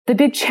The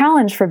big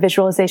challenge for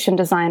visualization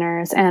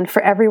designers and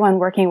for everyone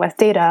working with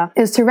data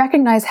is to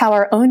recognize how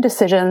our own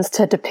decisions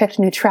to depict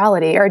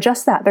neutrality are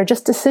just that. They're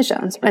just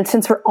decisions. And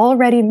since we're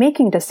already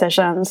making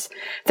decisions,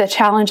 the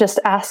challenge is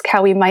to ask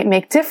how we might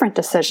make different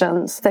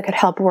decisions that could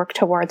help work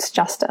towards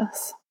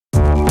justice.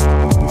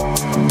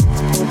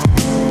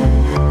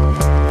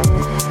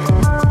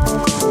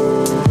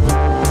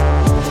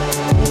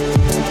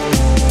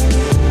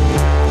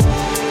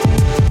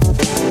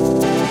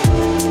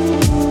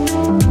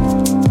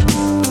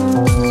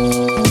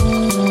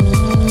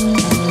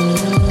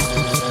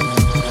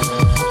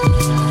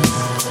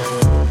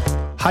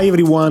 Hi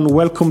everyone,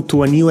 welcome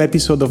to a new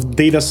episode of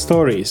Data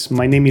Stories.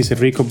 My name is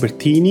Enrico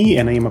Bertini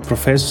and I am a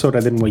professor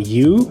at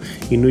NYU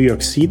in New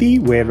York City,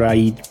 where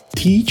I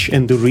teach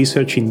and do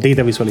research in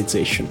data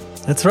visualization.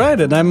 That's right,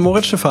 and I'm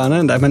Moritz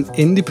Stefana and I'm an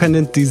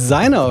independent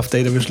designer of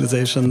data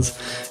visualizations.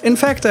 In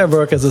fact, I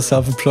work as a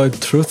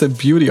self-employed truth and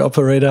beauty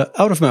operator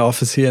out of my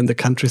office here in the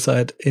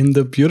countryside in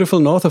the beautiful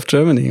north of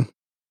Germany.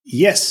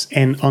 Yes,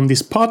 and on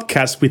this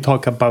podcast, we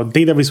talk about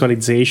data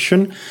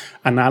visualization,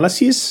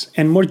 analysis,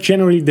 and more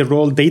generally, the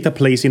role data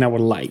plays in our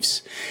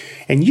lives.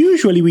 And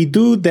usually we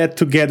do that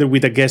together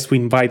with a guest we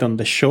invite on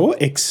the show,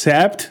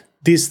 except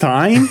this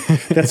time,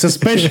 that's a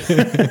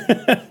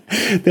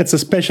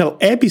special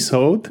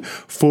episode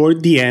for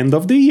the end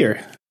of the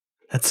year.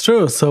 That's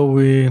true. So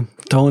we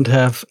don't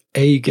have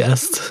a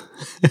guest,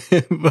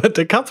 but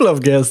a couple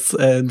of guests,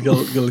 and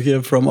you'll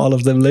hear from all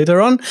of them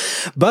later on.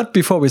 But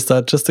before we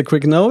start, just a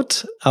quick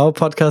note. Our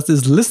podcast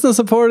is listener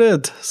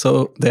supported,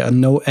 so there are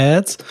no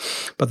ads.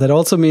 But that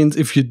also means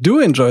if you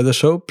do enjoy the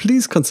show,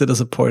 please consider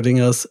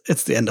supporting us.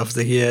 It's the end of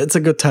the year. It's a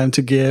good time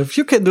to give.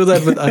 You can do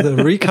that with either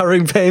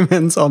recurring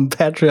payments on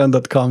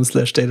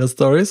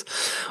patreon.com/datastories,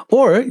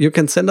 or you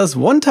can send us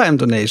one-time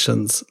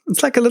donations.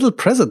 It's like a little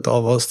present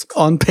almost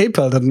on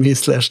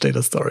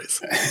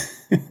paypal.me/datastories.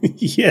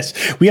 Yes,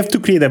 we have to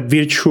create a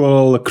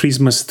virtual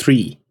Christmas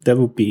tree. That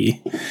would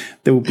be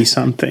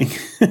something.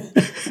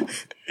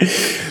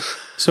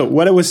 So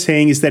what I was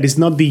saying is that it's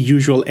not the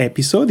usual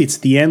episode. It's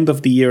the end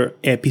of the year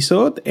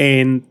episode.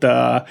 And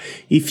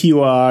if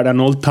you are an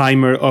old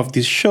timer of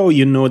this show,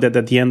 you know that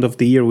at the end of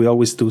the year, we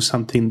always do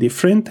something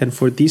different. And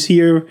for this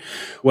year,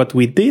 what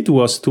we did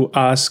was to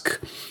ask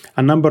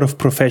a number of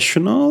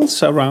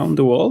professionals around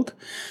the world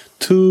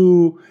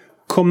to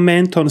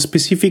comment on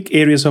specific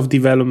areas of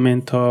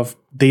development of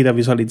data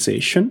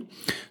visualization.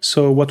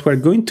 So what we're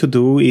going to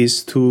do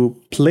is to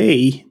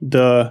play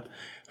the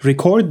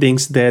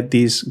recordings that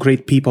these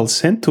great people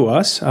sent to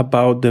us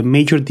about the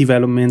major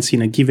developments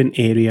in a given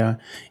area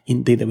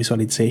in data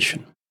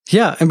visualization.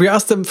 Yeah, and we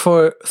asked them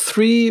for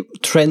 3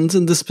 trends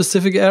in this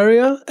specific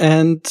area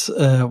and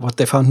what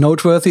they found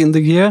noteworthy in the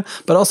year,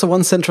 but also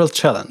one central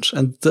challenge.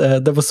 And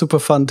that was super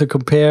fun to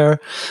compare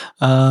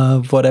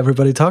what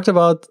everybody talked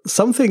about.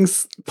 Some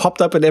things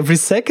popped up in every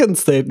second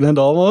statement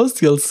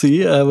almost, you'll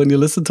see when you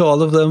listen to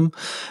all of them.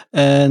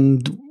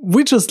 And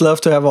we just love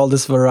to have all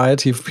this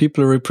variety of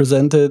people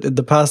represented. In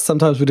the past,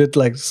 sometimes we did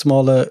like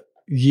smaller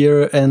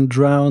year-end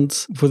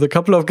rounds with a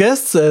couple of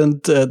guests,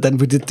 and then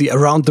we did the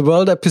Around the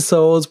World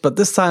episodes, but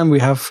this time we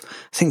have,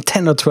 I think,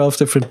 10 or 12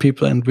 different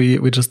people, and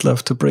we just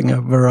love to bring a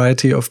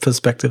variety of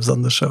perspectives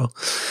on the show.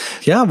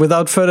 Yeah,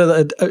 without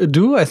further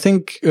ado, I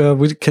think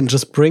we can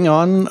just bring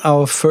on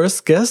our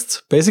first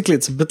guest. Basically,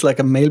 it's a bit like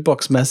a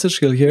mailbox message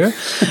you'll hear.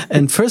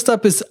 And first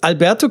up is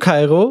Alberto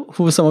Cairo,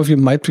 who some of you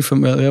might be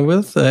familiar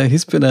with.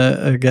 He's been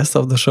a guest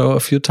of the show a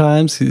few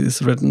times.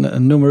 He's written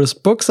numerous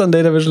books on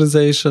data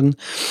visualization,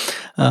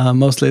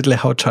 most lately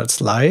How Charts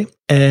Lie.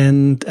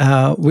 And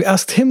we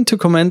asked him to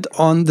comment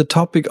on the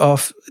topic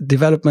of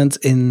developments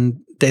in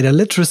data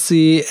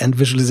literacy and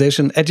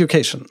visualization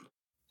education.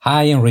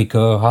 Hi,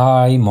 Enrico.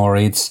 Hi,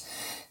 Moritz.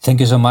 Thank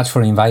you so much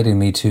for inviting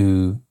me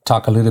to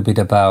talk a little bit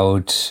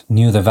about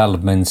new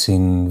developments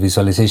in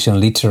visualization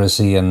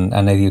literacy and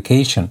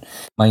education.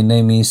 My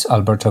name is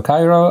Alberto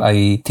Cairo.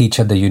 I teach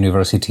at the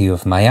University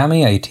of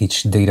Miami. I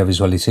teach data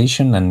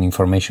visualization and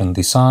information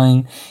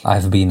design.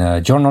 I've been a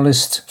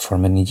journalist for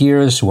many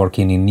years,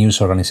 working in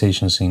news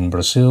organizations in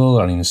Brazil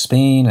and in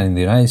Spain and in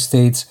the United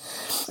States.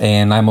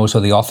 And I'm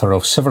also the author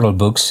of several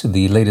books.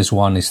 The latest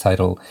one is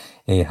titled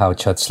How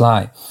Charts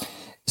Lie.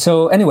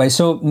 So anyway,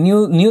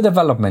 new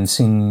developments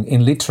in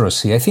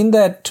literacy. I think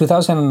that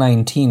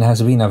 2019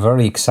 has been a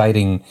very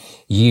exciting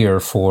year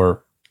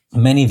for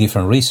many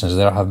different reasons.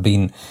 There have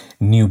been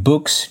new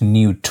books,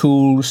 new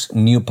tools,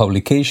 new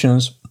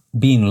publications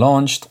being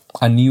launched,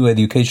 and new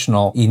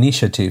educational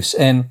initiatives.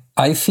 And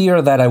I fear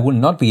that I will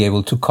not be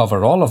able to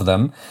cover all of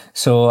them.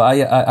 So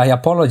I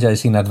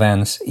apologize in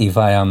advance if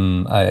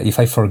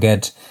I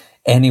forget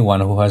anyone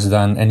who has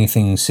done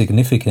anything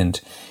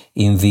significant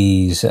in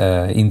these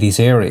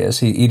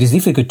areas. It is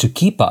difficult to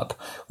keep up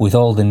with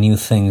all the new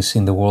things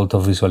in the world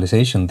of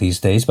visualization these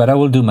days, but I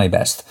will do my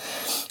best.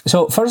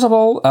 So first of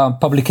all,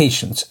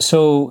 publications.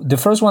 So the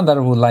first one that I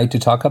would like to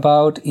talk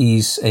about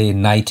is a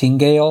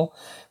Nightingale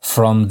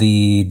from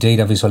the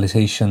Data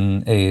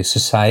Visualization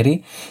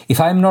Society. If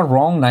I'm not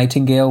wrong,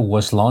 Nightingale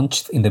was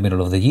launched in the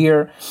middle of the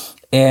year.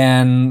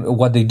 And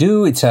what they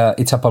do, it's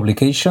a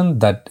publication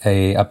that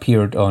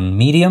appeared on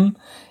Medium.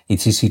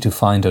 It's easy to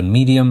find on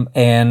Medium,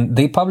 and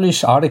they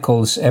publish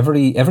articles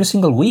every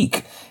single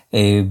week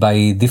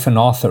by different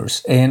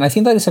authors. And I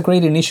think that is a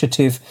great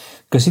initiative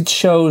because it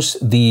shows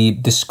the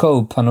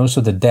scope and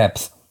also the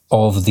depth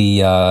of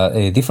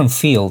the different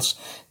fields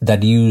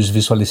that use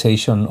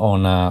visualization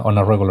on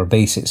a regular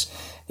basis.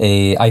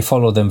 I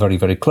follow them very,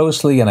 very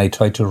closely, and I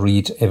try to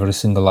read every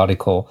single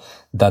article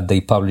that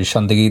they publish.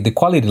 And the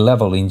quality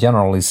level in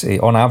general is,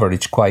 on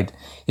average, quite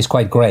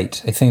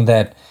great. I think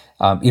that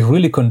it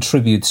really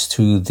contributes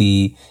to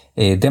the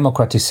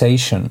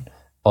democratization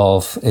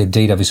of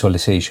data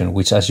visualization,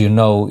 which, as you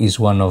know, is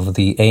one of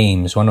the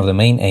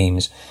main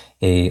aims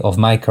of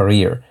my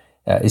career,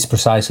 is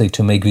precisely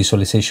to make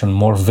visualization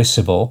more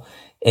visible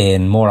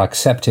and more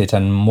accepted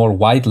and more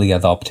widely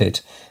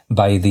adopted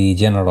by the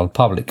general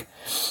public.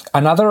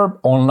 Another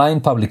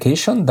online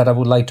publication that I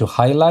would like to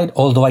highlight,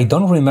 although I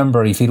don't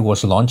remember if it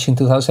was launched in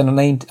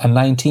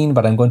 2019,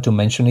 but I'm going to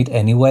mention it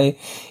anyway.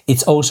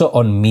 It's also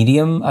on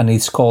Medium, and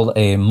it's called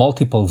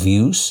Multiple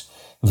Views,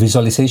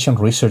 Visualization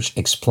Research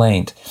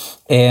Explained.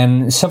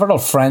 And several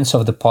friends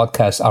of the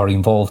podcast are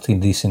involved in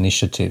this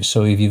initiative.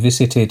 So if you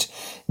visit it,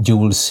 you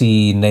will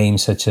see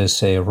names such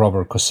as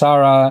Robert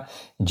Kosara,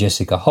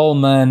 Jessica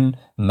Holman,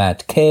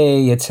 Matt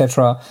Kay,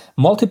 etc.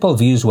 Multiple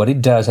Views, what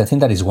it does, I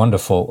think that is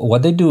wonderful.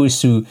 What they do is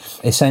to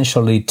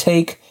essentially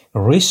take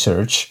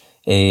research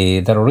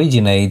that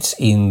originates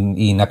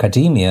in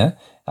academia,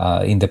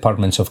 in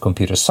departments of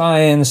computer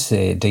science,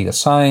 data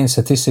science,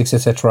 statistics,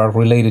 etc.,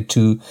 related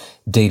to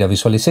data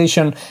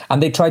visualization,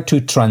 and they try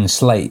to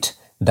translate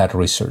that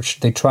research.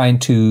 They try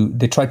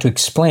to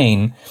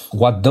explain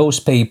what those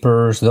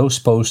papers, those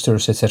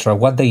posters, etc.,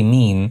 what they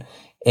mean,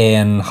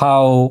 and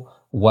how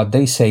what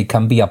they say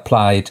can be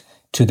applied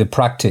to the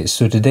practice,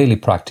 to the daily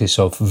practice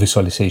of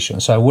visualization.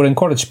 So I would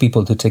encourage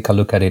people to take a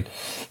look at it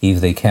if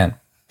they can.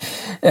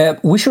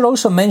 We should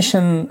also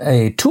mention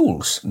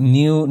tools,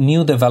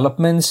 new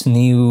developments,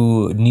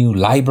 new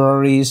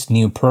libraries,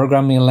 new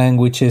programming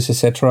languages,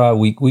 etc.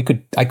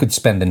 I could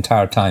spend the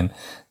entire time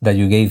that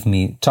you gave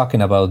me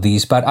talking about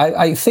these, but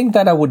I think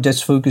that I would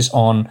just focus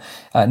on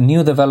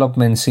new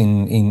developments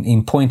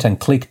in point and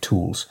click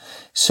tools.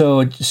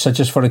 So, such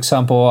as, for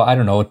example, I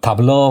don't know,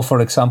 Tableau, for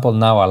example,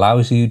 now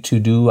allows you to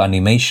do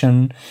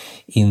animation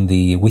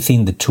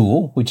within the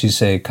tool, which is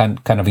kind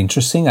of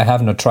interesting. I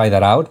have not tried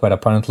that out, but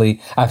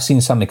apparently I've seen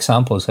some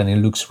examples and it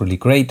looks really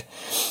great.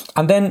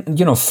 And then,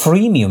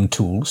 freemium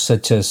tools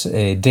such as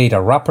Data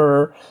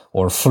Wrapper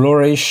or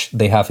Flourish,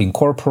 they have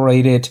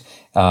incorporated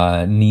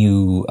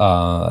new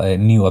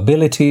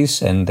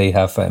abilities, and they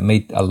have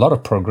made a lot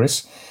of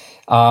progress.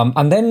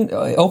 And then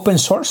open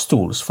source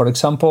tools, for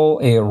example,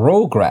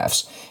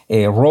 RawGraphs.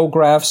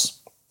 RawGraphs,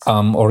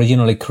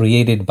 originally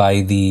created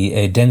by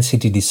the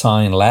Density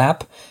Design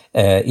Lab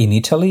in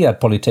Italy at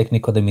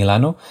Politecnico di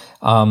Milano.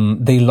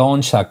 They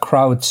launched a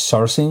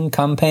crowdsourcing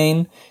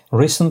campaign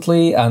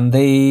recently, and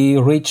they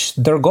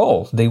reached their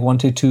goal. They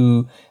wanted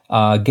to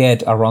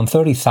get around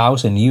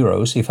 30,000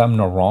 euros, if I'm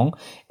not wrong.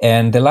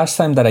 And the last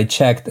time that I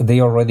checked, they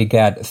already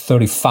got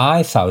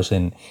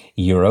 35,000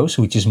 euros,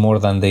 which is more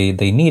than they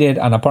needed.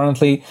 And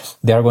apparently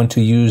they are going to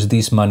use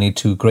this money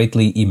to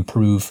greatly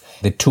improve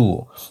the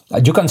tool.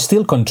 You can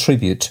still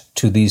contribute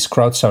to this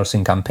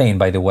crowdsourcing campaign,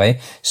 by the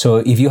way. So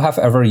if you have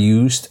ever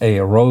used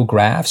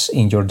RawGraphs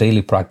in your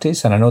daily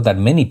practice, and I know that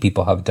many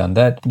people have done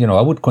that,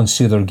 I would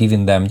consider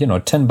giving them, $10,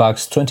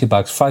 $20,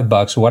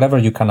 $5, whatever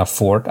you can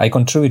afford. I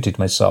contributed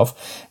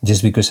myself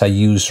just because I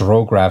use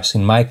RawGraphs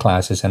in my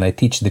classes and I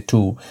teach the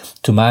tool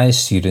to my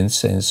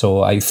students. And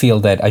so I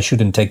feel that I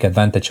shouldn't take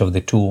advantage of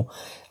the tool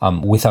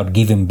without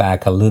giving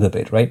back a little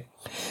bit, right?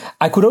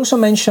 I could also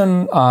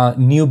mention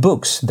new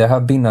books. There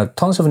have been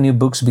tons of new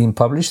books being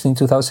published in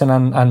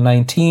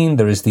 2019.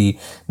 There is the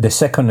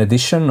second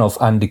edition of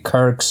Andy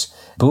Kirk's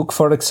book,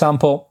 for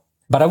example.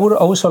 But I would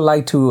also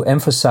like to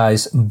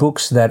emphasize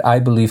books that I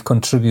believe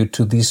contribute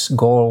to this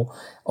goal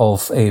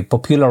of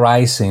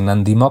popularizing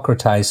and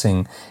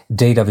democratizing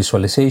data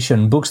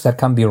visualization, books that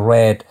can be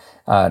read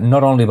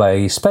not only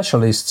by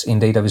specialists in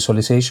data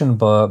visualization,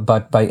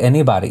 but by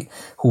anybody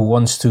who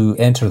wants to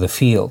enter the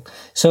field.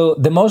 So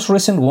the most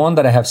recent one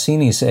that I have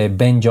seen is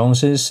Ben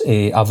Jones's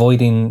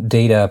Avoiding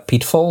Data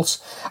Pitfalls.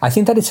 I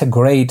think that it's a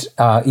great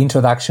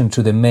introduction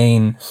to the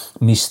main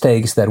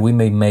mistakes that we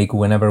may make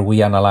whenever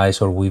we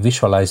analyze or we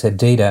visualize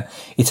data.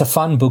 It's a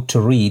fun book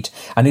to read,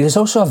 and it is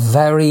also a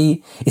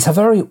very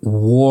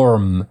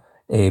warm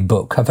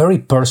book, a very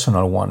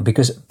personal one,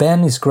 because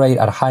Ben is great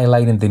at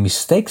highlighting the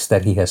mistakes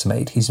that he has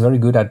made. He's very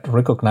good at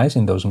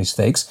recognizing those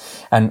mistakes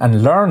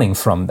and learning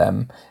from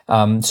them.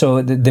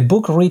 So the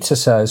book reads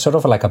as a sort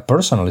of like a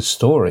personal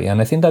story, and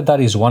I think that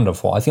is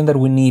wonderful. I think that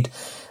we need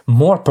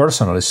more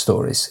personal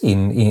stories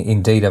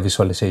in data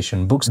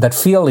visualization books that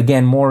feel,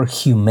 again, more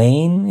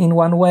humane in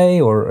one way,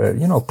 or,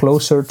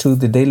 closer to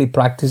the daily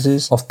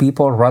practices of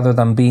people, rather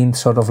than being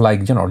sort of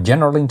like,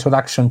 general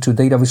introduction to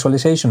data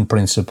visualization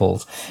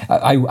principles.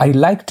 I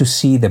like to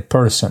see the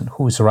person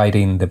who's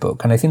writing the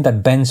book. And I think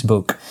that Ben's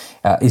book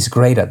is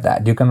great at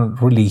that. You can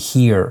really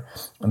hear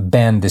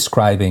Ben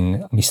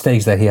describing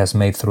mistakes that he has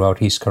made throughout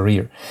his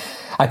career.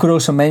 I could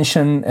also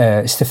mention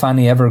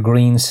Stefanie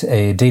Evergreen's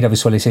data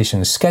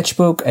visualization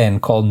sketchbook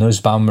and Cole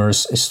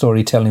Nussbaumer's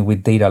Storytelling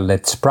with Data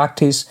Let's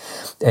Practice.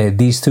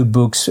 These two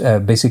books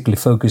basically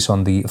focus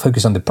on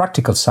the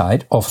practical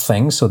side of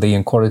things. So they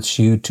encourage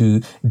you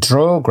to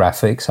draw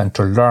graphics and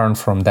to learn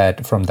from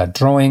that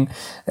drawing.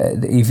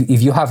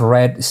 If you have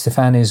read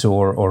Stefanie's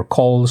or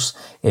Cole's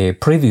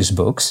previous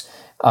books,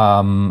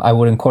 I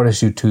would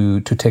encourage you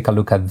to take a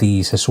look at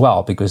these as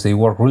well, because they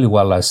work really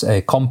well as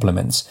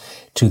complements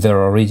to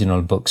their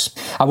original books.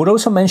 I would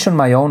also mention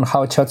my own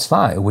How Charts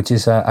Fly, which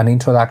is an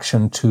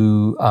introduction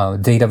to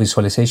data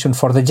visualization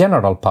for the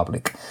general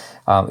public.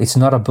 It's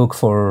not a book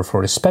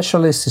for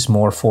specialists. It's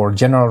more for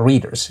general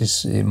readers.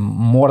 It's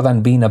more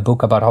than being a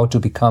book about how to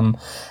become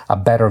a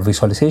better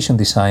visualization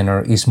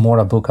designer. It's more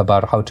a book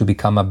about how to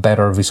become a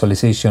better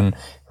visualization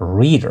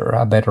reader,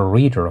 a better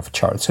reader of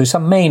charts. So it's a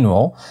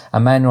manual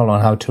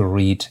on how to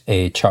read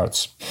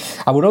charts.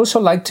 I would also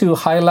like to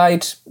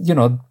highlight,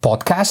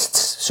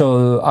 podcasts.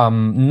 So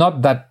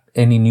not that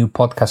any new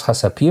podcast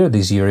has appeared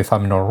this year, if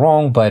I'm not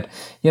wrong, but,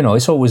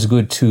 it's always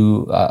good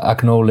to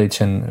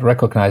acknowledge and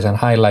recognize and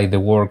highlight the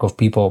work of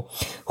people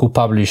who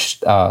publish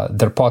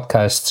their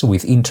podcasts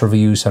with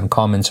interviews and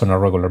comments on a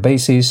regular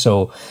basis.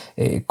 So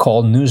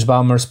Cole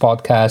Nussbaumer's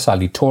podcast,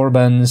 Ali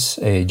Torban's,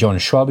 John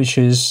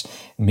Schwabish's,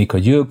 Miko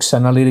Yuke's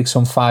Analytics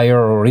on Fire,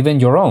 or even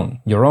your own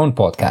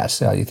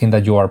podcast. I think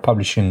that you are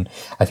publishing,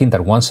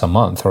 once a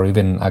month or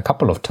even a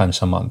couple of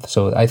times a month.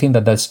 So I think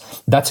that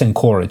that's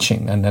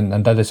encouraging,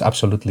 and that is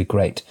absolutely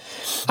great.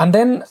 And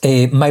then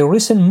my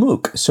recent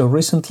MOOC. So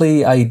recently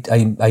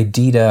I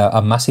did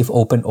a massive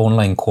open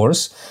online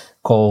course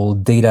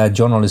called Data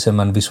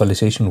Journalism and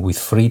Visualization with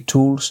Free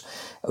Tools,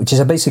 which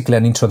is basically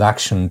an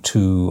introduction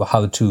to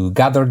how to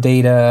gather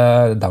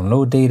data,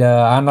 download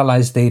data,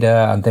 analyze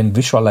data, and then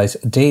visualize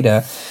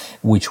data,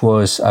 which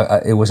was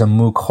it was a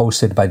MOOC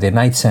hosted by the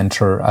Knight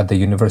Center at the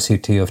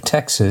University of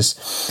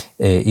Texas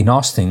in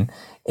Austin,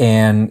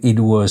 and it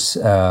was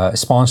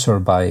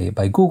sponsored by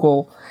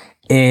Google.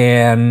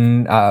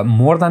 And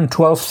more than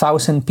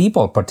 12,000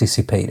 people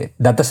participated.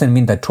 That doesn't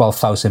mean that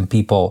 12,000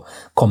 people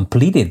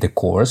completed the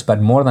course, but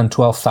more than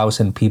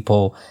 12,000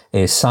 people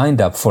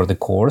signed up for the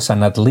course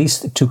and at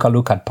least took a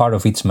look at part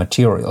of its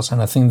materials.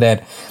 And I think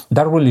that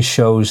really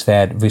shows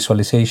that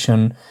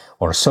visualization,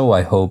 or so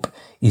I hope,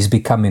 is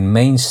becoming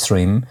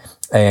mainstream.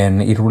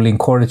 And it really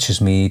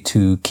encourages me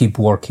to keep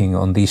working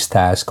on this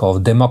task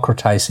of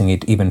democratizing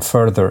it even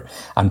further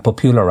and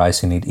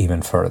popularizing it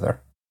even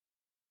further.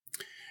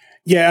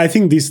 Yeah, I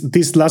think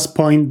this last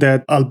point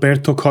that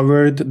Alberto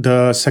covered,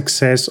 the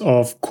success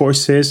of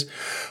courses,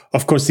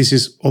 of course, this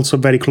is also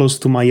very close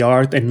to my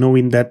heart, and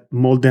knowing that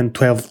more than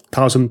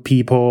 12,000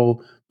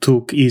 people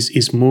took is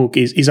MOOC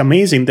is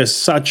amazing. There's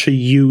such a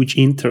huge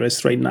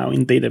interest right now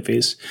in data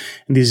viz.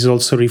 And this is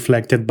also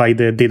reflected by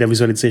the Data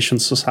Visualization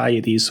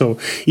Society. So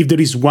if there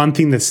is one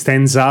thing that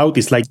stands out,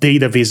 it's like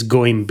data viz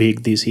going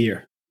big this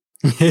year.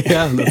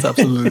 Yeah, that's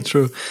absolutely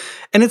true.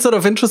 And it's sort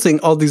of interesting,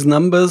 all these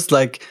numbers,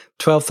 like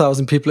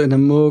 12,000 people in a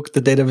MOOC,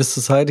 the Data Viz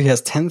Society has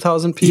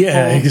 10,000 people.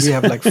 Yeah, exactly. We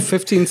have like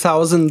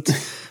 15,000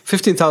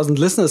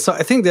 listeners. So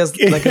I think there's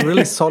like a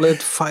really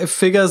solid 5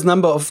 figures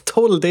number of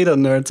total data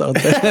nerds out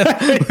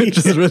there, which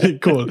is really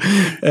cool.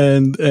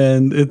 And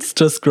it's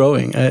just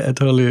growing. I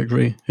totally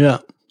agree. Yeah.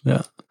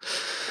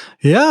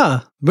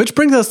 Which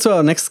brings us to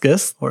our next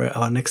guest, or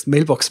our next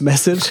mailbox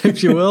message,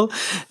 if you will.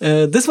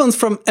 This one's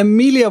from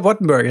Amelia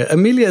Wattenberger.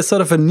 Amelia is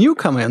sort of a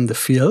newcomer in the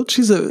field.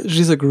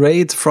 She's a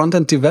great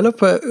front-end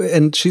developer,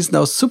 and she's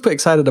now super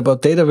excited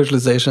about data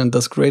visualization and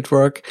does great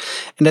work.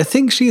 And I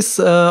think she's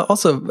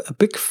also a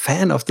big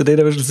fan of the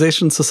Data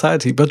Visualization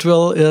Society, but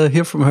we'll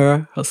hear from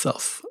her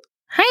herself.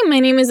 Hi, my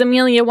name is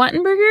Amelia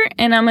Wattenberger,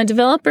 and I'm a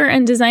developer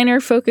and designer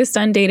focused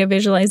on data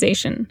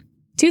visualization.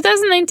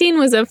 2019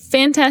 was a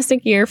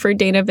fantastic year for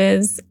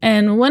DataViz,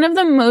 and one of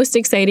the most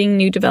exciting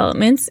new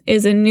developments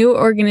is a new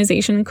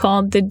organization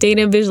called the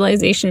Data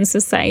Visualization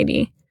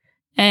Society.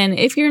 And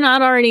if you're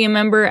not already a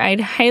member,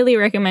 I'd highly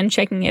recommend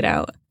checking it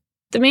out.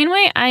 The main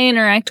way I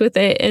interact with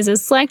it is a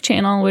Slack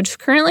channel, which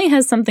currently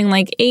has something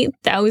like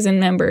 8,000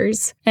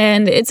 members.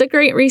 And it's a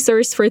great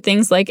resource for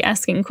things like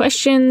asking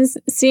questions,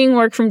 seeing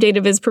work from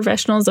DataViz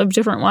professionals of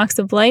different walks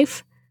of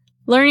life,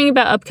 learning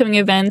about upcoming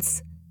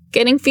events,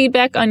 getting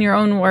feedback on your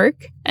own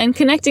work, and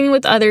connecting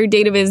with other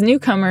DataViz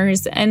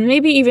newcomers, and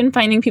maybe even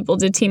finding people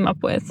to team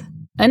up with.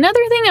 Another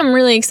thing I'm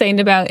really excited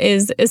about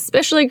is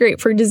especially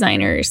great for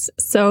designers.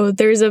 So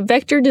there's a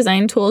vector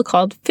design tool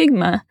called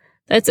Figma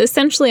that's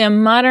essentially a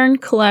modern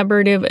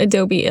collaborative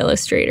Adobe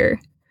Illustrator.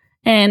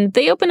 And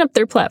they opened up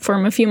their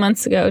platform a few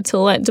months ago to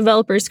let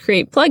developers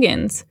create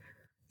plugins.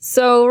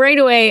 So right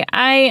away,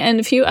 I and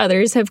a few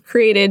others have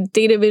created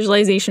data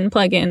visualization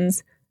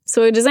plugins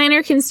so a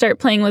designer can start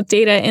playing with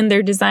data in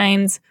their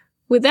designs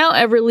without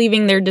ever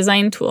leaving their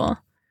design tool.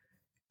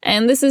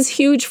 And this is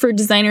huge for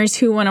designers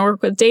who want to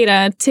work with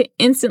data to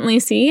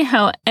instantly see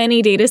how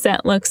any data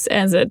set looks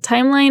as a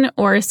timeline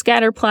or a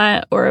scatter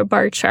plot or a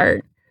bar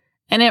chart.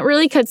 And it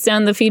really cuts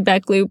down the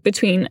feedback loop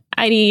between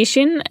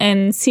ideation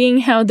and seeing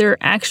how their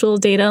actual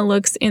data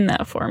looks in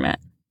that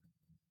format.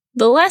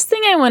 The last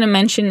thing I want to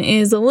mention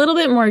is a little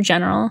bit more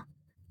general.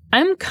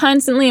 I'm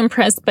constantly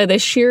impressed by the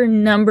sheer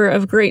number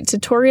of great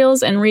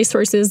tutorials and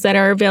resources that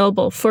are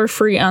available for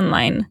free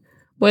online,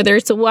 whether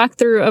it's a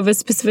walkthrough of a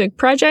specific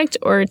project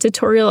or a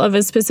tutorial of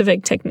a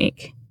specific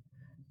technique.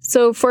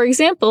 So, for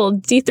example,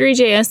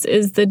 D3JS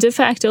is the de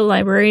facto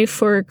library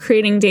for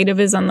creating data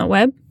viz on the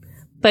web,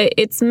 but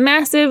it's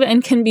massive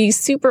and can be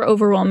super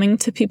overwhelming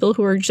to people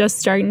who are just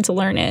starting to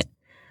learn it.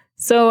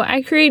 So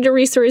I created a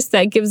resource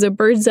that gives a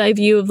bird's eye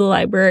view of the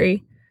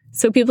library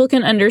so people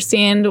can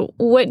understand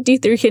what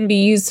D3 can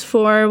be used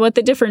for, what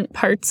the different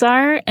parts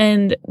are,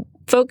 and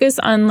focus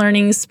on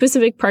learning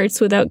specific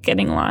parts without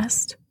getting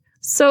lost.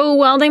 So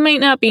while they might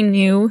not be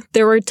new,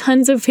 there were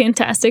tons of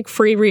fantastic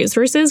free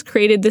resources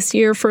created this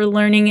year for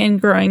learning and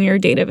growing your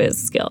data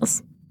viz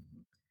skills.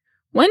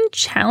 One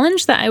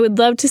challenge that I would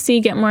love to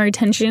see get more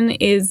attention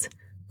is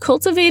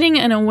cultivating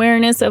an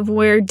awareness of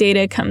where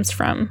data comes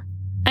from.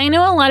 I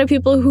know a lot of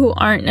people who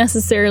aren't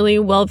necessarily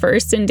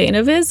well-versed in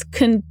data viz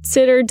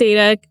consider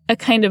data a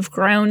kind of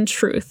ground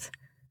truth.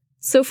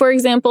 So for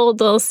example,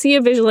 they'll see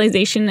a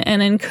visualization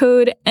and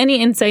encode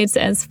any insights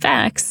as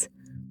facts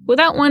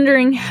without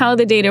wondering how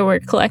the data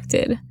were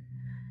collected.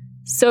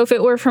 So if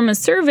it were from a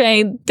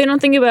survey, they don't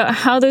think about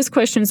how those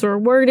questions were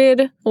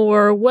worded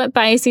or what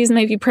biases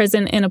might be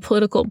present in a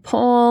political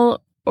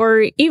poll,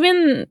 or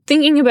even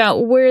thinking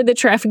about where the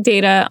traffic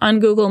data on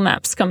Google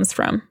Maps comes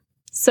from.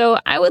 So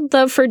I would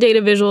love for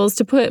data visuals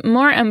to put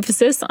more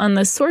emphasis on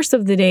the source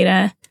of the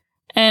data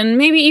and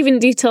maybe even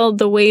detail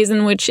the ways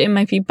in which it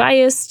might be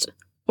biased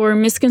or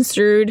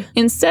misconstrued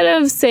instead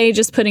of, say,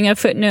 just putting a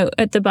footnote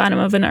at the bottom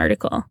of an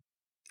article.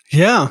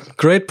 Yeah,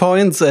 great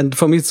points. And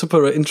for me, it's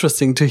super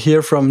interesting to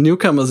hear from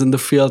newcomers in the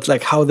field,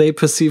 like how they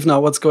perceive now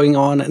what's going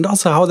on and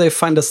also how they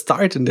find a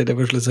start in data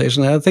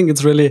visualization. And I think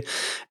it's really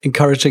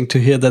encouraging to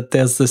hear that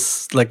there's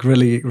this like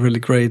really, really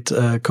great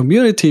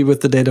community with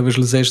the Data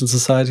Visualization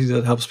Society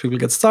that helps people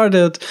get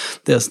started.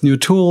 There's new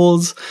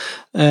tools.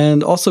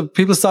 And also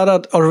people start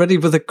out already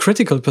with a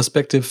critical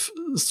perspective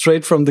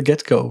straight from the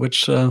get-go,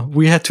 which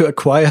we had to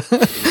acquire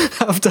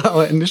after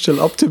our initial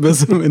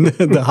optimism in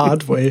the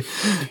hard way.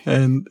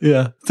 And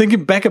yeah,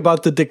 thinking back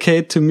about the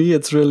decade, to me,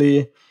 it's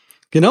really,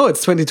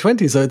 it's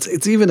 2020, so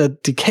it's even a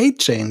decade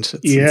change.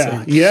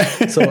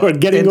 It's So we're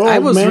getting old, I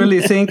was man.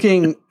 really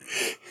thinking,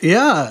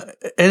 yeah,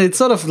 and it's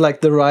sort of like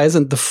the rise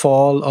and the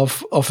fall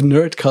of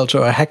nerd culture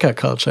or hacker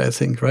culture, I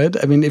think, right?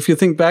 I mean, if you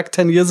think back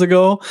 10 years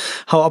ago,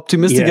 how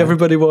optimistic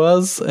everybody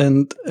was,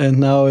 and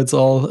now it's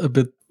all a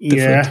bit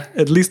different.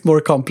 At least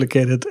more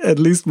complicated.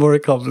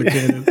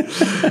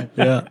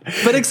 Yeah.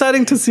 But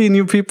exciting to see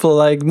new people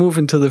like move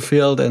into the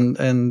field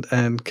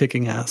and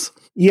kicking ass.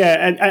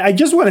 Yeah, and I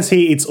just want to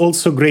say it's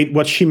also great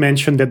what she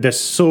mentioned, that there's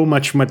so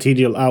much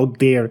material out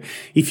there.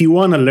 If you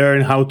want to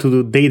learn how to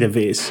do data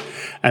viz,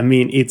 I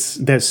mean,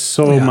 there's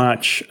so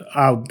much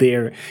out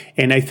there.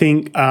 And I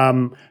think,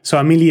 so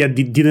Amelia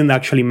didn't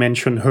actually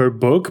mention her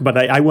book, but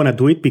I want to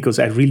do it because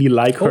I really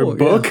like her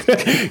book. Yeah.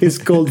 It's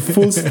called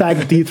Full Stack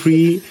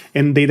D3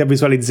 and Data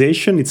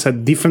Visualization. It's a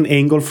different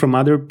angle from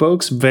other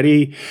books,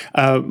 very,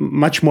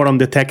 much more on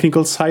the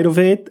technical side of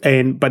it.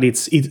 But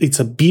it's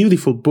a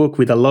beautiful book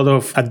with a lot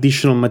of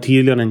additional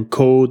material and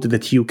code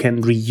that you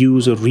can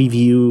reuse or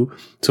review.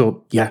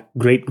 So yeah,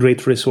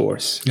 great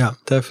resource. Yeah,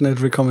 definite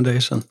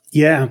recommendation.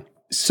 Yeah.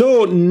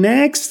 So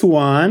next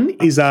one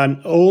is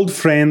an old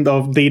friend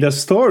of Data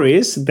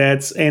Stories.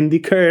 That's Andy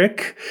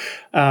Kirk.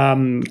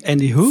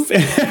 Andy who?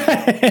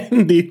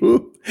 Andy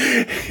who?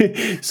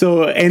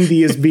 So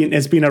Andy has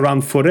been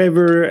around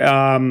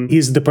forever.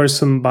 He's the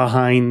person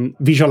behind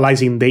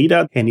Visualizing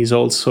Data, and he's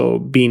also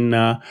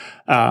been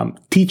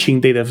teaching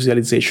data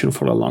visualization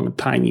for a long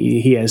time.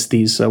 He has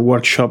this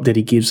workshop that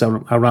he gives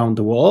around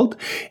the world,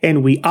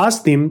 and we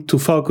asked him to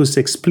focus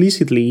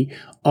explicitly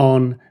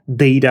on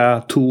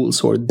data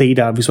tools or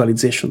data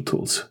visualization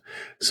tools.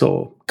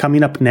 So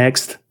coming up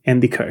next,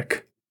 Andy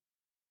Kirk.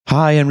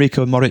 Hi,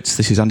 Enrico and Moritz.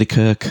 This is Andy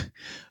Kirk,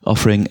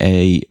 offering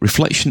a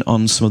reflection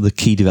on some of the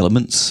key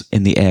developments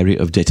in the area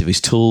of data viz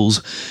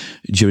tools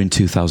during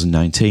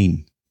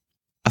 2019.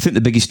 I think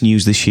the biggest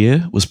news this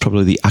year was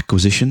probably the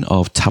acquisition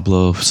of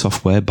Tableau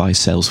software by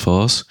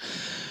Salesforce,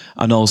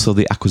 and also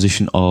the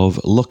acquisition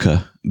of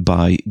Looker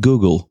by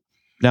Google.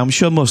 Now, I'm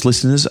sure most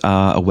listeners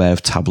are aware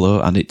of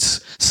Tableau and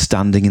its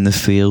standing in the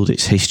field,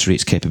 its history,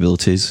 its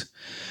capabilities.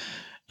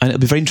 And it'll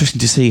be very interesting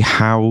to see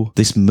how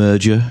this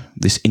merger,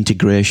 this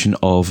integration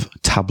of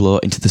Tableau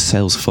into the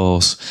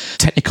Salesforce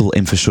technical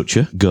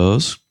infrastructure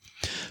goes,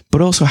 but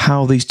also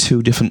how these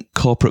two different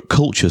corporate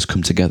cultures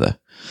come together.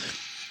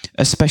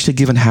 especially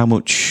given how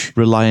much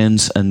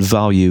reliance and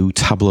value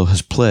Tableau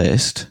has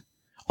placed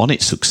on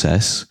its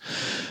success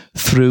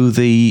through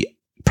the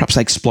perhaps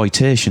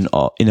exploitation,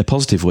 or in a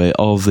positive way,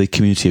 of the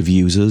community of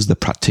users, the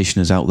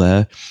practitioners out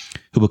there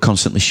who are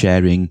constantly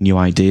sharing new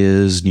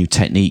ideas, new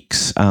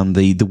techniques, and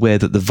the way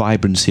that the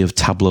vibrancy of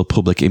Tableau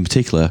Public in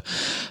particular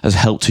has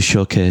helped to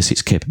showcase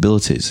its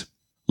capabilities.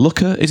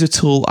 Looker is a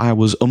tool I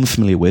was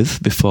unfamiliar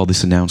with before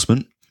this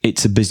announcement.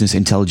 It's a business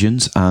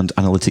intelligence and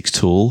analytics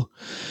tool,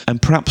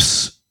 and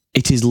perhaps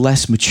it is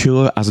less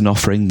mature as an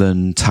offering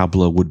than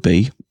Tableau would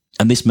be.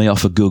 And this may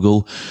offer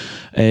Google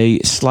a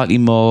slightly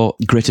more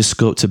greater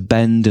scope to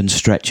bend and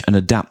stretch and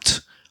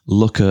adapt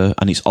Looker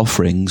and its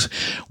offerings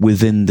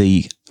within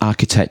the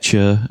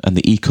architecture and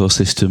the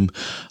ecosystem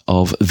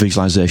of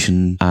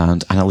visualization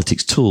and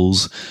analytics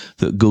tools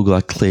that Google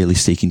are clearly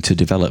seeking to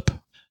develop.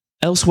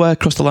 Elsewhere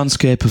across the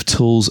landscape of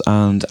tools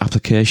and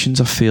applications,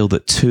 I feel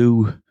that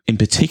two in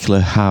particular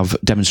have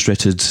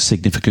demonstrated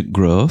significant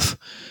growth.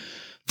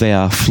 They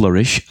are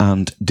Flourish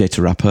and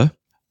Data Wrapper.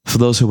 For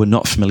those who are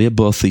not familiar,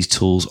 both these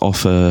tools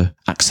offer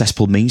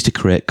accessible means to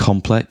create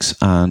complex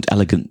and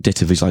elegant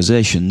data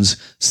visualizations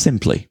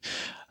simply.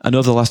 And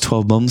over the last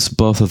 12 months,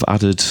 both have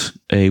added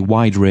a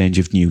wide range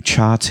of new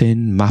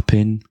charting,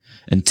 mapping,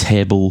 and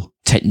table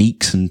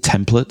techniques and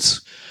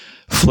templates.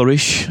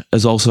 Flourish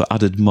has also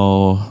added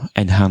more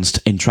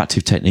enhanced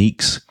interactive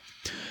techniques.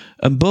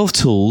 And both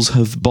tools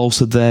have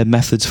bolstered their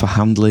methods for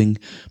handling,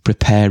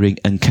 preparing,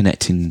 and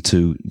connecting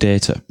to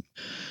data.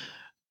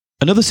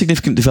 Another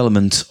significant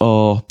development,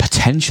 or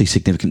potentially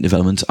significant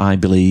development, I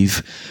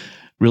believe,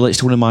 relates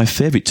to one of my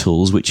favourite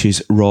tools, which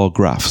is Raw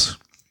Graphs,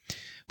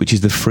 which is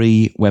the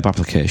free web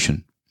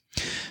application.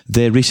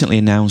 They recently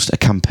announced a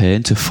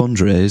campaign to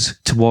fundraise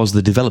towards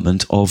the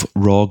development of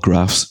Raw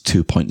Graphs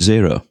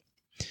 2.0.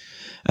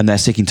 And they're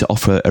seeking to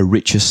offer a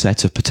richer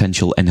set of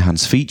potential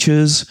enhanced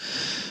features,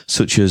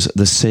 such as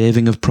the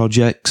saving of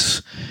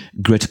projects,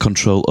 greater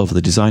control over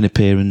the design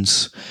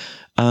appearance,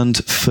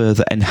 and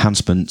further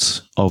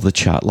enhancements of the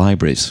chart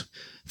libraries.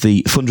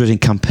 The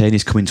fundraising campaign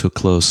is coming to a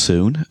close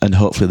soon, and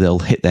hopefully they'll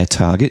hit their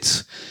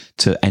targets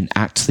to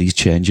enact these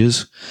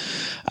changes.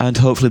 And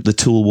hopefully the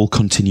tool will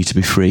continue to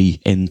be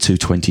free into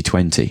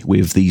 2020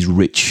 with these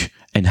rich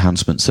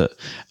enhancements that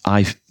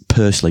I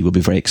personally will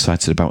be very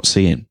excited about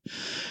seeing.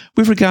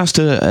 With regards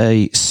to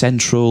a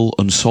central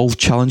unsolved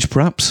challenge,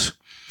 perhaps,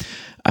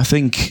 I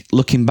think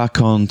looking back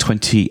on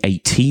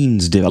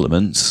 2018's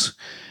developments,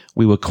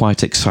 we were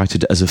quite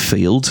excited as a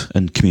field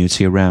and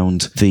community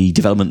around the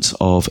developments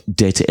of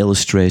Data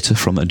Illustrator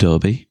from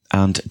Adobe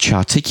and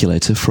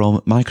Charticulator from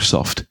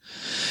Microsoft.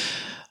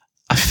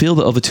 I feel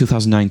that over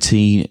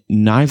 2019,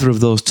 neither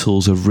of those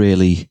tools have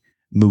really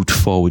moved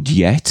forward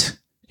yet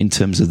in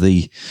terms of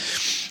the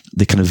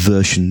kind of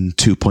version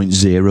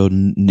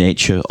 2.0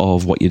 nature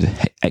of what you'd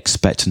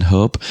expect and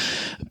hope.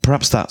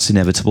 Perhaps that's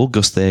inevitable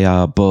because they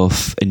are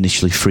both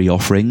initially free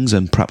offerings,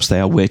 and perhaps they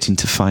are waiting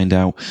to find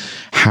out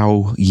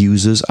how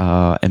users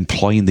are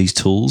employing these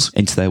tools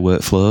into their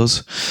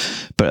workflows.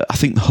 But I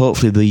think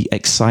hopefully the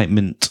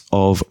excitement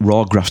of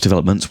Raw Graphs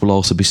developments will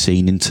also be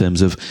seen in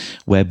terms of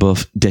where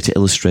both Data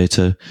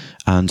Illustrator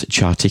and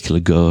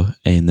Charticulator go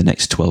in the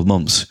next 12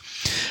 months.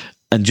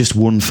 And just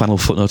one final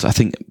footnote, I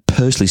think,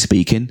 personally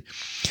speaking,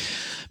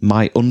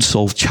 my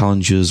unsolved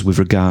challenges with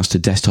regards to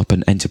desktop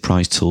and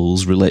enterprise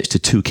tools relates to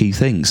two key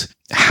things.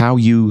 How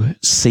you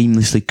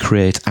seamlessly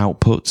create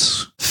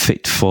outputs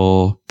fit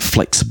for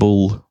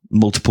flexible,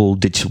 multiple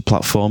digital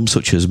platforms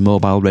such as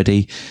mobile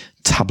ready,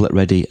 tablet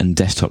ready, and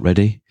desktop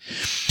ready.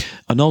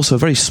 And also a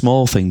very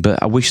small thing,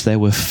 but I wish there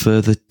were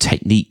further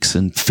techniques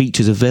and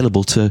features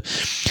available to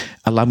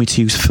allow me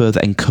to use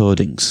further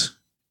encodings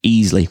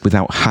easily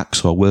without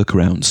hacks or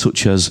workarounds,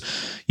 such as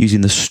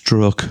using the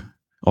stroke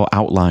or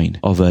outline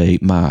of a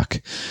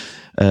mark,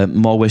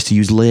 more ways to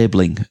use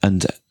labeling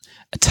and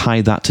tie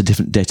that to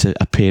different data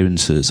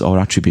appearances or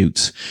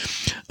attributes,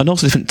 and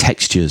also different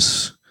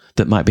textures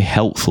that might be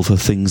helpful for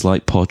things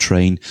like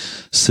portraying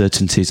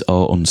certainties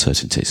or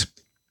uncertainties.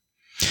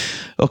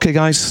 Okay,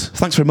 guys,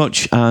 thanks very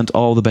much, and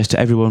all the best to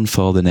everyone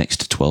for the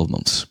next 12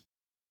 months.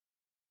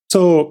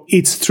 So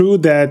it's true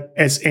that,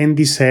 as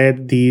Andy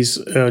said, these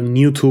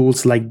new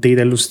tools like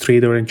Data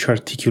Illustrator and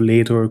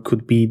Charticulator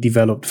could be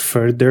developed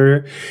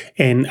further,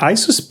 and I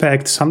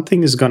suspect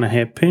something is going to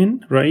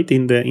happen, right,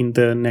 in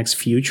the next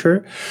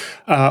future.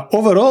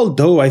 Overall,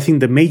 though, I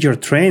think the major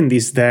trend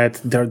is that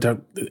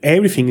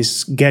everything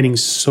is getting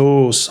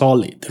so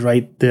solid,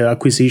 right? The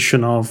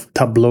acquisition of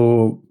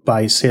Tableau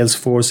by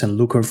Salesforce and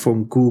Looker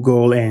from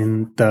Google,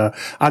 and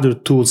other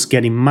tools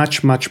getting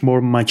much, much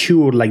more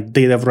mature, like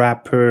Data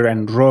Wrapper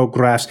and Raw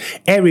Graphs.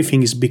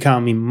 Everything is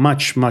becoming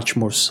much, much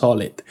more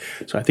solid.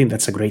 So I think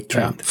that's a great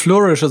trend. Yeah.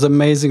 Flourish is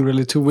amazing,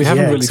 really, too. We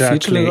haven't really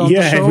featured it on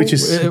the show, which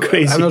is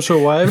crazy. I'm not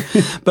sure why,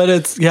 but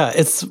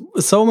it's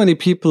so many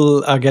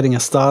people are getting a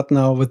start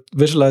now with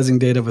visualizing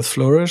data with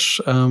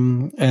Flourish,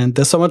 and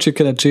there's so much you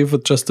can achieve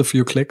with just a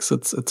few clicks.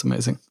 It's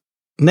amazing.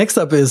 Next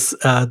up is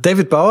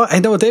David Bauer. I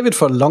know David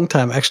for a long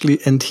time, actually,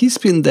 and he's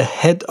been the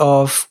head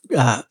of,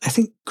 I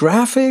think,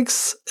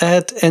 graphics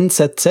at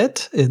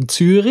NZZ in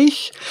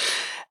Zurich.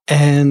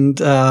 And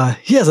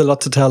he has a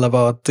lot to tell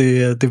about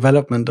the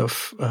development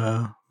of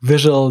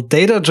visual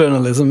data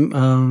journalism.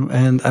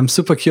 And I'm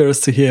super curious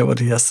to hear what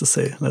he has to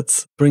say.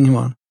 Let's bring him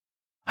on.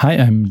 Hi,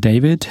 I'm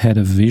David, head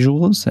of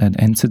visuals at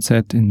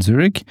NZZ in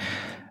Zurich.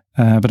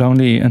 But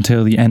only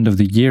until the end of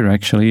the year,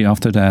 actually.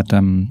 After that,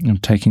 I'm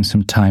taking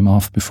some time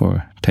off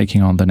before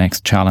taking on the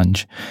next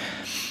challenge.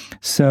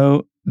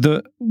 So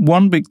the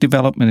one big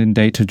development in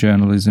data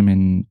journalism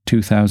in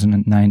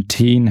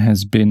 2019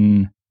 has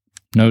been,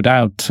 no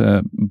doubt,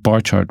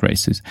 bar chart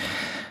races.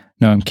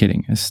 No, I'm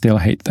kidding. I still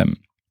hate them.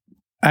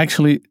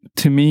 Actually,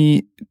 to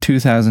me,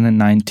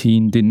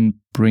 2019 didn't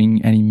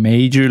bring any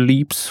major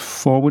leaps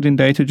forward in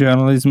data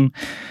journalism.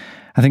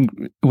 I think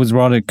it was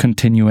rather a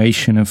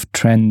continuation of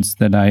trends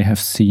that I have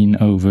seen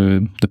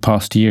over the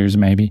past years,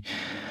 maybe.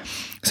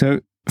 So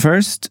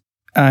first,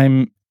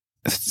 I'm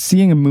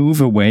seeing a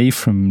move away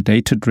from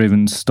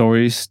data-driven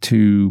stories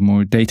to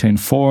more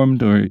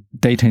data-informed or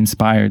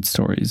data-inspired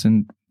stories.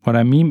 And what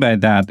I mean by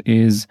that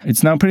is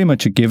it's now pretty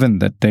much a given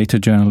that data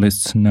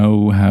journalists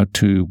know how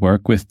to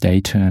work with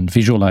data and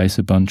visualize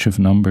a bunch of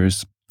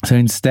numbers. So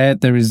instead,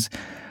 there is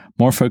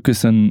more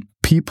focus on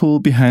people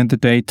behind the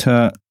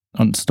data,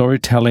 on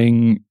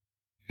storytelling,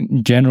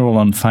 in general,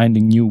 on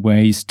finding new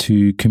ways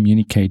to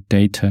communicate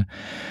data.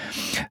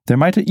 There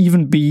might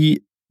even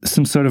be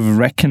some sort of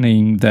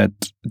reckoning that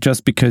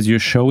just because you're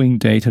showing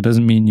data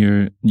doesn't mean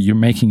you're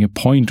making a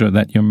point or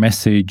that your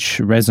message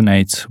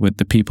resonates with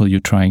the people you're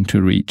trying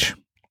to reach.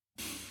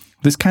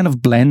 This kind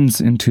of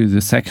blends into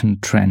the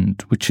second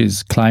trend, which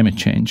is climate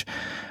change.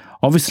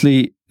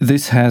 Obviously,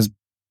 this has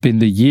been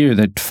the year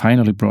that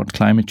finally brought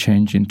climate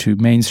change into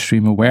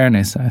mainstream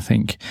awareness, I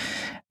think.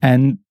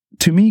 And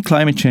to me,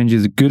 climate change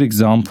is a good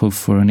example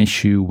for an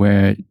issue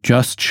where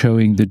just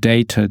showing the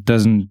data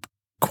doesn't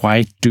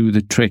quite do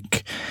the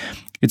trick.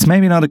 It's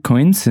maybe not a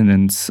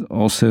coincidence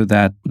also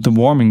that the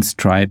warming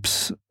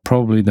stripes,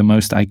 probably the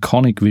most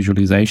iconic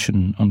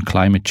visualization on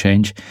climate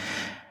change,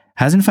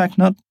 has in fact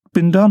not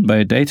been done by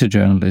a data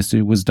journalist.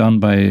 It was done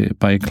by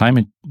a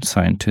climate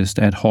scientist,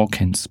 Ed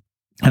Hawkins.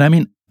 And I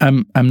mean,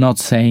 I'm not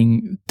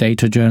saying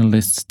data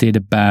journalists did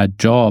a bad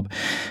job.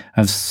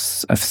 I've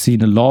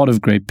seen a lot of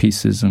great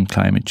pieces on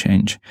climate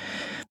change.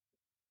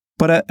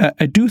 But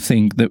I do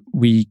think that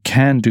we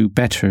can do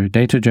better.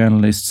 Data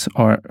journalists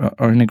are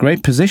in a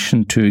great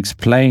position to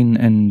explain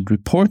and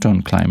report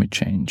on climate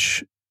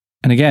change.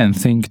 And again,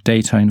 think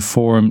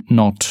data-informed,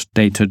 not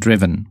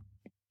data-driven.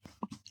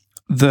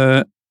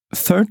 The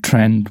third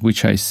trend,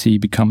 which I see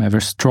become ever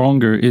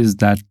stronger, is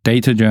that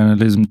data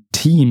journalism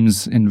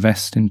teams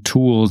invest in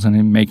tools and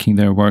in making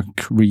their work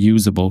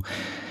reusable.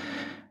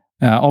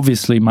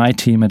 Obviously, my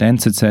team at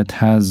NZZ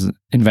has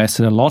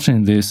invested a lot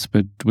in this,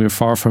 but we're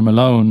far from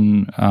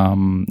alone.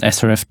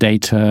 SRF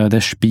Data,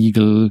 Der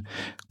Spiegel,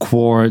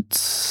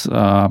 Quartz,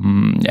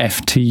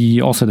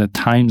 FT, also the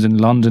Times in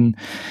London.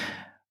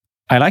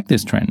 I like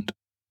this trend.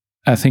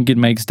 I think it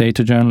makes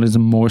data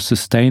journalism more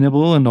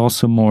sustainable and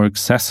also more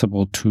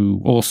accessible to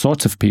all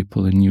sorts of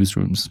people in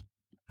newsrooms.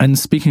 And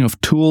speaking of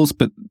tools,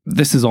 but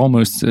this is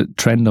almost a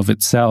trend of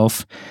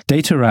itself,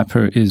 Data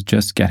Wrapper is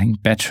just getting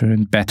better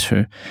and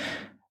better.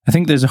 I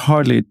think there's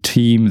hardly a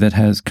team that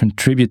has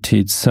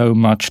contributed so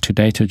much to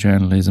data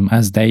journalism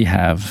as they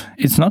have.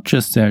 It's not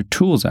just their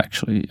tools,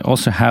 actually,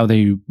 also how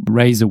they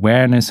raise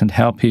awareness and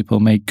help people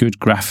make good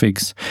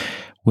graphics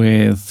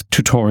with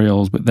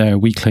tutorials, with their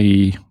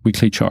weekly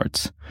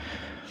charts.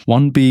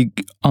 One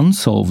big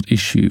unsolved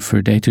issue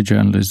for data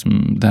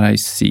journalism that I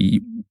see,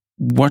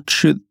 what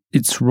should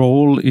its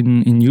role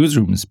in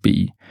newsrooms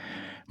be?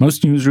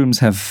 Most newsrooms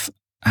have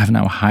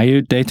now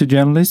hired data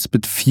journalists,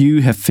 but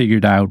few have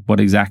figured out what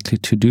exactly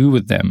to do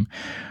with them.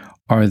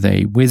 Are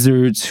they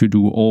wizards who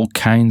do all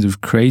kinds of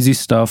crazy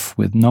stuff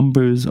with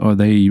numbers? Are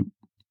they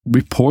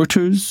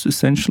reporters,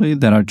 essentially,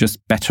 that are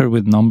just better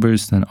with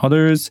numbers than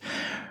others?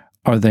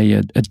 Are they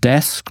a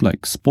desk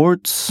like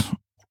sports,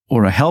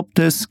 or a help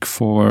desk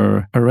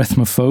for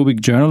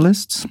arithmophobic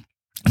journalists?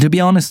 To be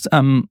honest,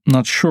 I'm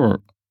not sure.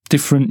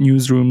 Different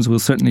newsrooms will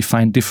certainly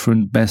find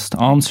different best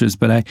answers,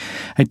 but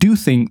I do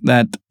think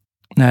that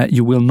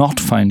you will not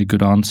find a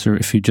good answer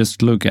if you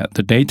just look at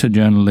the data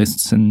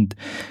journalists and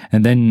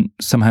then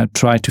somehow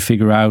try to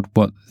figure out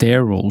what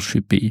their role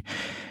should be.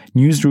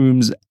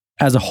 Newsrooms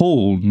as a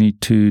whole need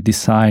to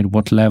decide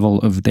what level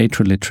of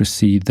data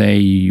literacy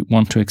they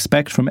want to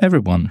expect from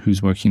everyone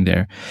who's working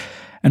there.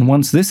 And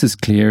once this is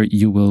clear,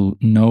 you will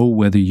know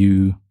whether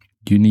you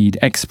need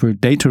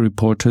expert data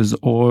reporters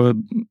or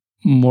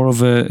more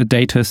of a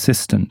data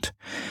assistant.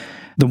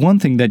 The one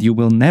thing that you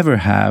will never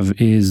have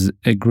is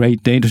a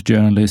great data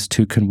journalist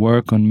who can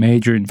work on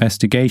major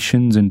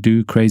investigations and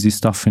do crazy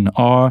stuff in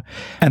R,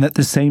 and at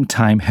the same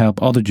time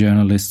help other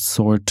journalists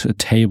sort a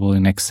table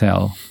in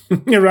Excel.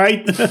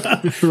 Right?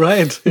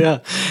 Right, yeah.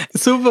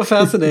 Super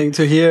fascinating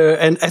to hear.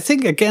 And I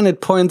think, again, it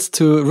points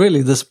to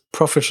really this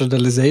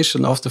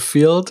professionalization of the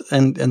field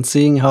and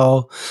seeing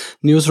how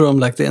newsroom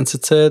like the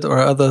NZZ or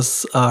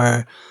others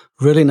are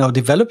really now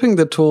developing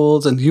the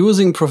tools and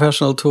using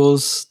professional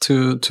tools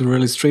to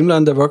really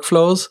streamline their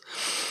workflows.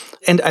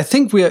 And I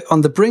think we're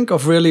on the brink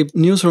of really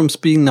newsrooms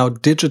being now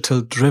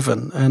digital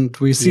driven. And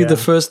we see the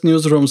first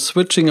newsrooms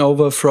switching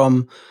over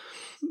from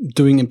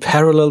doing in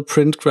parallel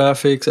print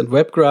graphics and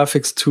web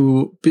graphics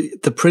to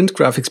the print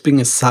graphics being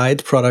a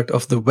side product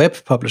of the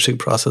web publishing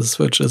process,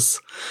 which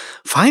is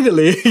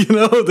finally,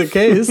 the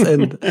case.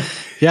 And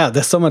yeah,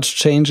 there's so much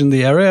change in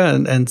the area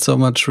and so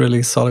much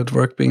really solid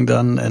work being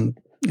done. And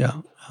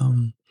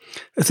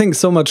I think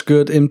so much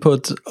good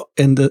input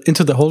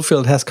into the whole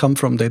field has come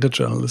from data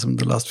journalism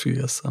the last few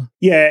years. So.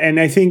 Yeah,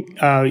 and I think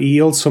he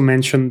also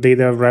mentioned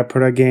data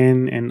wrapper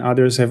again, and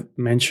others have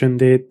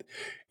mentioned it.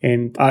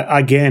 And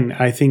again,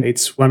 I think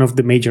it's one of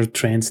the major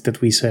trends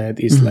that we said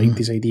is like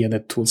this idea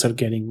that tools are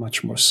getting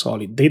much more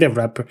solid.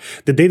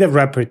 The data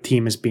wrapper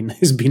team has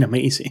been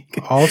amazing.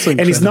 Also,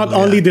 and it's not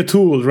only the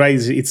tool, right?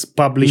 It's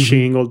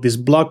publishing all these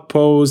blog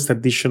posts,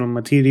 additional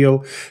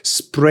material,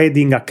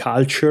 spreading a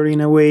culture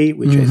in a way,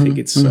 which I think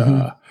it's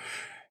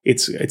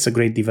a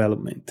great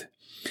development.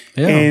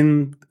 Yeah.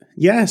 And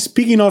yeah,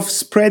 speaking of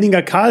spreading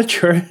a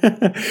culture,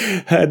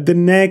 the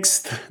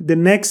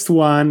next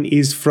one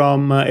is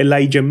from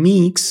Elijah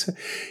Meeks.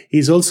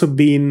 He's also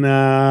been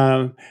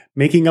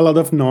making a lot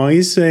of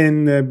noise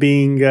and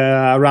being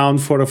around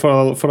for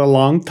a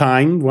long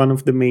time. One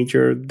of the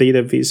major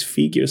data viz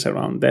figures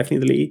around,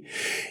 definitely.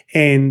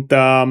 And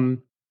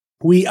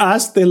we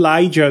asked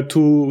Elijah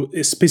to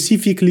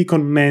specifically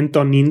comment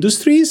on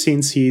industry,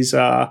 since he's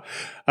a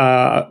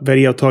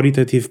very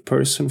authoritative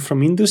person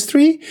from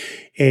industry.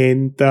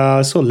 And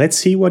so let's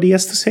see what he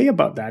has to say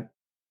about that.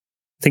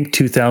 I think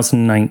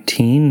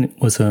 2019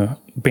 was a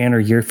banner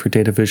year for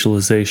data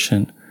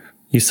visualization.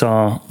 You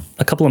saw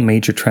a couple of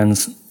major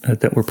trends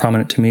that were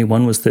prominent to me.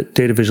 One was that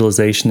data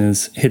visualization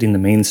is hitting the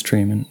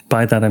mainstream. And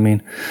by that, I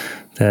mean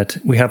that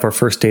we have our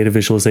first data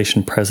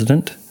visualization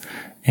president.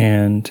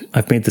 And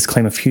I've made this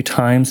claim a few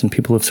times, and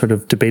people have sort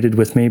of debated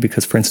with me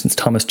because, for instance,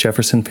 Thomas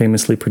Jefferson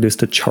famously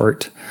produced a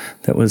chart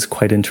that was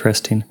quite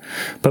interesting.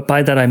 But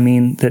by that, I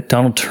mean that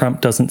Donald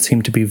Trump doesn't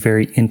seem to be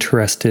very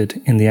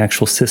interested in the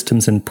actual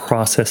systems and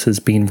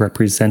processes being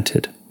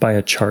represented by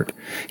a chart.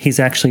 He's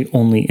actually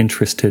only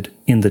interested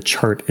in the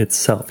chart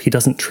itself. He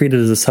doesn't treat it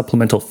as a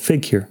supplemental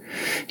figure.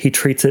 He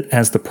treats it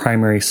as the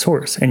primary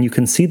source. And you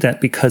can see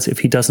that because if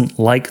he doesn't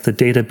like the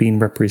data being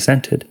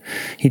represented,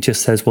 he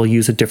just says, well,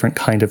 use a different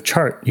kind of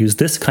chart. Use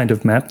this kind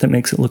of map that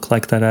makes it look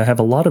like that I have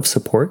a lot of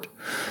support.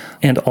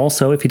 And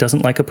also, if he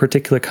doesn't like a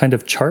particular kind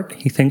of chart,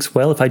 he thinks,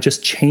 well, if I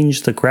just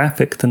change the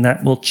graphic, then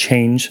that will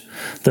change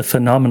the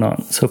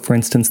phenomenon. So for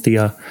instance,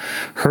 the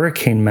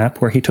hurricane map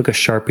where he took a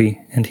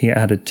Sharpie and he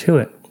added to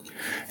it.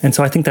 And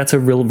so I think that's a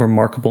real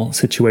remarkable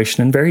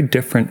situation and very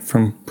different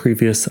from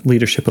previous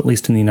leadership, at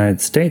least in the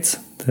United States,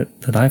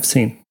 that I've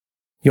seen.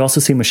 You also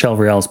see Michel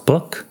Rial's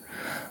book,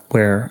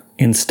 where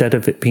instead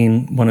of it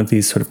being one of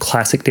these sort of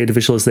classic data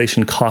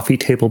visualization coffee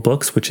table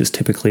books, which is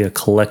typically a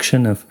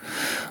collection of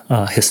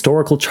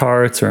historical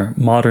charts or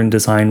modern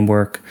design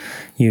work,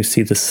 you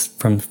see this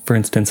from, for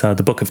instance,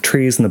 the Book of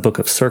Trees and the Book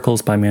of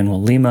Circles by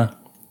Manuel Lima,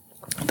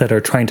 that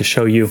are trying to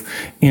show you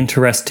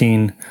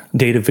interesting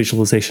data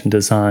visualization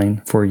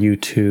design for you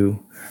to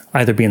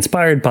either be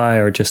inspired by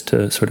or just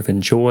to sort of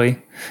enjoy.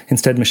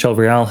 Instead, Michel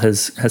Rial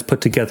has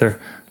put together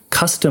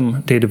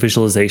custom data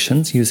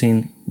visualizations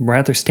using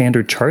rather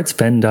standard charts,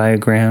 Venn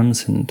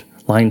diagrams and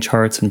line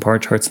charts and bar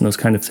charts and those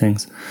kind of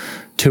things,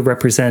 to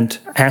represent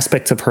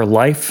aspects of her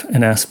life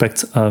and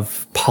aspects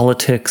of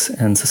politics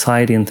and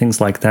society and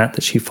things like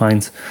that she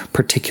finds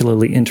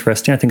particularly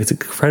interesting. I think it's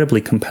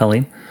incredibly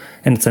compelling.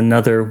 And it's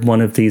another one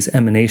of these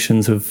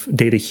emanations of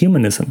data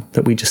humanism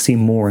that we just see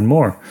more and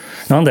more.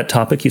 And on that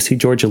topic, you see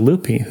Giorgia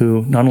Lupi,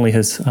 who not only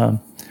has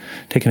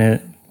taken a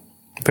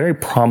very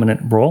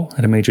prominent role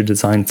at a major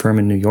design firm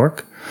in New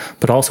York,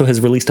 but also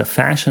has released a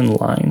fashion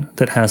line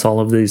that has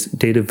all of these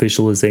data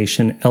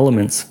visualization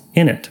elements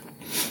in it.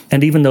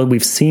 And even though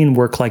we've seen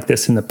work like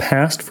this in the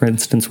past, for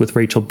instance, with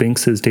Rachel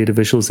Binks's data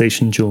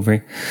visualization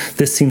jewelry,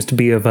 this seems to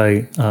be of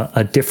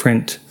a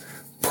different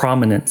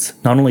prominence,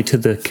 not only to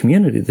the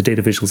community, the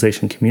data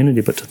visualization community,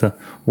 but to the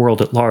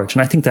world at large.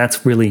 And I think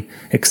that's really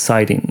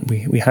exciting.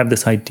 We have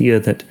this idea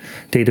that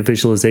data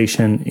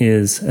visualization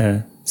is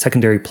a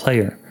secondary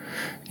player.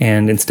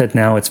 And instead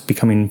now it's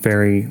becoming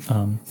very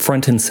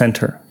front and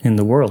center in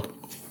the world.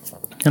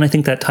 And I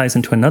think that ties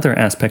into another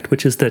aspect,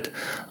 which is that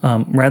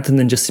rather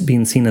than just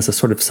being seen as a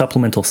sort of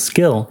supplemental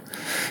skill,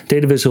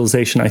 data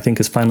visualization, I think,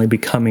 is finally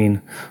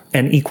becoming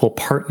an equal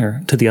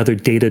partner to the other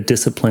data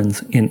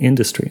disciplines in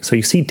industry. So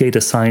you see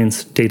data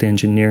science, data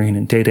engineering,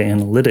 and data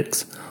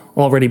analytics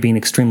already being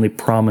extremely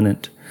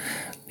prominent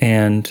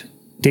and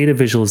data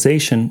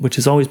visualization, which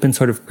has always been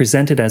sort of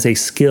presented as a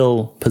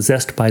skill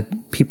possessed by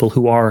people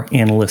who are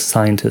analysts,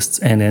 scientists,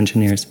 and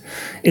engineers,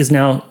 is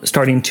now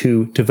starting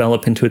to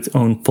develop into its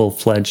own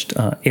full-fledged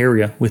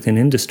area within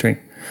industry.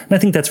 And I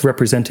think that's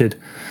represented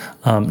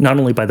not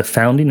only by the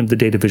founding of the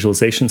Data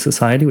Visualization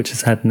Society, which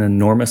has had an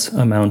enormous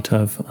amount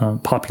of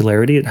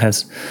popularity. It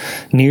has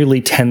nearly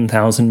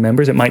 10,000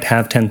 members. It might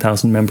have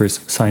 10,000 members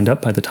signed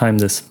up by the time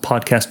this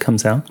podcast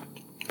comes out.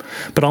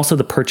 But also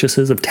the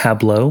purchases of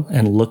Tableau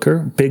and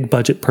Looker, big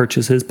budget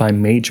purchases by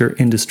major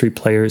industry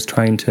players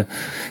trying to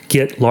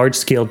get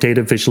large-scale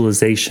data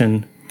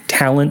visualization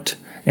talent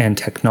and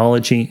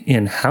technology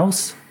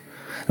in-house.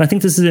 And I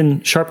think this is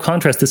in sharp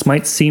contrast. This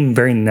might seem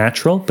very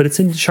natural, but it's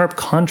in sharp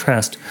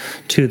contrast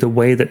to the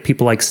way that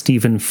people like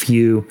Stephen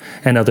Few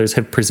and others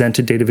have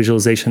presented data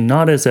visualization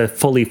not as a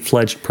fully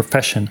fledged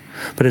profession,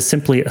 but as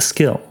simply a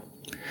skill.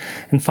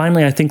 And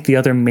finally, I think the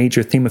other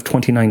major theme of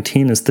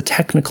 2019 is the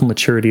technical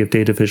maturity of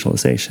data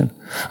visualization.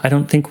 I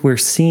don't think we're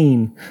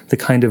seeing the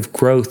kind of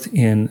growth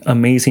in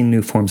amazing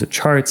new forms of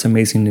charts,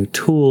 amazing new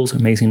tools,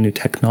 amazing new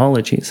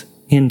technologies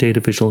in data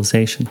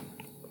visualization.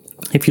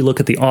 If you look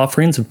at the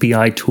offerings of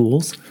BI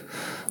tools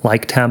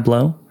like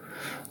Tableau,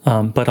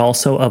 but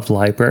also of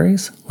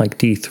libraries like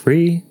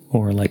D3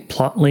 or like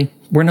Plotly,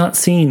 we're not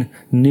seeing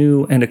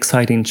new and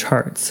exciting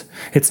charts.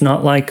 It's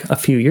not like a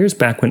few years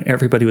back when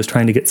everybody was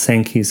trying to get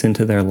Sankey's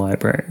into their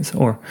libraries,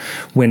 or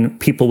when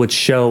people would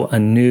show a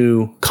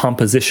new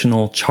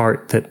compositional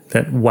chart that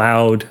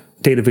wowed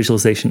data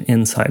visualization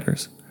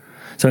insiders.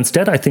 So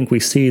instead, I think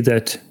we see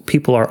that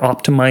people are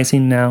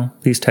optimizing now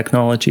these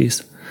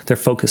technologies. They're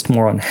focused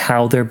more on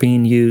how they're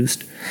being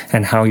used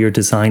and how you're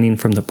designing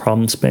from the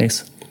problem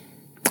space.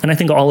 And I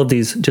think all of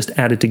these just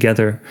added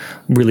together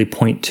really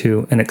point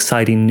to an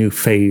exciting new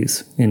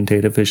phase in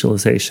data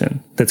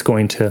visualization that's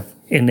going to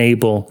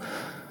enable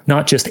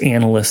not just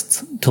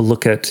analysts to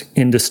look at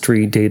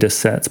industry data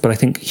sets, but I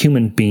think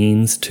human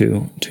beings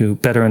to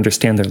better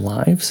understand their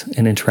lives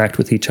and interact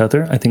with each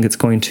other. I think it's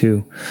going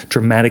to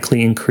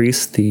dramatically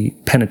increase the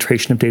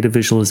penetration of data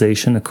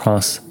visualization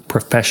across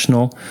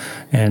professional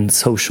and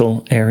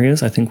social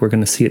areas. I think we're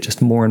going to see it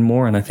just more and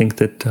more, and I think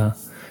that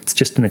it's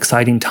just an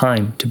exciting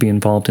time to be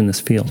involved in this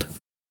field.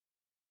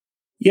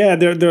 Yeah,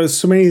 there are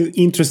so many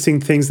interesting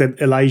things that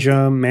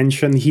Elijah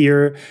mentioned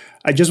here.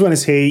 I just want to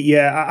say,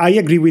 yeah, I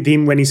agree with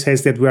him when he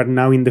says that we are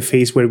now in the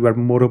phase where we're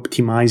more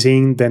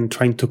optimizing than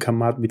trying to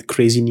come up with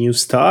crazy new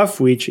stuff,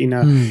 which in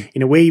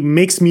a way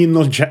makes me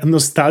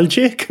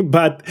nostalgic,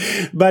 but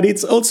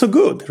it's also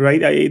good,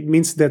 right? It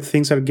means that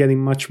things are getting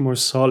much more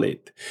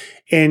solid.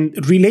 And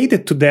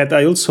related to that,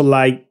 I also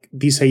like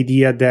this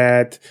idea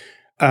that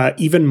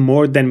even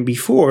more than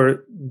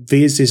before,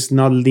 this is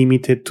not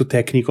limited to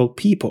technical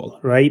people,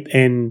 right?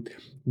 And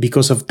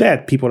because of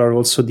that, people are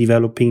also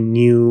developing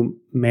new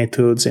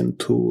methods and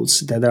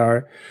tools that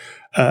are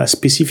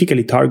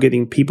specifically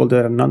targeting people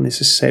that are not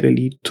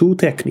necessarily too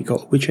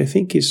technical, which I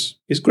think is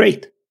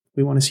great.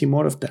 We want to see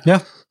more of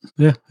that.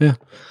 Yeah.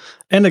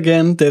 And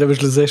again, Data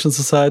Visualization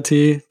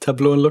Society,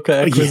 Tableau and Looker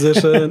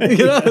acquisition,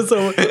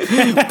 so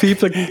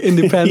people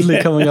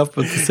independently coming up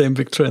with the same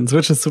big trends,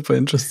 which is super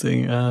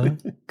interesting.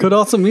 Could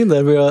also mean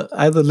that we are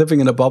either living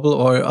in a bubble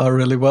or are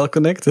really well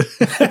connected.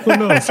 Who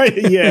knows?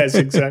 Yes,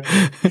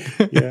 exactly.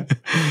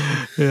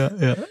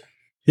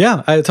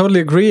 Yeah, I totally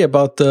agree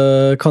about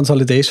the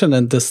consolidation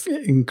and this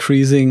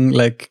increasing,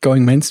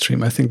 going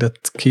mainstream. I think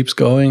that keeps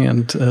going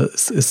and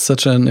is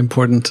such an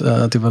important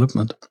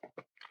development.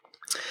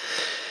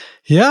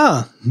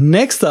 Yeah,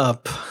 next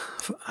up,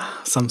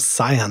 some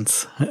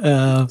science.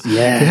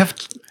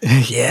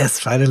 Yes,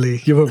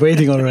 finally. You were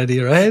waiting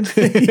already, right?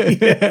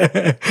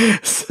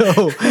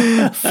 So,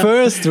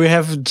 first we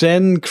have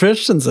Jen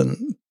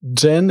Christensen.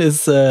 Jen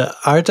is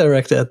art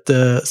director at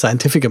the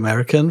Scientific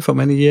American for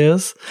many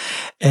years.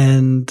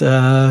 And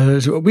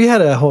we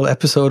had a whole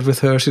episode with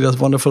her. She does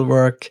wonderful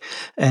work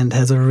and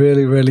has a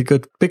really, really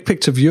good big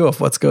picture view of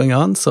what's going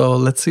on. So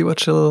let's see what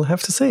she'll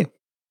have to say.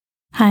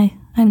 Hi,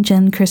 I'm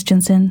Jen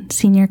Christensen,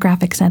 Senior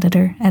Graphics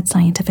Editor at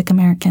Scientific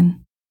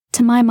American.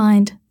 To my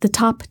mind, the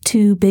top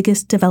two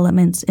biggest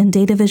developments in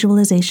data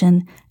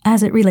visualization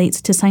as it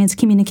relates to science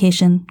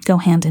communication go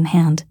hand in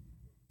hand.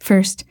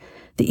 First,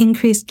 the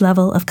increased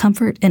level of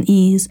comfort and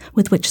ease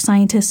with which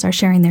scientists are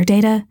sharing their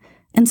data,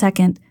 and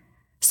second,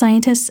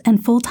 scientists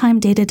and full-time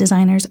data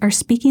designers are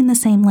speaking the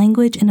same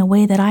language in a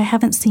way that I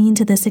haven't seen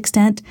to this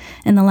extent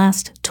in the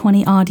last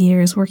 20-odd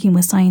years working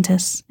with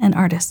scientists and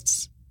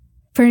artists.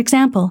 For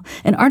example,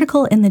 an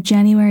article in the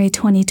January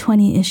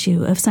 2020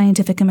 issue of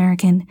Scientific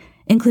American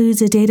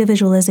includes a data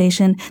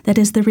visualization that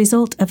is the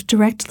result of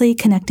directly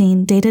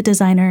connecting data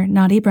designer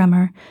Nadi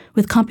Bremer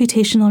with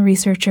computational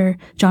researcher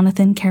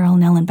Jonathan Carroll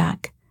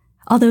Nellenbach.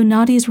 Although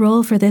Nadi's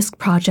role for this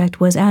project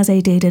was as a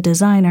data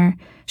designer,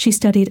 she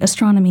studied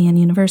astronomy in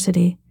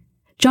university.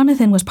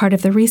 Jonathan was part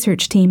of the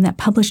research team that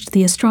published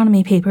the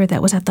astronomy paper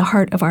that was at the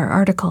heart of our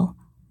article.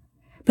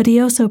 But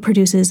he also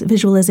produces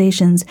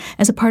visualizations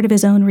as a part of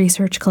his own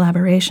research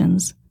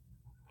collaborations.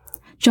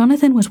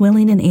 Jonathan was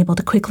willing and able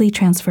to quickly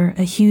transfer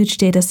a huge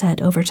data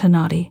set over to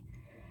Nadi.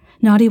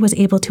 Nadi was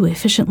able to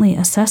efficiently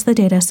assess the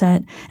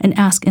dataset and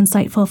ask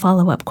insightful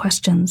follow-up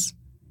questions.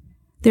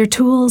 Their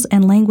tools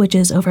and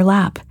languages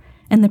overlap,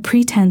 and the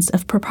pretense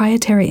of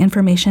proprietary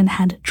information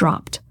had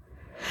dropped.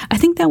 I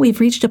think that we've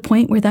reached a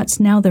point where that's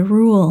now the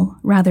rule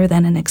rather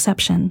than an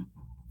exception.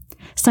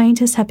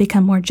 Scientists have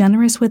become more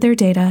generous with their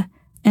data,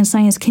 and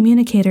science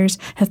communicators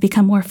have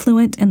become more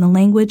fluent in the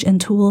language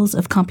and tools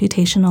of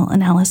computational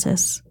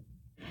analysis.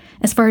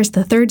 As far as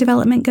the third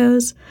development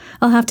goes,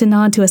 I'll have to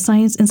nod to a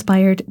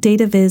science-inspired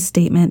data viz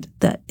statement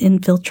that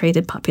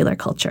infiltrated popular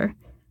culture,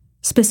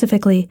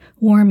 specifically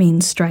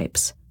warming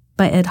stripes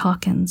by Ed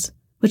Hawkins,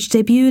 which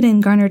debuted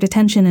and garnered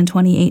attention in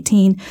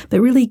 2018,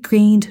 but really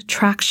gained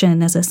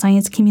traction as a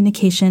science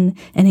communication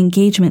and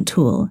engagement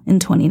tool in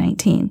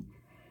 2019,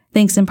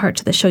 thanks in part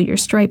to the Show Your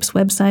Stripes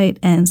website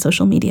and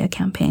social media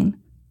campaign.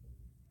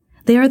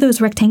 They are those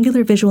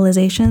rectangular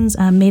visualizations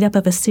made up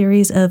of a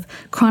series of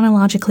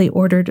chronologically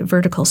ordered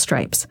vertical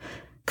stripes,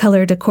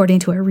 colored according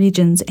to a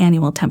region's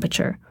annual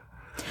temperature.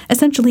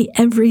 Essentially,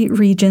 every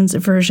region's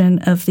version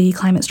of the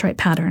climate stripe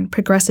pattern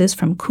progresses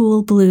from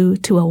cool blue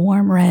to a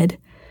warm red.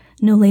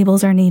 No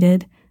labels are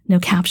needed, no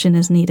caption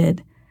is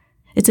needed.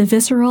 It's a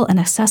visceral and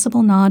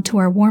accessible nod to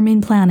our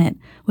warming planet,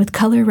 with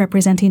color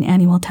representing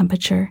annual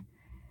temperature.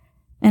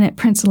 And it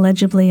prints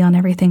legibly on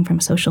everything from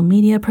social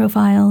media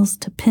profiles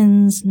to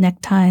pins,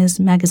 neckties,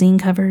 magazine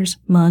covers,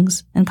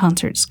 mugs, and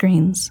concert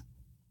screens.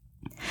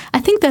 I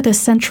think that a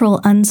central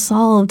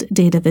unsolved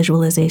data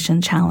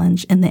visualization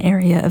challenge in the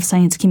area of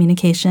science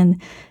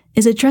communication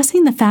is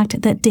addressing the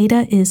fact that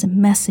data is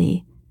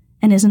messy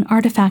and is an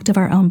artifact of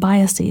our own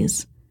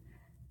biases.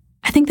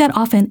 I think that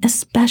often,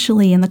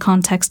 especially in the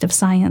context of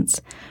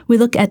science, we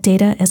look at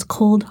data as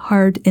cold,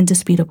 hard,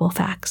 indisputable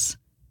facts.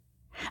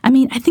 I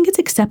think it's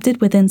accepted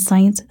within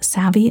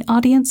science-savvy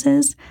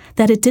audiences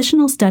that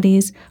additional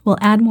studies will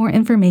add more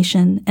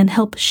information and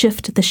help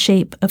shift the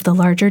shape of the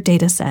larger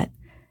data set,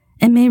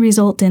 and may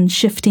result in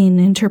shifting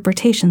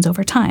interpretations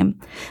over time.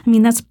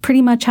 That's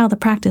pretty much how the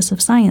practice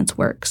of science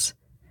works.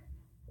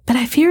 But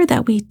I fear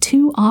that we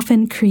too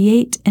often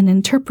create and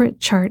interpret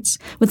charts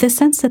with the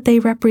sense that they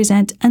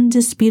represent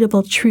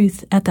undisputable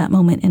truth at that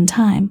moment in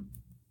time.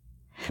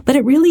 But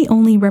it really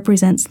only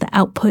represents the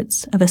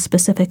outputs of a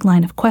specific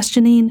line of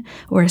questioning,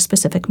 or a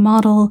specific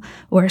model,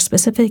 or a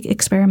specific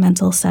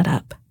experimental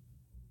setup.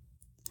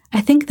 I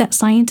think that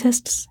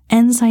scientists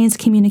and science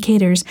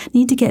communicators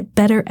need to get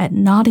better at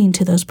nodding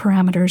to those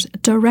parameters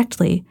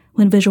directly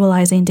when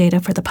visualizing data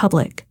for the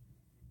public.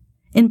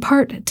 In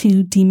part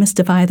to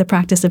demystify the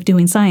practice of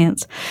doing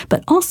science,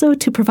 but also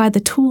to provide the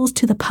tools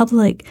to the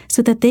public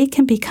so that they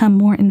can become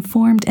more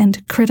informed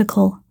and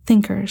critical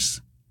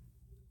thinkers.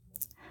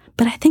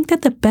 But I think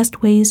that the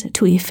best ways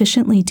to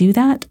efficiently do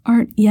that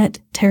aren't yet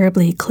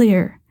terribly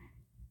clear.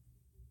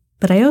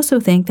 But I also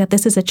think that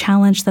this is a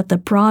challenge that the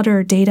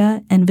broader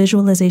data and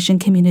visualization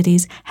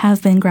communities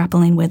have been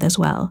grappling with as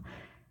well,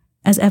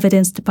 as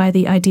evidenced by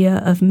the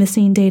idea of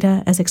missing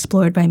data as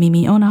explored by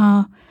Mimi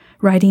Onaha,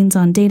 writings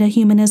on data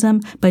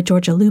humanism by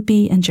Georgia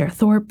Lupi and Jer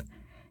Thorpe,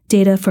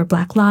 Data for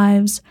Black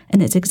Lives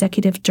and its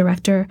executive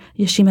director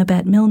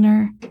Yeshimabet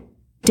Milner,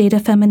 Data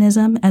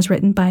Feminism as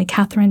written by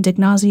Catherine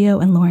D'Ignazio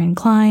and Lauren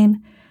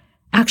Klein,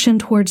 Action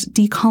Towards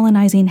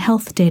Decolonizing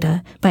Health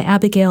Data by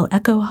Abigail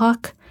Echo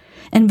Hawk,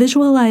 and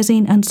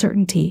Visualizing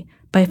Uncertainty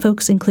by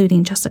folks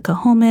including Jessica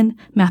Holman,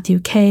 Matthew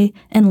Kay,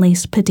 and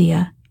Lace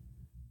Padilla.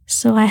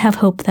 So I have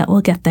hope that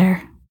we'll get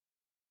there.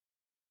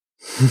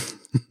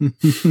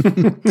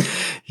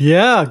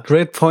 Yeah,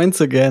 great points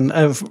again.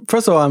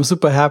 First of all, I'm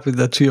super happy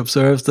that she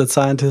observes that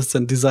scientists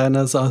and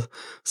designers are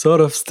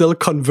sort of still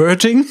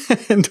converging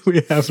and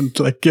we haven't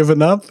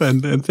given up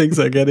and things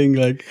are getting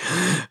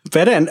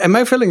better. And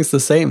my feeling is the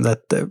same, that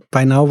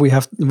by now we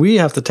have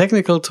the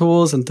technical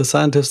tools and the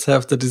scientists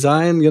have the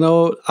design,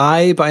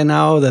 by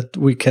now that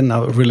we can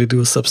now really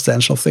do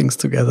substantial things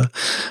together,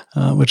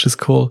 which is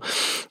cool.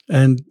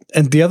 And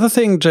the other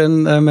thing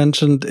Jen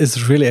mentioned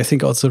is really, I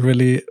think also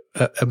really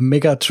a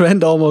mega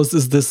trend almost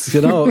is this,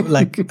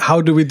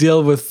 how do we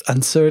deal with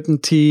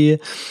uncertainty,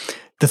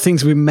 the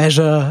things we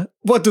measure,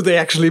 what do they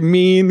actually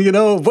mean,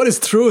 what is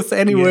truth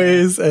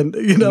anyways? Yeah. And,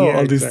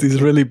 all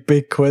these really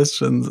big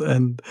questions.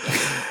 And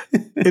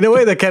in a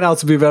way that can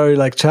also be very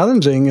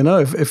challenging,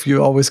 if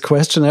you always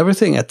question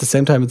everything. At the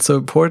same time, it's so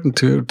important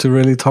to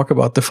really talk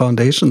about the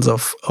foundations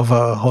of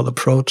our whole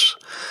approach.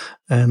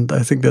 And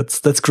I think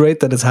that's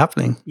great that it's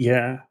happening.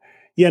 Yeah.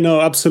 Yeah,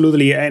 no,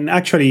 absolutely. And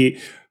actually,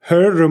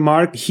 her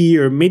remark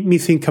here made me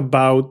think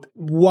about,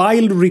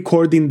 while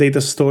recording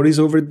data stories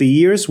over the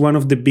years, one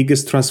of the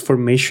biggest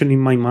transformation in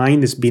my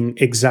mind has been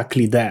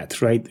exactly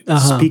that, right?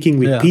 Speaking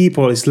with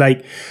people, it's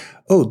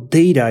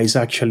data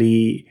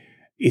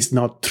is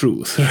not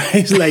truth,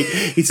 right?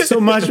 It's so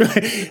much,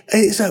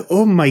 it's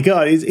oh my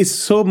God, it's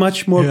so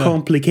much more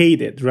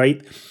complicated,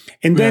 right?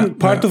 And then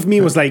part of me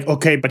was like,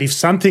 okay, but if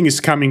something is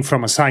coming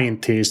from a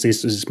scientist,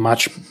 this is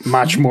much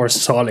more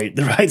solid,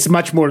 right? It's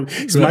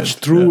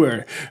much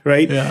truer,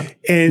 right? Yeah.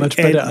 And, much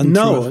better.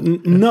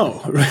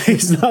 No, right?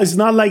 It's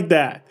not like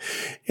that.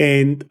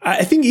 And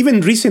I think even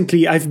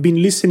recently I've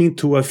been listening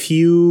to a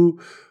few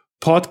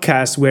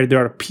podcasts where there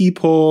are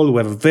people who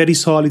have a very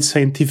solid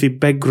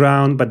scientific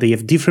background, but they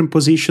have different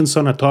positions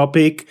on a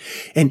topic.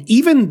 And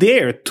even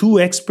there, two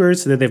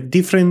experts that have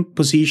different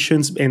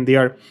positions and they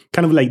are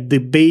kind of like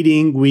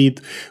debating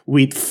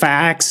with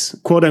facts,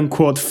 quote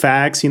unquote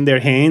facts in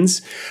their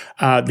hands.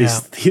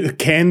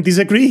 Can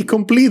disagree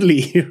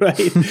completely,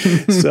 right?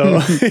 So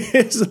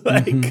it's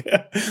like,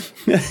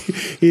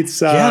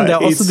 and there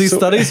are also these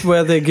studies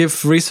where they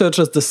give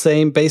researchers the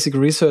same basic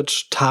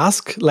research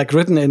task, like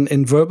written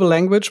in verbal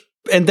language.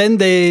 And then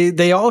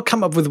they all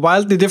come up with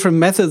wildly different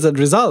methods and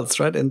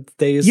results, right? And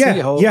they see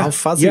how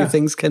fuzzy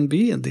things can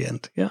be in the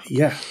end.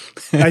 Yeah.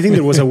 I think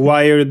there was a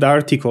Wired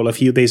article a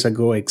few days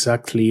ago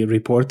exactly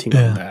reporting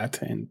on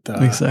that. And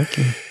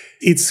exactly.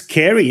 It's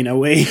scary in a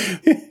way,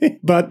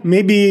 but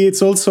maybe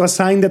it's also a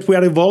sign that we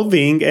are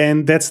evolving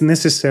and that's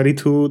necessary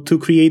to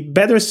create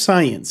better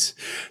science.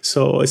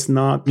 So it's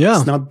not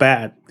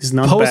bad. It's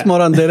not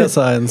postmodern data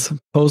science.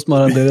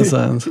 Postmodern data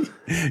science.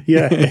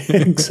 Yeah,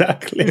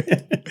 exactly.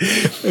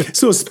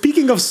 So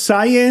speaking of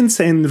science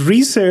and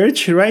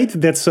research, right?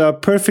 That's a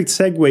perfect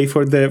segue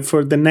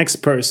for the next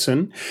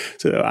person.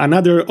 So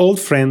another old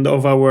friend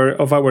of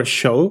our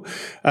show.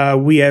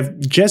 We have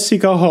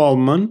Jessica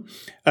Holman,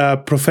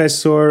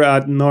 professor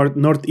at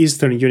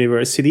Northeastern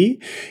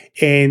University,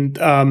 and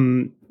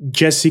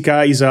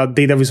Jessica is a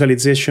data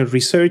visualization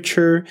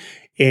researcher.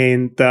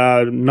 And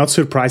not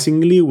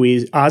surprisingly,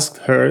 we asked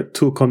her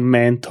to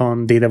comment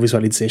on data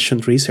visualization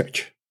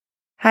research.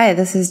 Hi,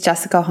 this is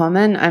Jessica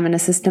Holman. I'm an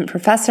assistant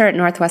professor at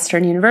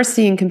Northwestern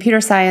University in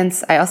computer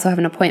science. I also have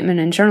an appointment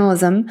in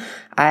journalism.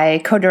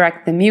 I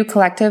co-direct the MU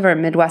Collective, or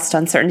Midwest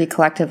Uncertainty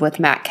Collective, with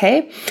Matt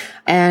Kay.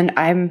 And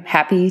I'm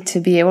happy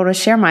to be able to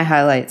share my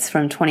highlights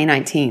from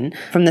 2019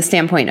 from the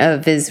standpoint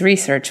of Viz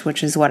research,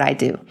 which is what I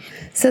do.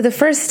 So the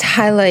first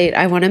highlight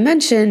I want to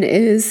mention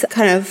is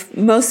kind of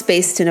most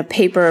based in a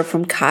paper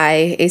from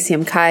CHI,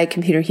 ACM CHI,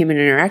 Computer-Human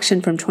Interaction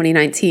from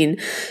 2019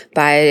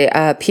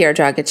 by Pierre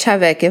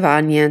Dragicevic,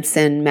 Ivan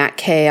Janssen, Matt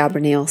Kay,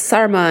 Aubernil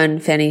Sarma,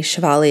 and Fanny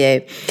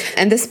Chevalier.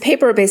 And this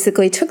paper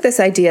basically took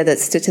this idea that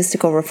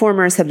statistical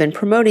reformers have been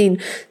promoting,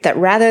 that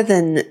rather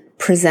than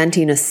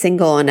presenting a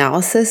single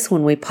analysis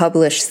when we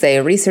publish, say,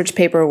 a research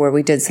paper where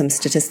we did some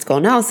statistical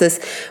analysis,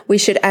 we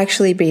should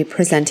actually be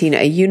presenting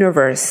a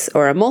universe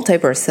or a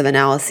multiverse of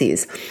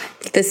analyses.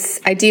 This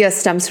idea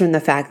stems from the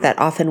fact that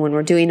often when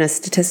we're doing a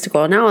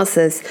statistical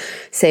analysis,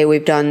 say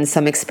we've done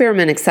some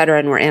experiment, et cetera,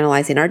 and we're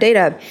analyzing our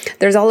data,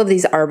 there's all of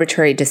these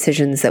arbitrary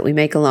decisions that we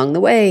make along the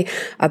way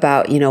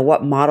about,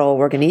 what model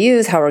we're going to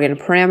use, how we're going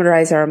to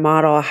parameterize our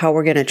model, how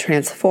we're going to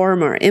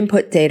transform our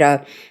input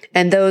data.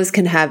 And those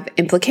can have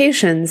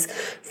implications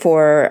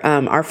for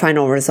our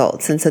final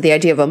results. And so the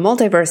idea of a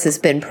multiverse has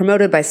been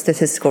promoted by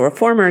statistical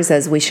reformers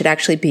as we should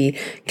actually be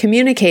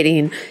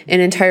communicating an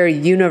entire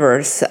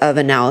universe of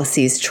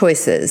analyses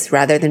choices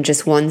rather than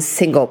just one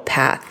single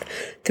path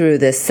through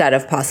this set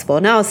of possible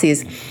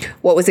analyses.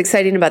 What was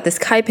exciting about this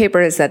CHI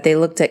paper is that they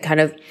looked at kind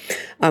of,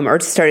 or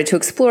started to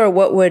explore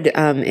what would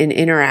an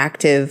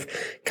interactive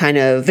kind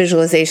of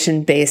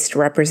visualization-based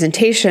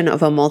representation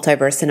of a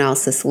multiverse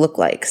analysis look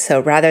like. So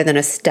rather than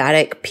a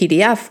static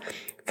PDF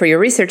for your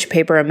research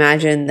paper,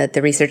 imagine that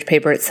the research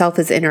paper itself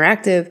is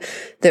interactive.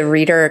 The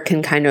reader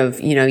can kind of,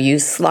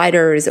 use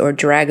sliders or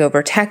drag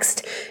over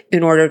text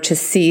in order to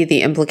see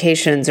the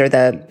implications or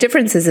the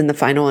differences in the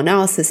final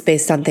analysis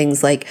based on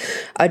things like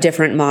a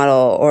different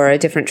model or a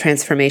different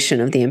transformation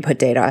of the input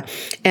data.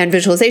 And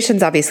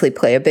visualizations obviously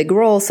play a big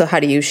role. So how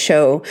do you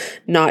show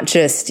not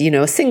just,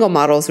 a single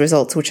model's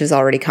results, which is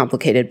already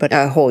complicated, but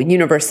a whole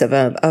universe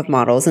of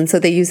models? And so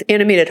they use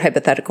animated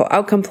hypothetical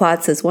outcome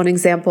plots as one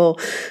example,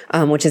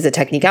 which is a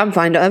technique I'm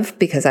fond of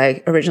because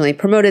I originally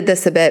promoted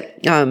this a bit,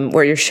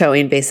 where you're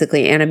showing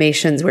basically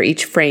animations where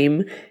each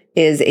frame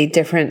is a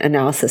different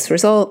analysis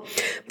result.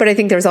 But I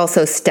think there's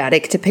also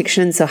static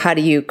depiction. So how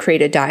do you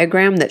create a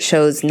diagram that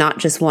shows not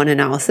just one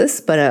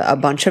analysis, but a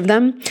bunch of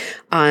them,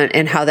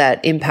 and how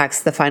that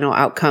impacts the final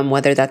outcome,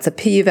 whether that's a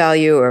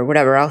p-value or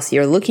whatever else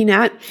you're looking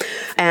at.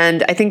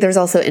 And I think there's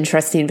also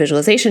interesting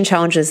visualization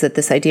challenges that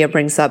this idea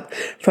brings up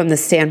from the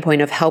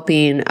standpoint of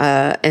helping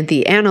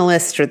the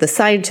analyst or the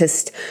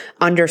scientist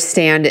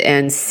understand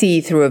and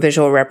see through a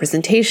visual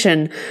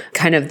representation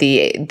kind of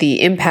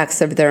the impacts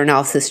of their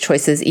analysis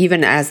choices,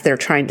 even as they're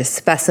trying to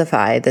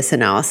specify this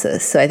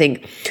analysis. So I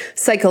think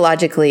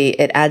psychologically,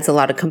 it adds a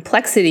lot of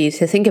complexity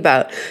to think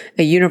about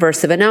a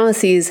universe of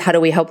analyses. How do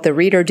we help the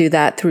reader do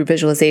that through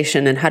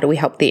visualization? And how do we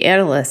help the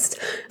analyst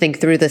think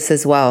through this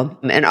as well?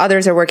 And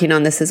others are working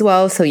on this as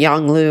well. So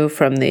Yang Liu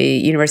from the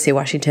University of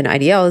Washington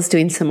IDL is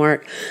doing some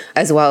work,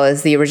 as well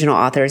as the original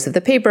authors of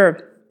the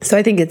paper. So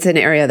I think it's an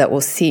area that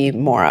we'll see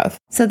more of.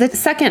 So the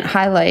second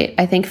highlight,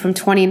 I think, from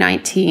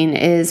 2019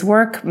 is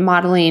work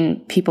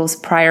modeling people's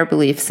prior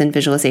beliefs in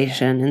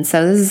visualization. And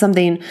so this is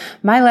something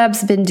my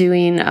lab's been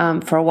doing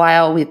for a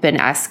while. We've been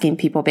asking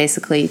people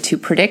basically to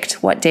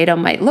predict what data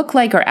might look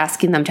like, or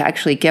asking them to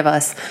actually give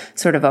us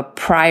sort of a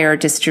prior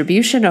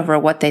distribution over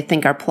what they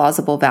think are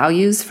plausible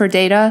values for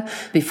data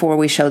before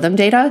we show them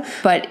data.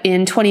 But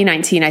in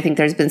 2019, I think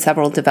there's been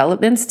several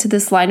developments to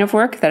this line of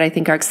work that I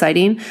think are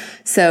exciting.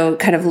 So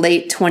kind of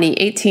late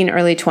 2018,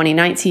 early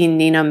 2019,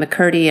 Nina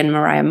McCurdy and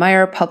Mariah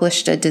Meyer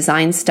published a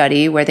design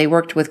study where they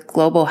worked with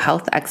global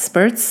health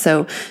experts,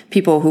 so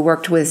people who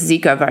worked with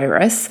Zika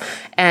virus.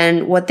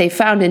 And what they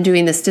found in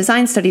doing this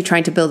design study,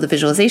 trying to build a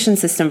visualization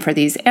system for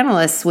these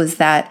analysts, was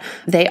that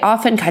they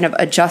often kind of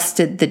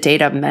adjusted the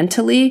data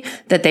mentally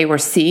that they were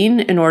seeing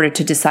in order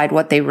to decide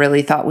what they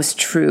really thought was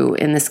true,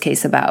 in this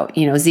case about,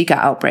 Zika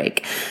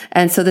outbreak.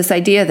 And so this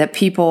idea that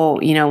people,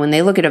 when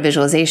they look at a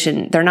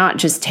visualization, they're not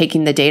just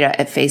taking the data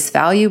at face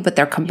value, but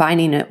they're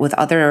combining it with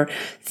other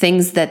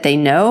things that they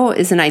know,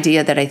 is an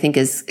idea that I think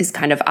is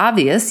kind of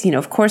obvious.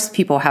 Of course,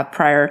 people have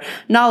prior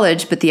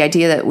knowledge, but the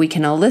idea that we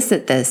can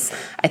elicit this,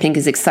 I think,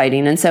 is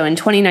exciting. And so in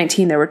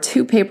 2019, there were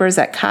two papers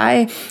at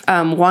CHI.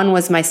 One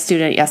was my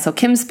student Yesel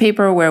Kim's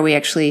paper, where we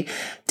actually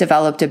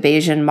developed a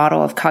Bayesian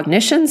model of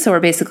cognition. So we're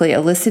basically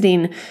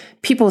eliciting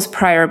people's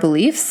prior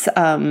beliefs,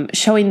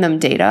 showing them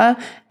data,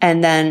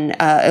 and then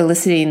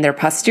eliciting their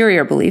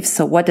posterior beliefs.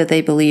 So what do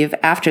they believe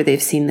after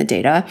they've seen the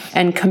data,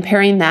 and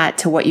comparing that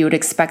to what you would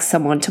expect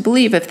someone to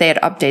believe if they had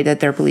updated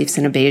their beliefs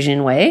in a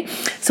Bayesian way.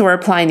 So we're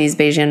applying these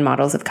Bayesian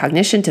models of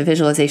cognition to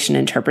visualization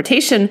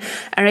interpretation.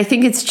 And I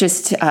think it's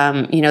just,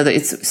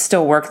 it's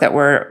still work that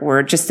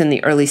we're just in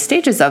the early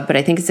stages of, but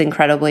I think it's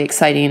incredibly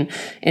exciting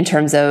in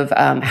terms of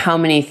how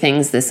many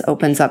things this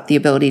opens up the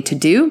ability to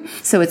do.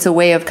 So it's a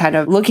way of kind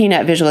of looking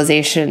at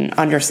visualization,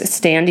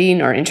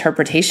 understanding or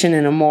interpretation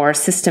in a more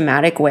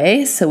systematic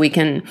way. So we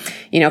can,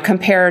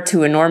 compare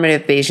to a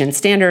normative Bayesian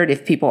standard.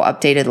 If people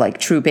updated like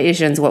true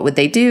Bayesians, what would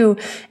they do?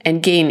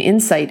 And gain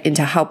insight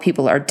into how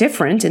people are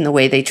different in the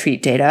way they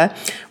treat data.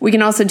 We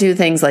can also do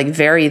things like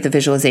vary the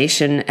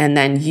visualization and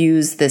then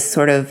use this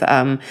sort of,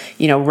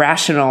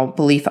 rational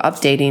belief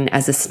updating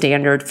as a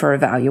standard for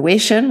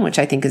evaluation, which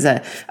I think is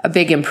a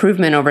big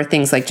improvement over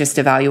things like just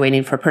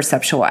evaluating for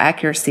perceptual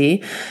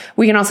accuracy.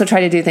 We can also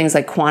try to do things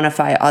like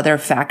quantify other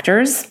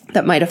factors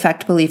that might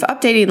affect belief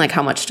updating, like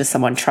how much does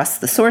someone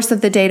trust the source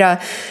of the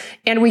data.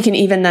 And we can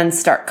even then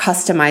start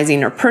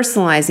customizing or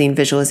personalizing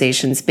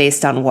visualizations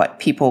based on what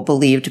people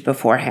believed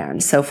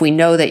beforehand. So if we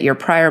know that your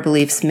prior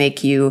beliefs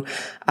make you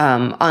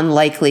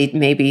unlikely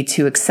maybe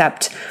to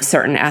accept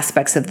certain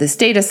aspects of this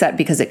data set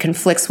because it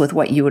conflicts with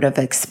what you would have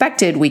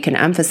expected, we can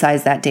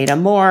emphasize that data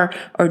more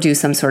or do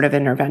some sort of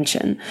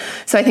intervention.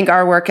 So I think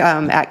our work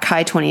at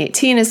CHI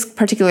 2018 is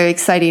particularly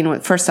exciting,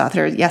 with first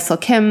author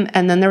Yesel Kim.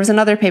 And then there was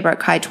another paper at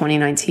CHI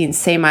 2019,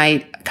 same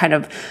kind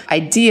of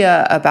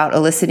idea about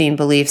eliciting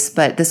beliefs,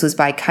 but this was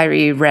by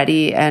Kyrie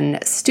Reddy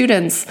and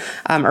students,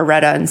 or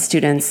Retta and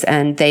students,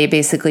 and they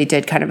basically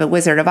did kind of a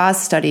Wizard of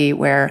Oz study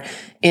where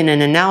in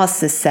an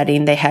analysis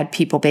setting, they had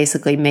people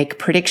basically make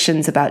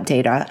predictions about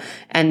data,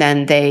 and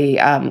then they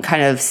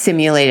kind of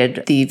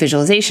simulated the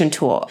visualization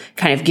tool,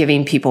 kind of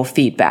giving people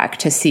feedback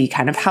to see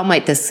kind of how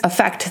might this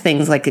affect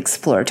things like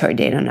exploratory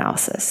data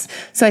analysis.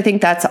 So I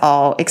think that's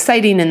all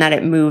exciting in that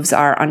it moves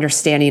our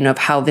understanding of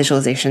how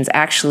visualizations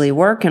actually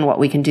work and what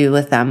we can do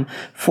with them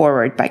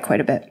forward by quite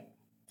a bit.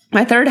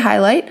 My third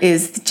highlight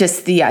is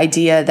just the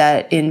idea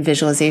that in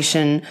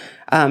visualization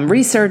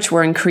research,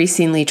 we're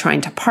increasingly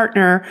trying to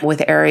partner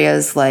with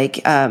areas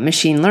like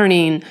machine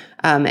learning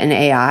and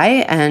AI.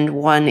 And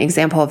one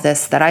example of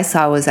this that I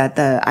saw was at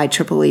the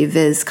IEEE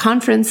Viz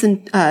conference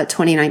in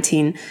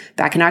 2019,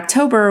 back in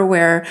October,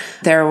 where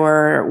there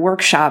were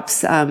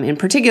workshops in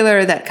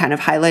particular that kind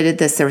of highlighted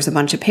this. There was a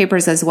bunch of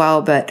papers as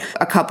well, but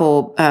a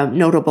couple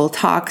notable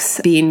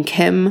talks. Bean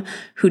Kim,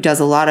 who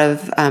does a lot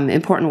of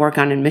important work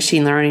on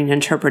machine learning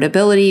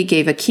interpretability,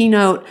 gave a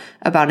keynote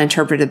about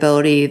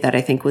interpretability that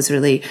I think was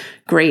really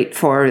great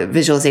for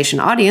visualization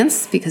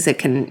audience because it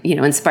can,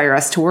 inspire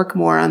us to work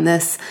more on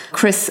this.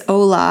 Chris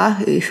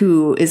Olah,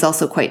 who is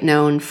also quite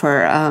known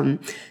for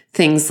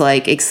things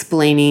like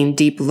explaining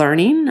deep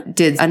learning,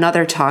 did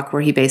another talk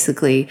where he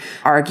basically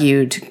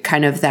argued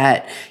kind of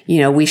that,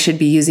 we should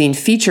be using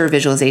feature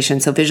visualization,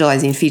 so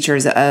visualizing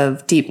features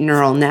of deep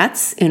neural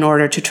nets in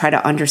order to try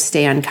to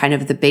understand kind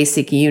of the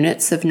basic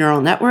units of neural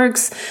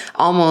networks.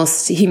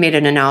 Almost, he made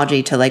an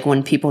analogy to like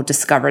when people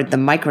discovered the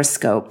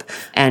microscope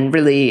and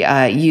really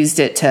used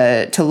it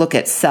to look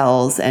at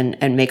cells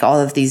and make all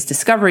of these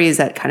discoveries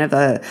at kind of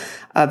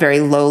a very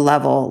low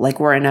level,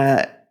 like we're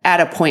at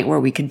a point where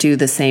we could do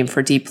the same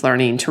for deep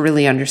learning to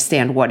really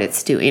understand what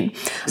it's doing.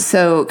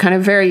 So kind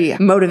of very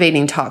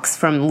motivating talks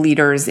from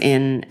leaders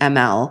in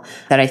ML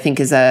that I think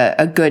is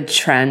a good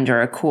trend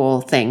or a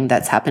cool thing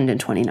that's happened in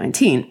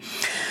 2019.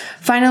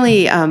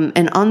 Finally,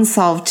 an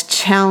unsolved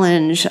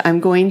challenge. I'm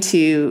going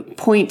to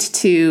point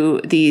to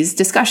these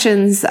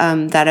discussions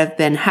that have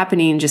been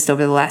happening just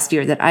over the last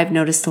year that I've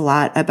noticed a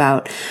lot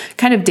about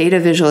kind of data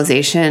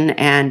visualization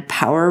and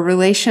power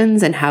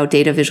relations and how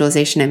data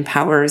visualization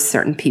empowers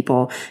certain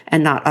people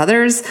and not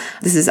others.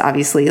 This is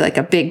obviously like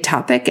a big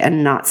topic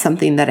and not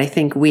something that I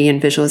think we in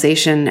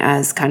visualization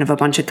as kind of a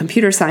bunch of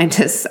computer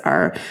scientists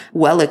are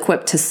well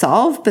equipped to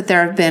solve. But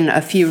there have been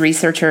a few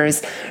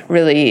researchers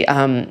really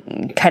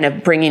kind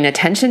of bringing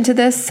attention to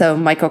this. So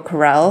Michael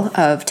Carell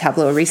of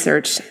Tableau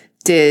Research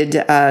did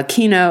a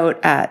keynote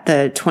at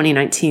the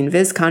 2019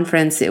 Viz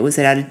conference. It was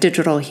at a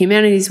digital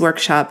humanities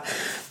workshop,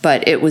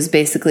 but it was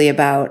basically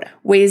about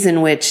ways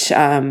in which,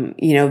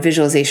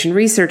 visualization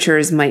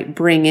researchers might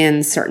bring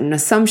in certain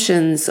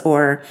assumptions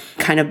or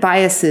kind of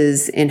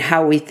biases in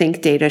how we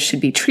think data should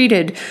be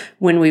treated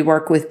when we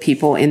work with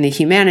people in the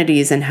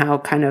humanities, and how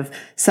kind of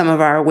some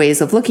of our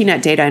ways of looking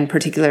at data, in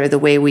particular, the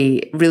way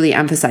we really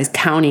emphasize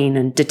counting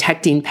and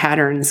detecting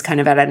patterns kind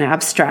of at an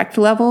abstract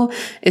level,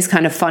 is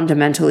kind of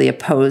fundamentally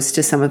opposed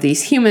to some of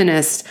these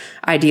humanist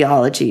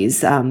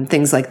ideologies,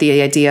 things like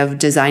the idea of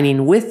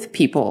designing with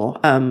people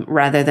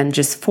rather than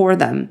just for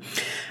them.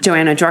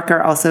 Joanna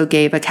Drucker also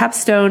gave a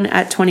capstone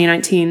at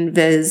 2019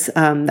 Viz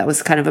that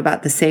was kind of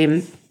about the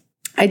same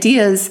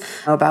ideas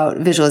about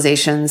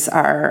visualizations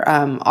are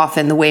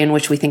often the way in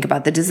which we think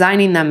about the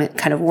designing them. It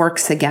kind of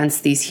works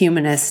against these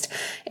humanist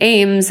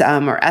aims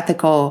or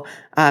ethical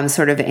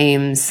sort of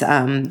aims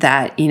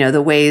that,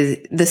 the way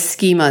the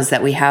schemas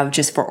that we have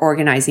just for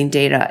organizing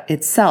data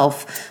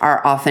itself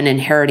are often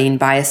inheriting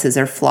biases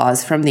or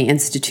flaws from the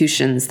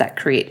institutions that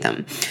create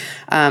them.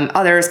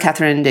 Others,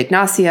 Catherine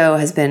D'Ignazio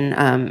has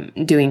been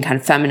doing kind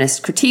of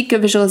feminist critique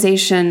of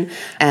visualization,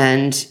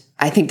 and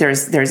I think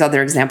there's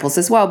other examples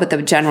as well, but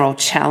the general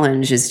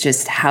challenge is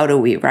just how do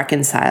we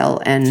reconcile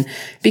and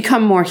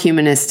become more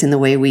humanist in the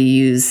way we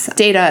use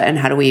data, and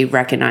how do we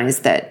recognize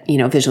that,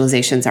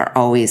 visualizations are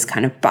always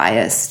kind of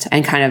biased,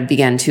 and kind of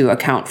begin to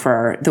account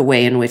for the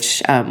way in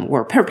which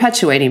we're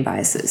perpetuating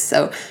biases.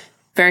 So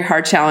very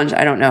hard challenge.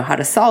 I don't know how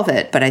to solve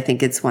it, but I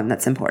think it's one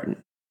that's important.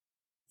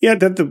 Yeah,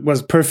 that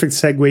was perfect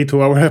segue to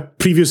our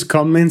previous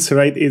comments,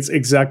 right? It's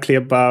exactly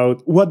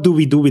about what do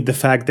we do with the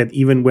fact that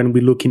even when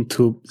we look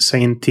into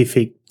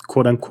scientific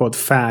quote unquote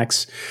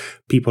facts,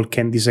 people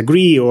can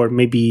disagree, or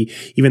maybe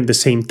even the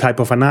same type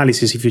of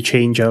analysis. If you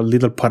change a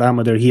little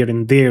parameter here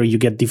and there, you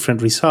get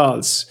different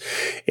results.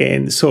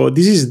 And so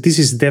this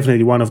is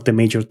definitely one of the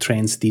major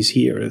trends this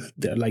year.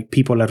 Like,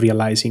 people are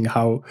realizing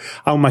how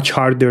much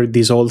harder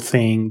this whole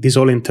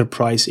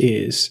enterprise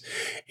is.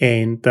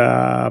 And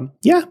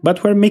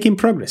but we're making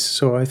progress.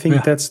 So I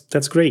think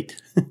that's great.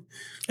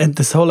 And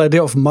this whole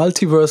idea of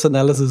multiverse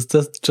analysis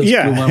just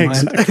blew my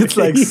mind. It's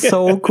like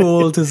so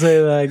cool to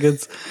say, like,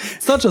 it's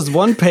not just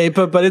one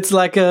paper, but it's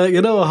like a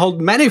whole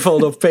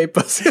manifold of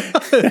papers.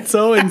 It's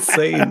so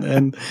insane,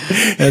 and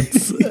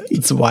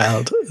it's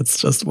wild. It's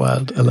just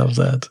wild. I love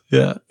that.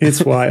 Yeah,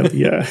 it's wild.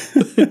 Yeah.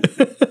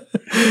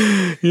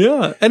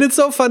 Yeah, and it's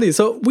so funny.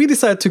 So we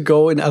decided to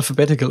go in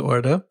alphabetical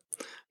order.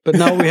 But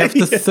now we have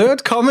the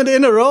third comment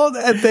in a row,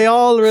 and they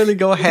all really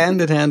go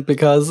hand in hand,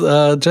 because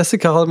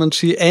Jessica Holman,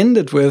 she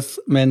ended with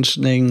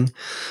mentioning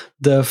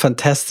the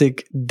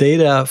fantastic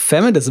Data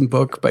Feminism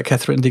book by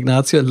Catherine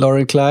D'Ignazio and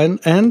Lauren Klein.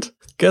 And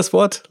guess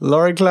what?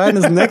 Lauren Klein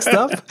is next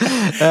up.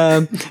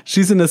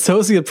 She's an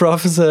associate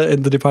professor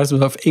in the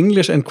Department of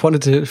English and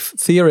Quantitative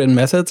Theory and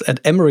Methods at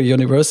Emory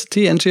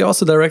University, and she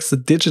also directs the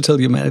Digital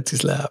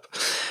Humanities Lab.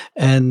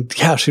 And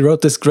yeah, she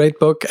wrote this great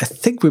book. I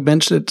think we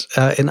mentioned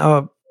it in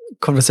our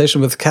conversation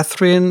with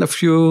Catherine a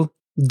few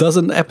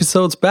dozen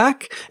episodes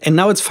back, and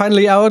now it's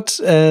finally out,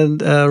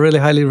 and really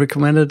highly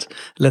recommended.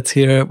 Let's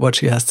hear what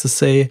she has to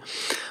say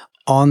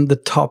on the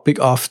topic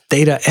of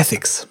data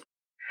ethics.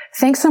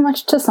 Thanks so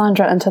much to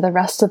Sandra and to the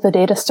rest of the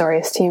Data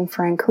Stories team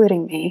for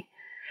including me.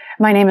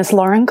 My name is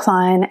Lauren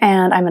Klein,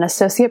 and I'm an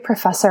associate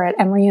professor at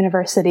Emory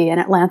University in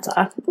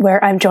Atlanta,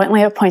 where I'm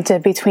jointly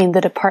appointed between the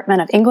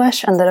Department of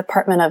English and the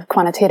Department of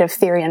Quantitative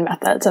Theory and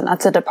Methods, and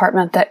that's a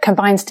department that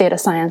combines data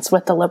science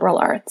with the liberal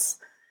arts.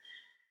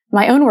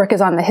 My own work is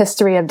on the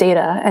history of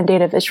data and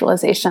data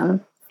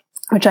visualization,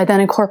 which I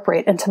then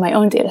incorporate into my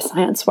own data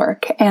science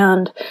work.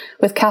 And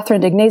with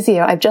Catherine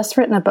D'Ignazio, I've just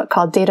written a book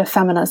called Data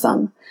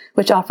Feminism,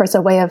 which offers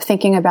a way of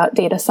thinking about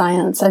data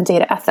science and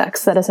data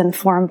ethics that is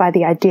informed by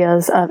the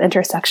ideas of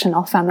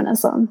intersectional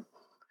feminism.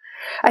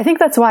 I think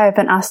that's why I've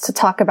been asked to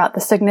talk about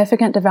the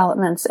significant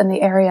developments in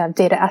the area of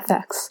data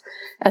ethics,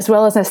 as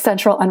well as a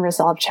central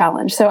unresolved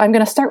challenge. So I'm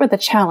going to start with the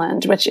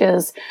challenge, which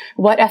is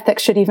what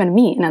ethics should even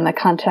mean in the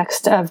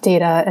context of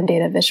data and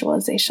data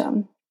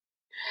visualization.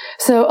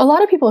 So a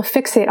lot of people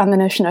fixate on the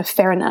notion of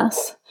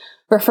fairness,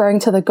 referring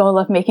to the goal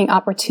of making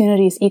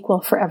opportunities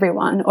equal for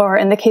everyone, or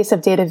in the case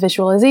of data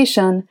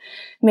visualization,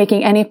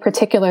 making any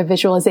particular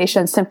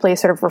visualization simply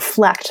sort of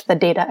reflect the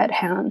data at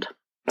hand.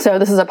 So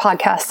this is a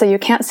podcast, so you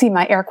can't see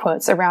my air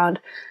quotes around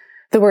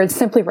the word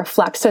simply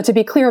reflect. So to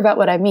be clear about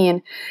what I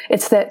mean,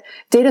 it's that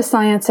data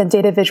science and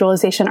data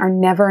visualization are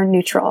never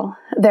neutral.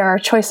 There are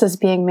choices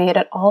being made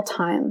at all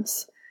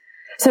times.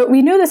 So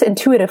we know this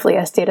intuitively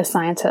as data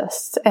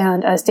scientists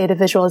and as data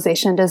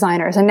visualization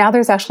designers. And now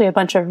there's actually a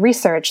bunch of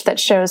research that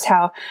shows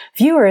how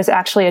viewers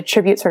actually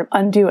attribute sort of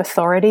undue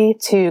authority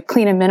to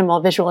clean and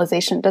minimal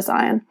visualization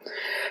design.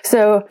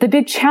 So the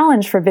big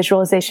challenge for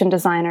visualization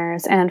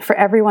designers and for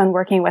everyone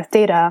working with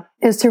data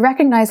is to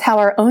recognize how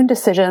our own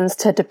decisions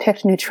to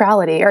depict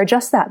neutrality are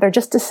just that. They're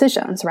just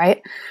decisions,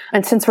 right?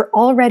 And since we're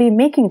already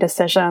making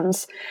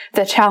decisions,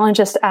 the challenge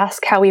is to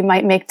ask how we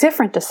might make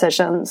different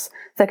decisions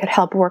that could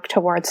help work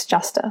towards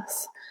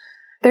justice.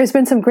 There's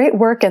been some great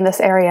work in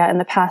this area in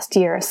the past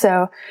year,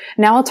 so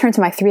now I'll turn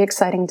to my 3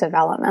 exciting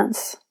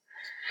developments.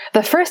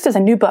 The first is a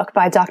new book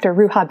by Dr.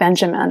 Ruha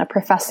Benjamin, a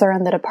professor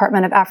in the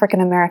Department of African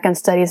American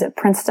Studies at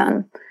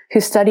Princeton, who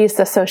studies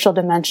the social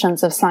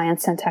dimensions of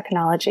science and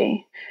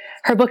technology.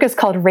 Her book is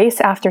called Race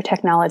After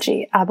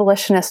Technology,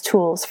 Abolitionist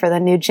Tools for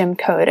the New Jim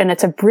Code, and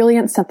it's a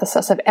brilliant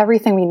synthesis of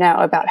everything we know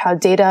about how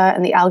data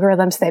and the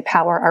algorithms they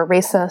power are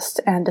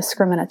racist and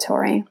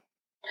discriminatory.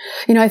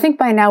 You know, I think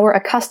by now we're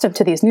accustomed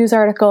to these news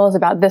articles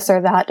about this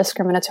or that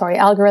discriminatory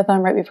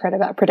algorithm, right? We've heard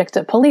about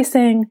predictive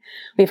policing.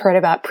 We've heard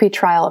about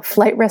pretrial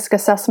flight risk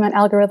assessment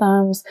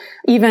algorithms,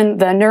 even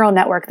the neural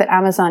network that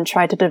Amazon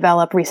tried to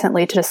develop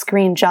recently to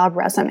screen job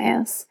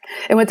resumes.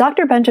 And what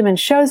Dr. Benjamin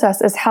shows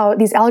us is how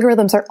these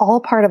algorithms are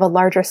all part of a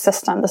larger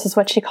system. This is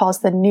what she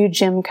calls the New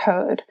Jim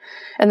Code.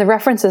 And the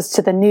references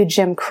to the New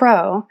Jim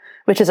Crow,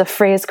 which is a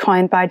phrase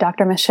coined by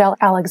Dr. Michelle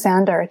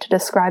Alexander to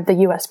describe the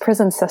U.S.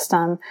 prison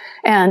system.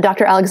 And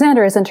Dr.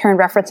 Alexander is in turn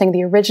referencing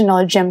the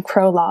original Jim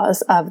Crow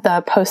laws of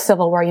the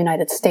post-Civil War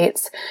United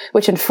States,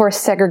 which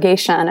enforced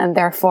segregation and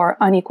therefore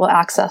unequal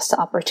access to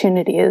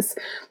opportunities,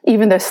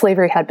 even though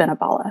slavery had been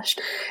abolished.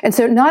 And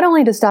so not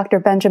only does Dr.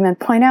 Benjamin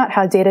point out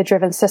how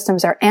data-driven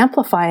systems are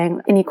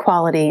amplifying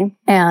inequality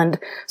and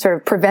sort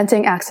of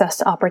preventing access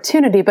to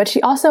opportunity, but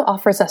she also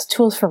offers us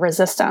tools for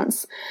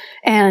resistance.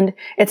 And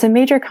it's a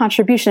major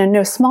contribution in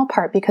no small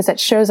part because it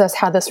shows us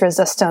how this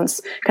resistance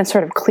can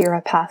sort of clear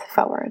a path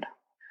forward.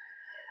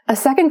 A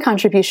second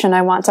contribution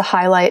I want to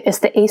highlight is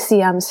the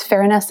ACM's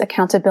Fairness,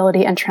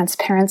 Accountability, and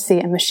Transparency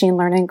in Machine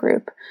Learning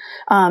group.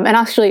 And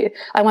actually,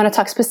 I want to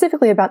talk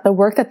specifically about the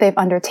work that they've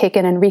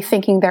undertaken in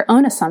rethinking their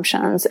own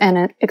assumptions and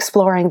in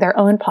exploring their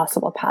own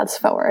possible paths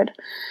forward.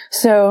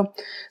 So,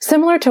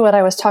 similar to what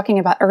I was talking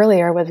about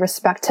earlier with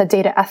respect to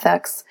data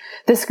ethics,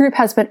 this group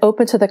has been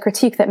open to the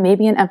critique that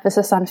maybe an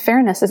emphasis on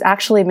fairness is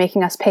actually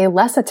making us pay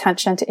less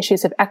attention to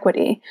issues of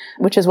equity,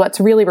 which is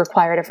what's really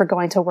required if we're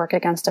going to work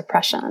against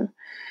oppression.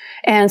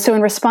 And so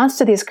in response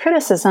to these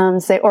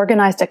criticisms, they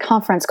organized a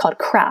conference called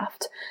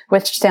CRAFT,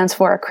 which stands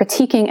for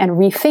Critiquing and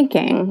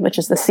Rethinking, which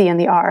is the C and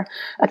the R,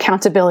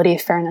 Accountability,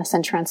 Fairness,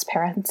 and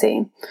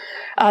Transparency.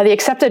 The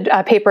accepted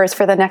papers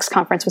for the next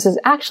conference, which is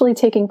actually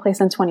taking place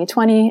in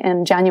 2020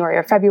 in January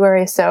or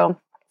February, so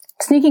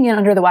sneaking in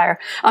under the wire.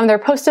 They're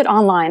posted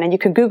online, and you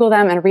can Google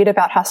them and read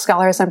about how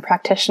scholars and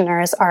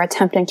practitioners are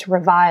attempting to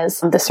revise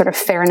this sort of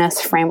fairness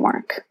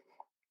framework.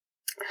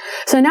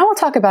 So now we'll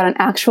talk about an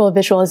actual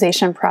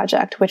visualization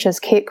project, which is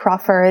Kate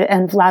Crawford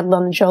and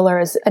Vladlen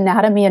Joler's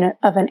Anatomy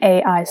of an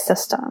AI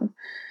System.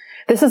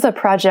 This is a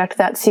project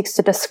that seeks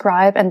to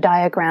describe and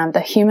diagram the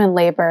human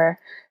labor,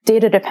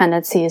 data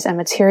dependencies, and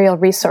material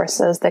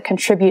resources that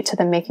contribute to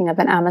the making of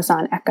an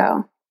Amazon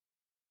Echo.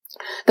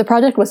 The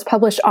project was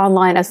published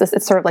online as this,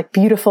 it's sort of like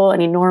beautiful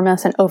and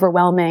enormous and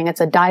overwhelming.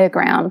 It's a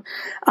diagram.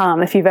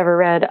 If you've ever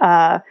read,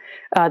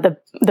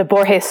 the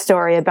Borges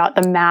story about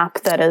the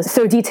map that is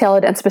so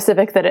detailed and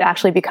specific that it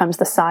actually becomes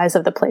the size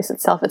of the place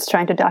itself it's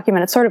trying to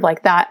document. It's sort of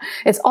like that.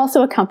 It's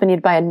also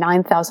accompanied by a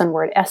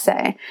 9,000-word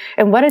essay.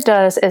 And what it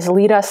does is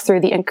lead us through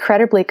the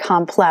incredibly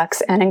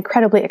complex and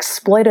incredibly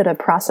exploitative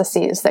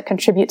processes that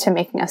contribute to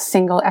making a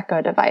single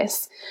Echo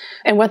device.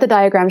 And what the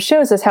diagram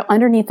shows is how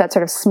underneath that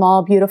sort of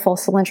small, beautiful,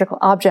 cylindrical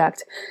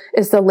object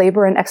is the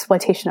labor and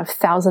exploitation of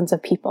thousands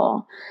of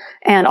people,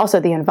 and also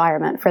the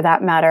environment for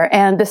that matter.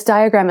 And this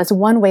diagram is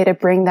one way to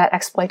bring that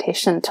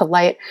exploitation to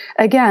light,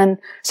 again,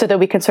 so that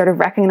we can sort of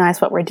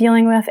recognize what we're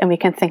dealing with and we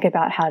can think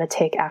about how to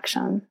take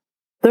action.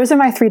 Those are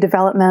my 3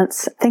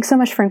 developments. Thanks so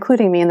much for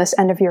including me in this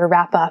end of year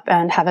wrap up,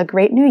 and have a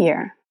great new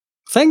year.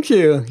 Thank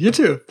you. You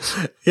too.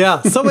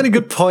 Yeah, so many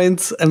good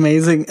points.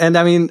 Amazing. And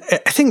I mean, I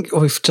think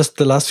with just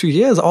the last few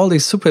years, all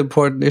these super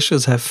important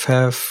issues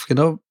have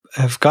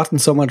gotten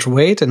so much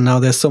weight, and now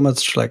there's so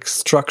much like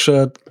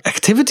structured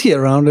activity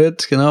around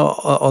it,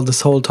 all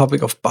this whole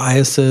topic of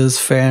biases,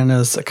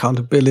 fairness,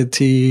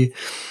 accountability,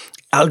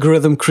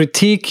 algorithm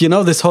critique,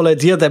 this whole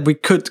idea that we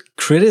could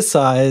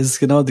criticize,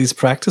 these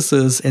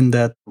practices in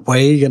that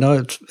way,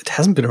 it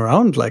hasn't been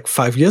around like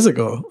 5 years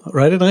ago,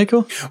 right,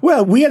 Enrico?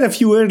 Well, we had a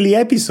few early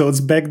episodes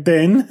back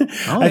then.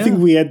 I think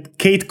we had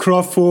Kate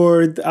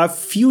Crawford a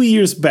few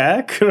years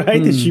back,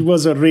 right? She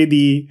was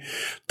already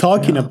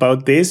talking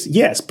about this.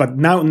 Yes, but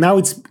now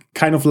it's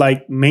kind of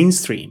like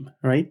mainstream,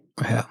 right?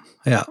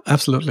 Yeah,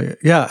 absolutely.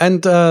 Yeah,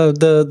 and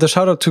the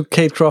shout out to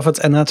Kate Crawford's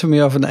Anatomy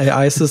of an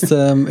AI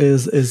System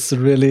is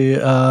really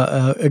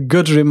a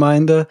good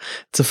reminder.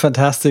 It's a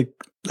fantastic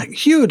like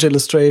huge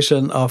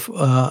illustration of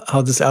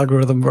how this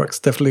algorithm works.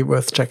 Definitely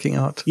worth checking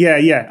out.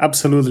 Yeah,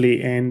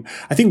 absolutely. And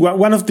I think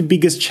one of the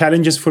biggest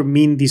challenges for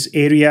me in this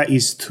area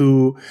is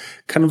to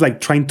kind of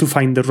like trying to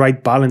find the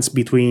right balance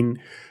between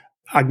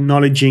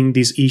acknowledging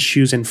these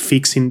issues and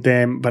fixing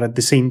them, but at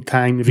the same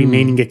time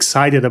remaining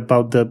excited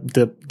about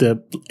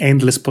the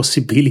endless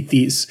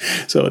possibilities.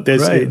 So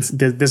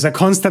there's a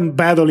constant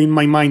battle in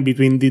my mind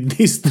between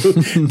these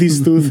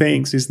two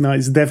things.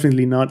 It's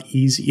definitely not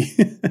easy.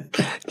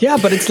 Yeah,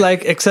 but it's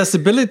like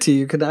accessibility.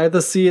 You can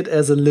either see it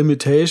as a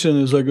limitation.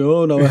 It's like,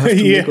 oh, now I have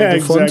to make all the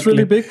fonts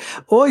really big,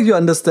 or you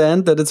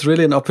understand that it's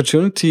really an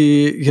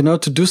opportunity,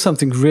 to do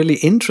something really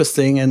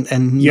interesting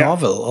and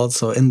novel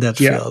also in that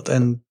field.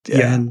 And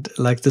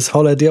like this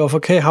whole idea of,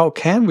 okay, how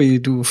can we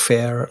do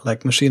fair,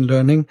 like machine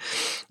learning?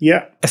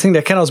 Yeah. I think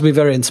that can also be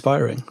very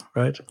inspiring,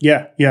 right?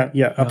 Yeah.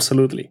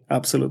 Absolutely.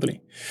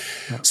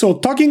 Yeah. So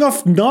talking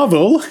of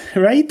novel,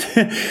 right?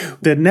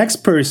 The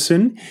next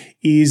person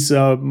is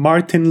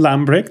Martin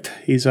Lambrecht.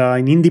 He's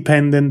an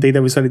independent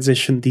data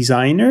visualization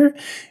designer.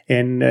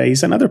 And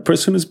he's another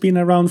person who's been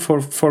around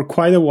for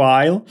quite a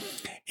while.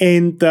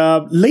 And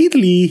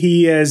lately,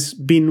 he has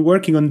been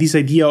working on this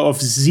idea of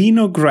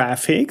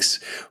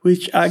xenographics,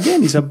 which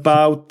again is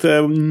about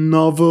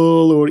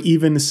novel or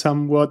even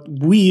somewhat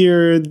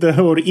weird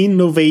or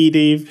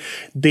innovative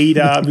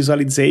data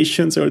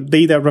visualizations or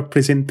data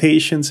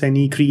representations. And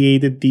he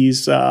created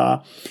this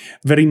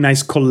very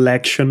nice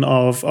collection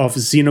of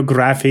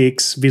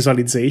xenographics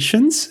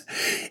visualizations.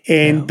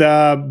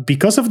 And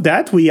because of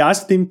that, we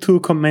asked him to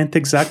comment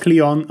exactly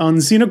on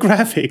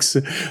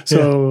xenographics.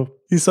 So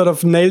he sort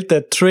of nailed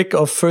that trick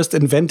of first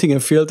inventing a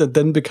field and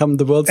then become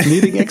the world's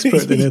leading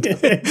expert in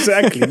it.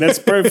 Exactly. That's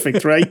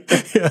perfect, right?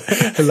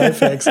 Life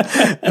hacks.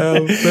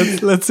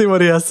 Let's see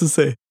what he has to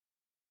say.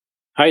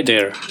 Hi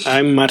there,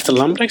 I'm Martin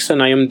Lambrechts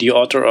and I am the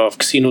author of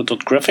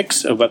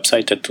Xeno.graphics, a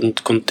website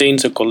that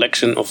contains a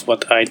collection of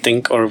what I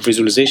think are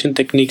visualization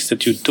techniques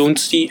that you don't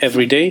see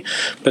every day,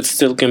 but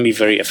still can be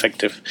very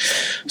effective.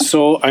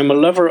 So I'm a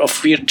lover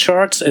of weird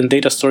charts, and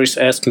Data Stories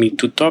asked me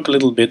to talk a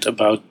little bit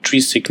about 3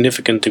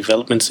 significant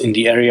developments in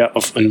the area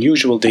of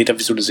unusual data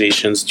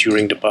visualizations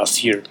during the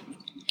past year.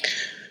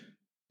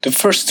 The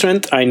first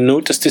trend I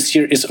noticed this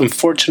year is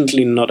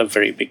unfortunately not a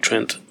very big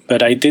trend,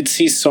 but I did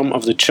see some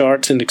of the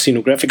charts in the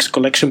Xenographics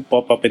collection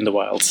pop up in the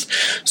wilds.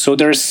 So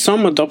there is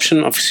some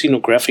adoption of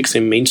Xenographics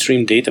in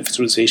mainstream data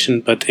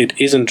visualization, but it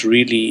isn't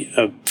really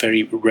a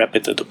very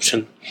rapid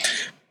adoption.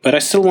 But I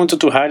still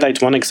wanted to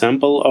highlight one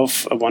example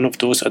of one of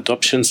those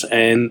adoptions,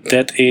 and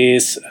that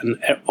is an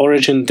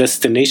origin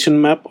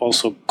destination map,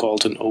 also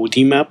called an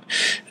OD map.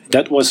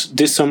 That was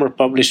this summer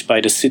published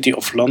by the City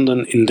of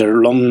London in their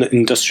London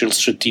Industrial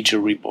Strategy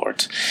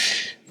Report.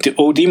 The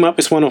OD map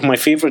is one of my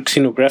favorite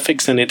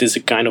xenographics, and it is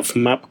a kind of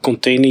map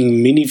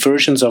containing mini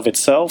versions of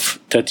itself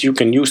that you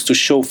can use to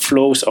show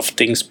flows of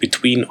things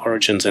between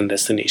origins and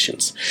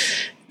destinations.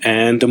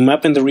 And the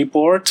map in the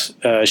report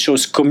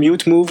shows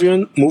commute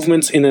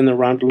movements in and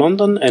around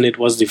London, and it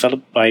was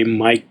developed by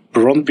Mike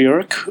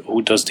Brondbjerg,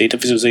 who does data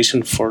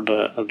visualization for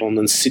the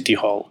London City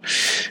Hall.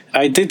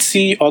 I did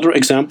see other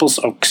examples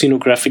of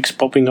xenographics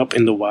popping up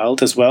in the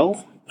wild as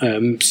well.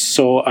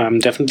 So I'm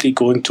definitely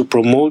going to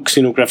promote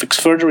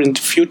xenographics further in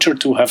the future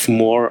to have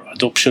more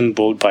adoption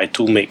both by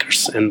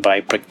toolmakers and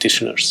by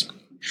practitioners.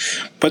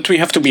 But we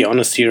have to be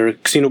honest here,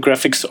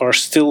 xenographics are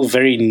still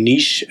very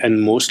niche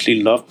and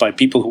mostly loved by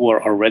people who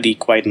are already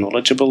quite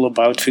knowledgeable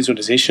about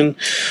visualization.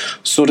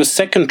 So the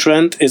second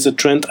trend is a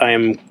trend I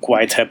am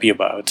quite happy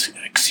about.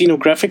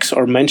 Xenographics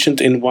are mentioned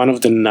in one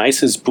of the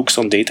nicest books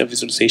on data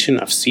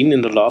visualization I've seen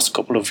in the last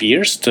couple of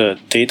years, the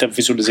Data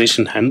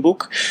Visualization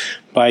Handbook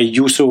by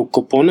Juuso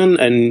Koponen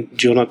and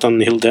Jonathan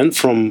Hilden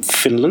from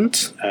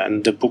Finland.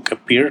 And the book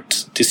appeared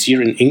this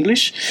year in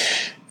English.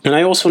 And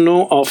I also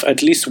know of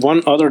at least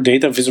one other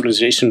data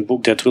visualization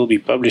book that will be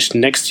published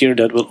next year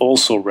that will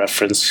also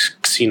reference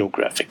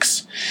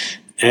xenographics.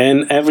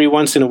 And every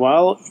once in a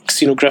while,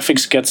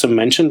 xenographics gets a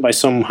mention by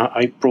some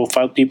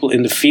high-profile people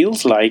in the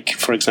field, like,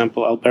 for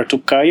example, Alberto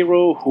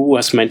Cairo, who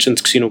has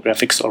mentioned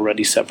xenographics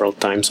already several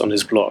times on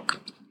his blog.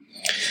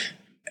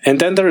 And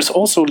then there is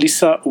also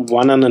Lisa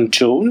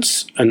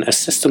Wannanen-Jones, an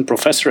assistant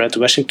professor at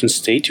Washington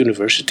State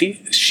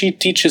University. She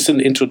teaches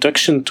an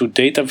introduction to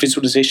data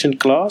visualization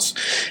class,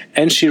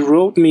 and she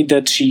wrote me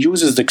that she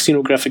uses the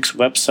Xenographics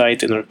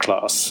website in her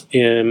class.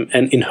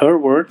 And in her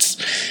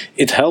words,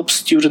 it helps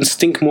students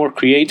think more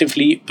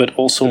creatively, but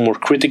also more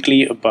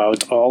critically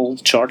about all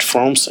chart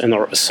forms and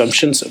our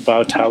assumptions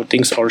about how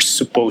things are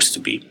supposed to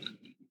be.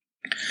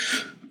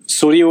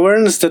 So the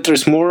awareness that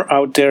there's more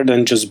out there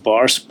than just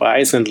bars,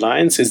 pies, and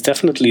lines is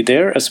definitely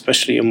there,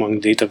 especially among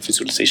data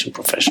visualization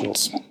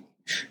professionals.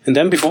 And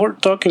then before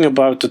talking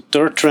about the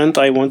third trend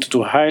I wanted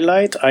to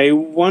highlight, I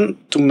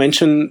want to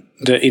mention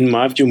the, in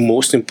my view,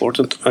 most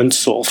important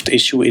unsolved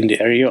issue in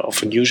the area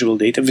of unusual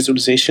data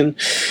visualization,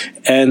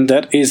 and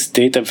that is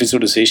data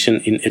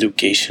visualization in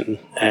education,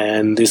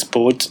 and this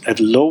both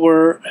at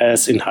lower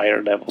as in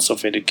higher levels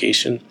of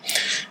education.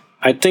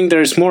 I think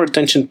there is more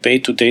attention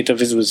paid to data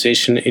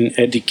visualization in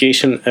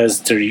education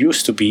as there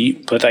used to be,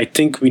 but I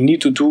think we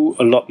need to do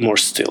a lot more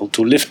still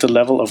to lift the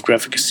level of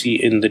graphicacy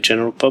in the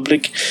general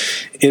public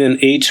in an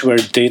age where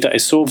data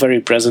is so very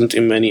present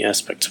in many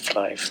aspects of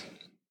life.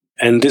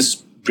 And this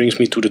brings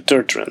me to the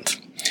third trend.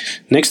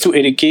 Next to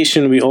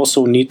education, we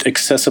also need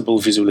accessible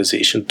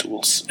visualization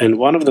tools. And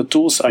one of the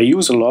tools I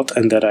use a lot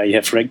and that I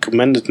have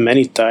recommended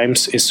many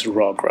times is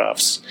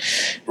RawGraphs.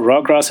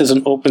 RawGraphs is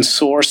an open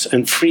source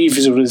and free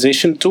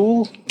visualization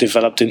tool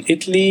developed in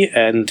Italy,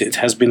 and it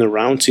has been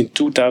around since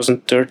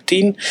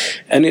 2013.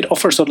 And it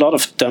offers a lot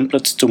of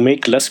templates to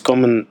make less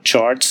common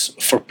charts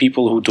for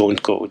people who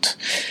don't code.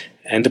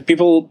 And the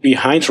people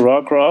behind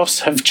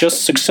RawGraphs have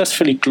just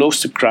successfully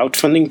closed a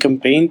crowdfunding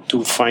campaign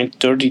to find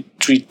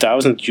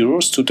 33,000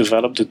 euros to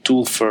develop the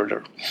tool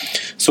further.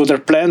 So their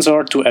plans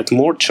are to add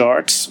more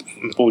charts,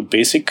 both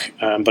basic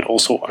but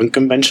also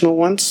unconventional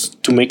ones,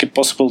 to make it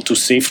possible to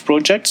save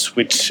projects,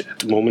 which at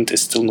the moment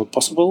is still not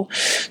possible,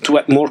 to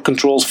add more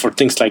controls for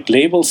things like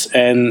labels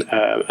and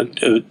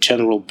a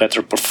general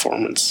better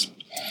performance.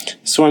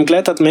 So I'm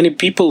glad that many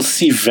people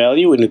see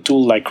value in a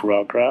tool like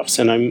RawGraphs,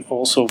 and I'm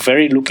also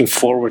very looking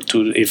forward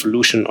to the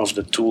evolution of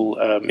the tool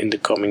in the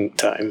coming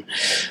time.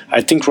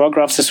 I think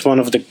RawGraphs is one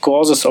of the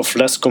causes of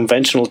less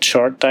conventional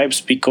chart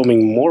types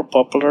becoming more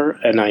popular,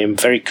 and I am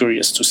very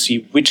curious to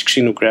see which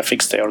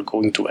xenographics they are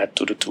going to add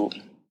to the tool.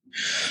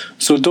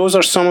 So those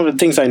are some of the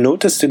things I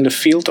noticed in the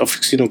field of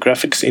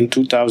xenographics in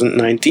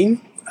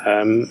 2019,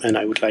 and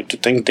I would like to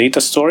thank Data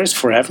Stories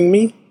for having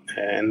me,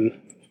 and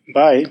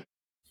bye.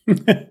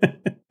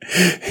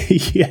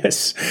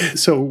 Yes.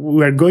 So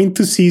we're going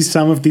to see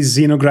some of these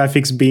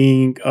xenographics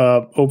being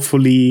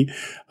hopefully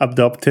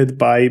adopted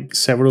by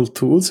several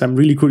tools. I'm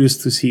really curious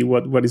to see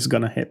what is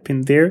going to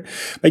happen there.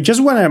 I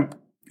just want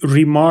to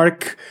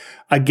remark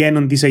again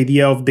on this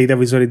idea of data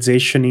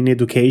visualization in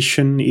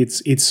education.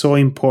 It's so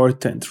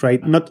important,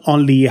 right? Not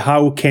only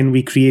how can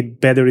we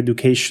create better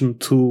education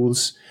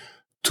tools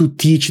to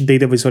teach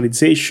data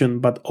visualization,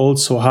 but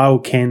also how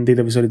can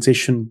data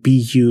visualization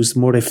be used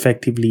more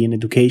effectively in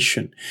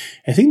education.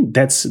 I think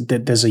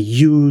there's a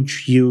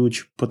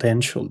huge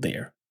potential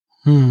there.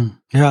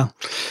 Yeah.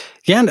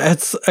 Yeah, and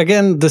it's,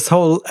 again, this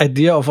whole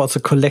idea of also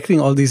collecting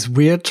all these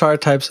weird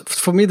chart types,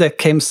 for me, that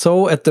came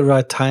so at the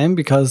right time,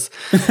 because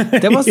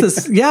there was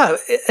this,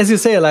 as you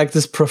say, like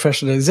this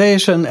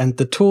professionalization and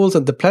the tools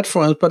and the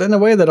platforms, but in a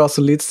way that also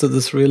leads to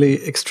this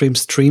really extreme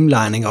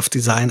streamlining of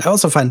design. I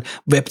also find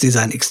web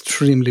design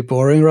extremely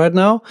boring right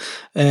now.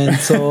 And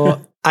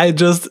so I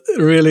just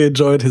really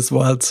enjoyed his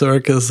wild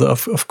circus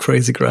of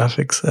crazy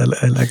graphics.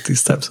 I like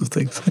these types of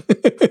things.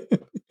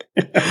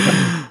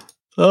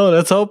 Oh,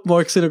 let's hope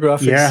more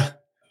xenographics. Yeah.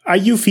 Are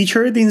you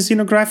featured in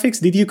xenographics?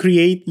 Did you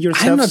create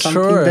yourself I'm not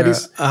something sure. that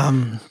is...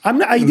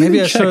 Maybe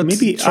I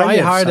should try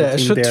harder. I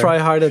should try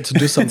harder to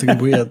do something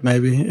weird,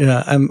 maybe.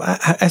 Yeah,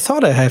 I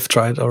thought I have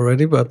tried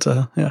already, but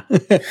yeah.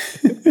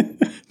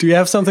 Do you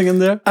have something in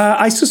there?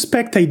 I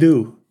suspect I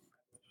do.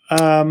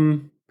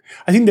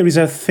 I think there is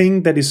a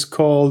thing that is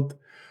called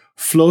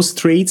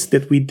Flowstraits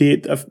that we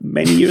did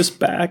many years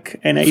back,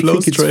 and I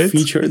think it's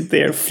featured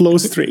there.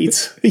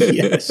 Flowstraits,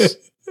 yes.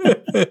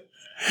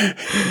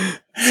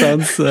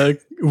 Sounds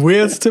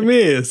weird to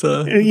me.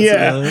 So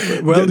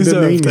well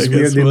deserved. The name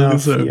is weird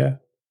enough. Yeah.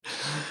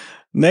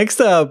 Next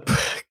up,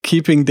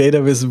 keeping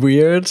data with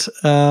weird,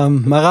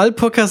 Maral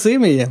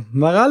Pokasemi.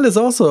 Maral is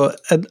also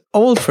an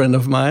old friend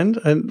of mine.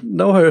 I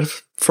know her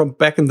from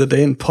back in the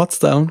day in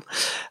Potsdam.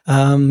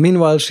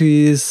 Meanwhile,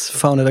 she's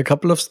founded a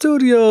couple of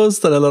studios,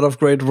 done a lot of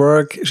great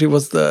work. She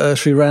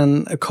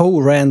co-ran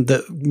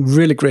the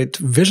really great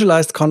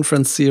Visualized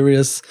conference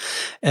series.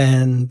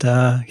 And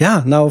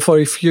now for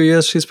a few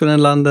years, she's been in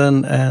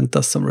London and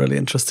does some really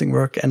interesting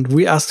work. And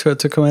we asked her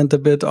to comment a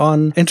bit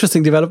on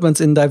interesting developments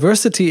in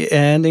diversity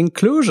and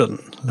inclusion.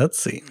 Let's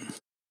see.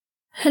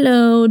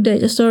 Hello,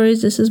 Data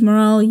Stories. This is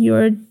Maral,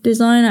 your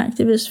design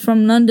activist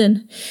from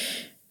London.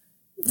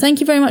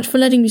 Thank you very much for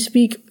letting me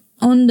speak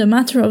on the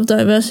matter of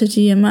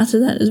diversity, a matter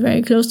that is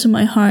very close to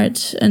my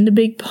heart and a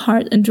big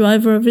part and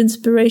driver of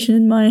inspiration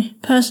in my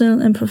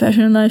personal and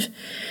professional life.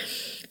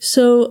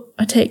 So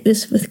I take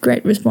this with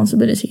great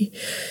responsibility.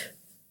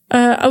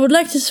 I would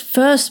like to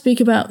first speak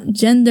about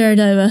gender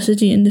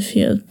diversity in the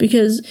field,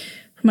 because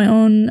from my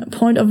own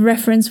point of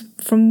reference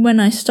from when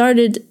I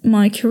started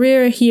my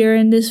career here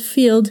in this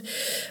field,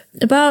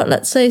 about,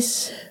 let's say,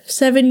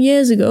 7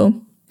 years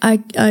ago,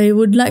 I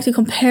would like to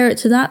compare it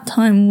to that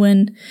time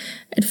when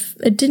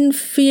it didn't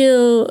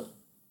feel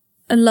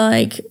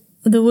like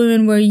the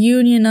women were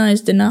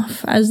unionized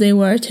enough as they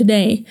were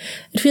today.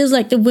 It feels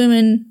like the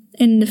women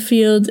in the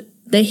field,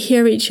 they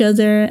hear each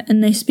other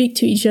and they speak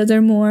to each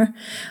other more,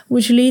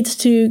 which leads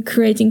to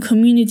creating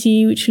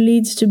community, which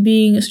leads to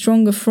being a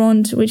stronger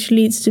front, which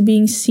leads to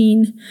being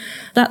seen.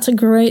 That's a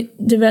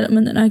great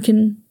development that I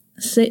can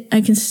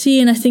see,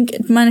 and I think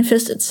it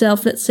manifests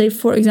itself, let's say,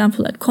 for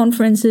example, at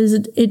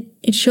conferences.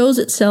 It shows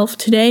itself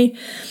today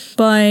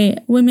by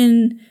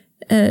women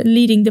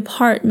leading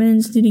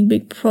departments, leading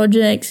big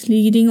projects,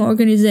 leading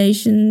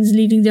organizations,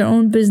 leading their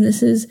own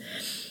businesses.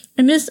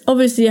 And this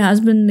obviously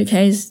has been the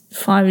case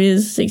 5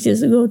 years, 6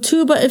 years ago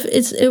too, but if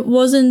it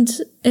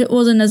wasn't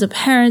as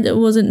apparent, it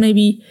wasn't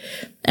maybe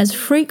as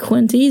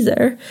frequent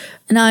either.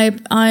 And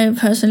I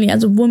personally,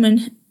 as a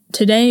woman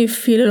today,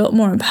 feel a lot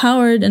more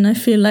empowered, and I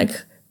feel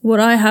like what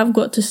I have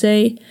got to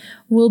say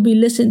will be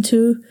listened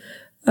to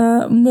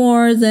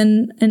more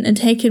than and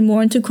taken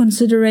more into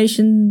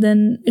consideration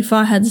than if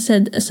I had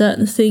said a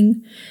certain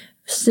thing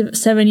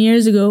 7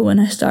 years ago when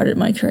I started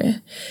my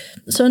career.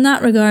 So in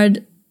that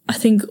regard, I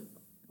think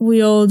we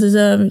all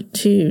deserve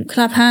to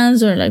clap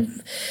hands or like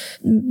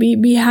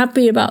be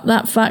happy about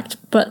that fact,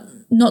 but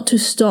not to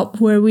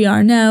stop where we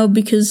are now,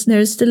 because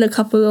there's still a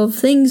couple of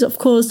things, of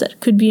course, that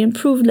could be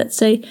improved. Let's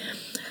say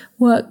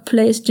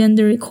workplace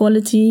gender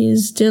equality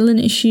is still an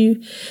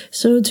issue.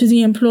 So to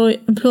the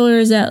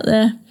employers out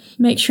there,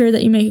 make sure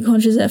that you make a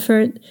conscious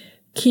effort.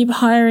 Keep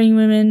hiring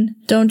women.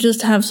 Don't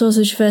just have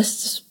sausage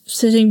fests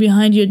sitting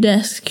behind your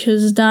desk,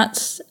 because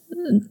that's,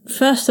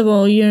 first of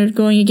all, you're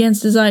going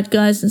against the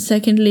zeitgeist, and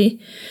secondly,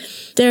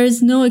 there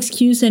is no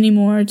excuse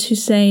anymore to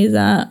say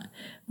that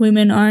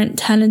women aren't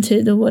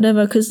talented or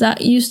whatever, because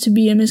that used to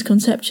be a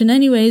misconception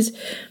anyways,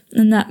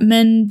 and that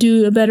men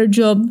do a better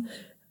job.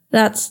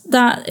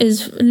 That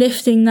is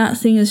lifting, that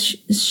thing is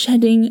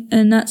shedding,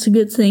 and that's a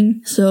good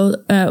thing. So,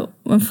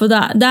 and for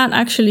that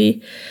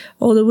actually,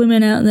 all the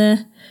women out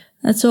there,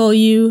 that's all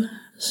you.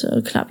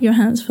 So clap your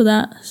hands for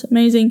that. It's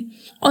amazing.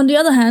 On the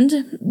other hand,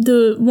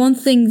 the one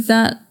thing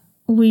that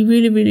we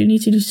really, really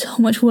need to do so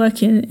much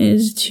work in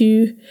is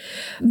to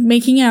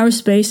making our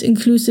space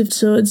inclusive,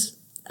 so it's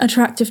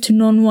attractive to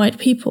non-white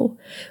people.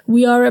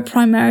 We are a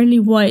primarily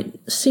white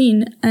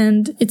scene,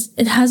 and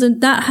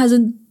that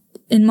hasn't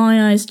in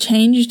my eyes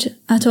changed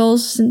at all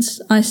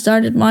since I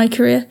started my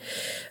career.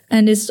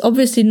 And it's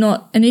obviously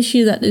not an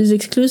issue that is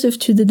exclusive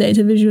to the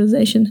data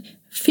visualization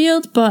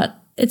field, but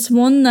it's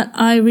one that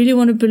I really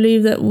want to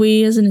believe that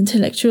we as an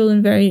intellectual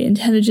and very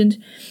intelligent,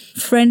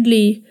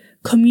 friendly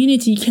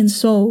community can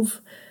solve.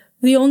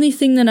 The only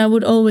thing that I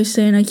would always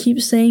say, and I keep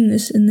saying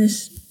this in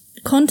this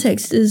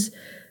context, is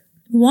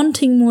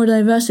wanting more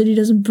diversity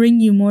doesn't bring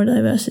you more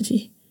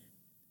diversity.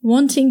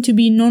 Wanting to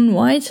be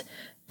non-white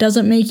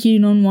doesn't make you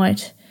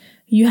non-white.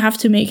 You have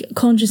to make a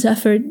conscious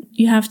effort.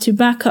 You have to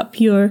back up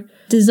your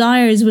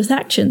desires with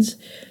actions.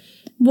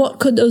 What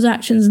could those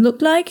actions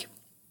look like?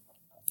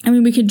 I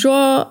mean, we could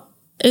draw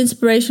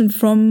inspiration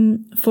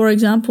from, for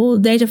example,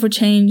 Data for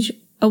Change,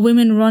 a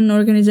women-run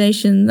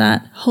organization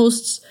that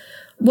hosts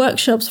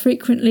workshops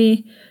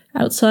frequently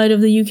outside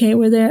of the UK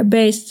where they're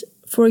based,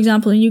 for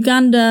example, in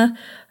Uganda,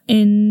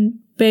 in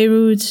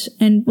Beirut,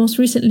 and most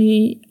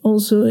recently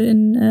also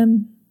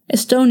in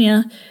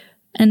Estonia.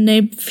 And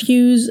they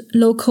fuse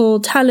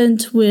local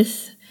talent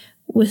with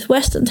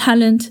Western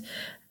talent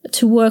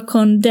to work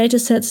on data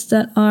sets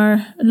that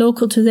are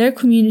local to their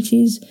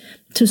communities,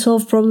 to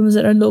solve problems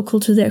that are local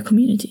to their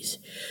communities,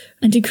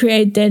 and to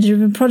create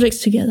data-driven projects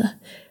together.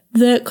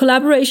 The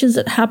collaborations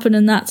that happen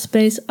in that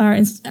space are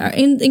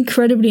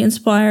incredibly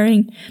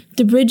inspiring.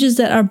 The bridges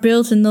that are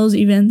built in those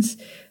events,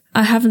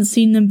 I haven't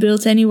seen them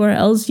built anywhere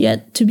else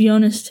yet, to be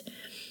honest.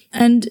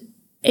 And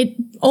it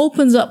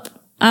opens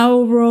up our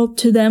world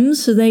to them,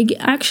 so they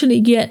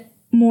actually get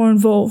more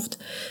involved.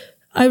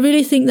 I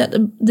really think that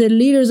the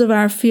leaders of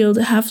our field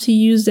have to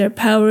use their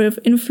power of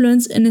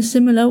influence in a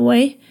similar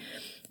way,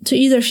 to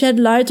either shed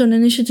light on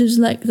initiatives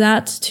like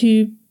that,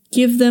 to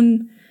give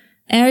them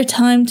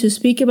airtime to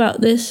speak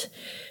about these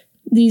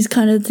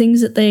kind of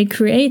things that they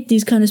create,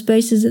 these kind of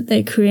spaces that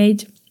they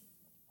create,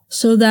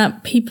 so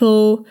that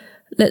people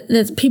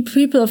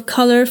of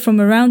color from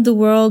around the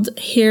world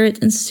hear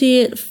it and see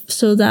it,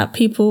 so that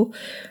people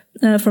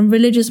from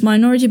religious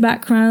minority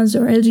backgrounds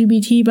or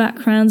LGBT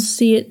backgrounds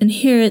see it and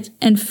hear it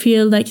and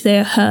feel like they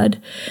are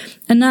heard.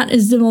 And that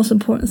is the most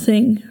important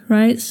thing,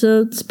 right?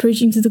 So it's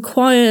preaching to the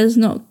choir is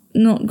not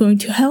going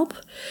to help.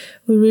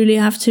 We really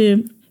have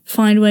to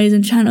find ways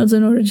and channels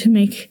in order to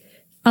make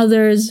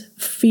others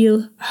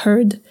feel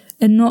heard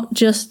and not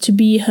just to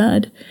be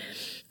heard.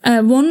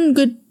 One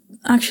good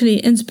actually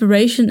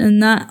inspiration on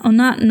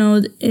that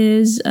note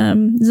is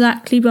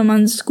Zach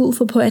Lieberman's School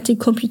for Poetic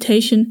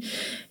Computation.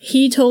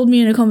 He told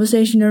me in a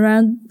conversation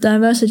around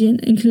diversity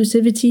and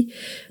inclusivity,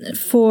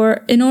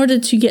 in order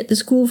to get the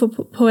School for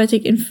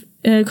Poetic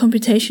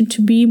Computation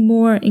to be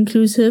more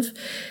inclusive,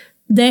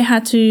 they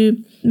had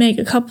to make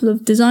a couple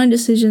of design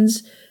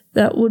decisions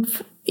that would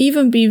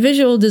even be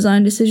visual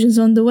design decisions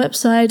on the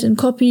website and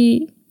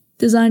copy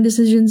design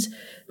decisions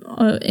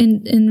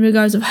in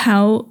regards of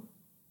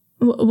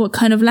what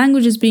kind of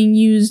language is being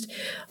used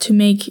to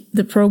make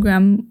the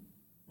program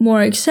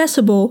more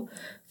accessible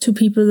to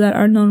people that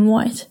are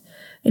non-white.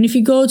 And if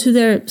you go to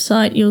their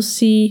site, you'll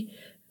see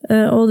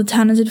all the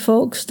talented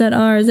folks that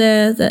are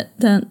there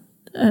that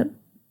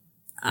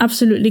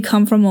absolutely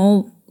come from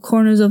all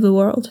corners of the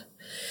world.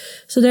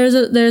 So there's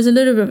a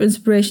little bit of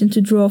inspiration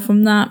to draw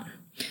from that.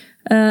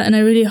 And I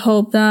really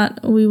hope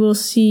that we will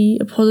see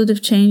a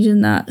positive change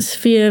in that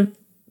sphere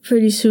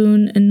pretty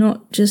soon and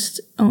not just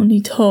only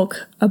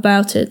talk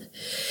about it.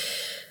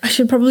 I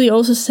should probably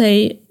also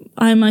say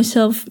I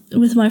myself,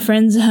 with my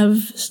friends, have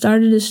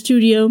started a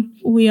studio.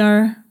 We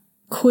are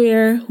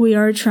queer, we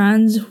are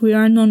trans, we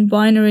are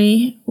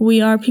non-binary, we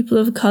are people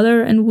of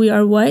color, and we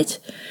are white.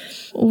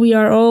 We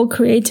are all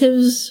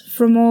creatives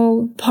from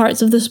all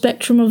parts of the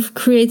spectrum of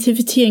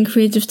creativity and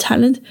creative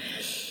talent.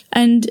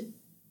 And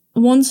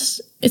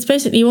once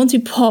you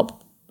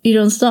pop, you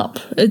don't stop.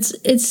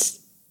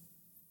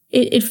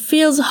 It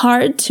feels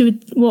hard to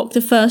walk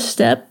the first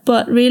step,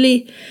 but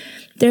really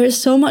there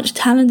is so much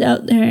talent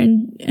out there,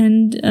 and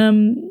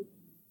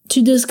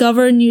to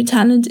discover new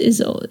talent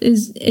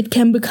it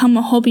can become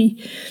a hobby.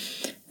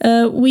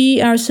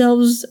 We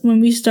ourselves, when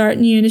we start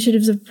new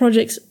initiatives of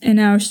projects in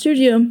our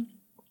studio,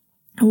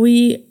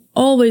 we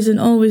always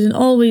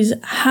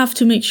have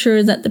to make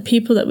sure that the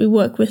people that we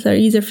work with are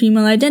either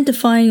female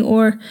identifying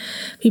or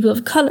people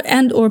of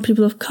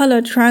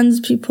color, trans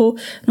people,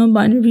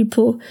 non-binary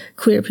people,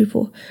 queer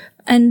people.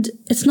 And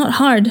it's not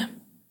hard.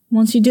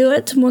 Once you do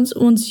it,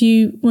 once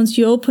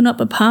you open up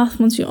a path,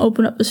 once you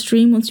open up a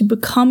stream, once you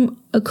become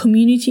a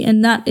community,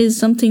 and that is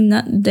something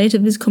that the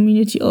DataVis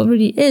community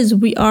already is.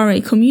 We are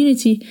a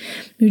community.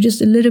 We're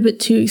just a little bit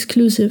too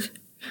exclusive.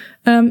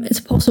 It's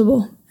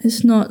possible.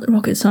 It's not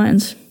rocket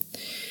science.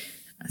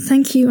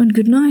 Thank you and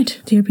good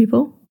night, dear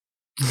people.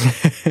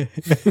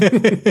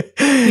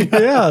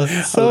 Yeah,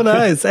 so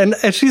nice. And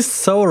she's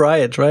so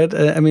right?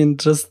 I mean,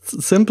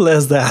 just simple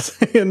as that,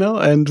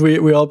 and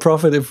we all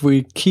profit if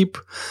we keep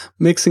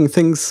mixing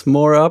things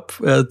more up.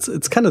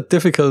 It's kind of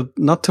difficult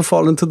not to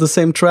fall into the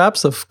same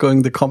traps of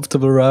going the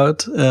comfortable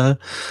route,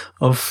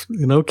 of,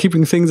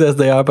 keeping things as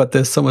they are, but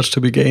there's so much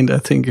to be gained, I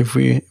think, if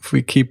we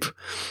keep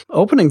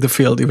opening the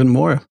field even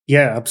more.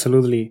 Yeah,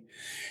 absolutely.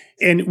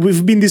 And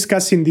we've been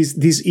discussing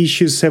these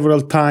issues several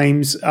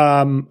times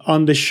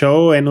on the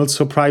show and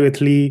also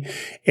privately.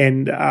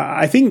 And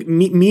I think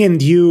me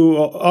and you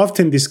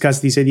often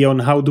discuss this idea on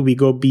how do we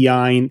go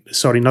beyond,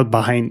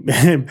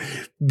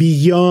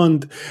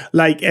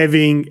 like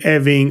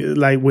having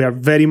like we are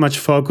very much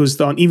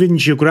focused on even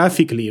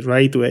geographically,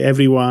 right?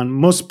 Where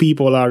most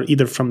people are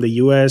either from the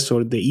US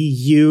or the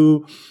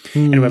EU.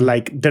 And we're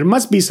like, there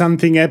must be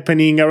something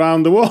happening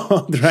around the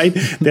world, right?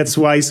 That's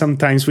why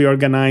sometimes we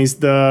organize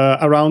the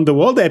around the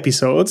world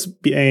episodes.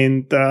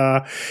 And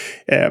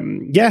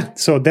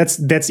so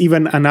that's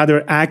even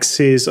another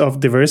axis of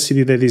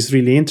diversity that is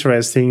really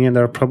interesting. And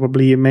there are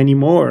probably many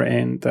more.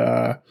 And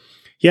I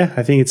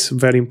think it's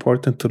very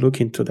important to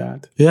look into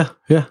that. Yeah.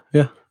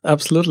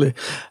 Absolutely.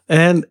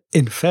 And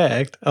in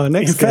fact, our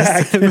next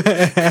guest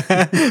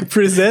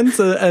presents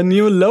a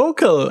new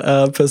local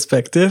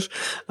perspective.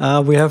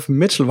 We have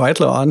Mitchell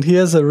Whitelaw on. He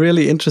is a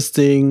really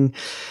interesting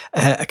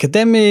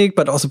academic,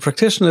 but also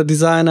practitioner,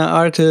 designer,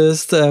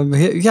 artist. I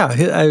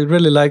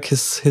really like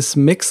his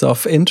mix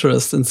of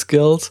interest and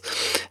skills.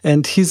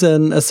 And he's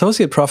an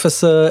associate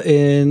professor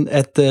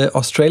at the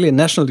Australian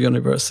National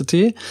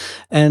University.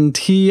 And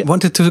he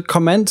wanted to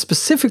comment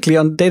specifically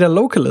on data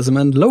localism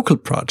and local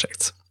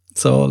projects.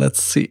 So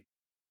let's see.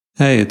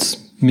 Hey, it's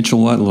Mitchell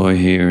Whitelaw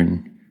here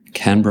in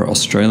Canberra,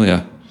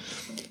 Australia.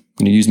 I'm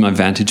going to use my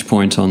vantage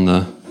point on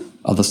the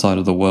other side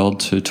of the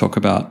world to talk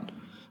about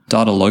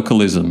data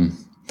localism,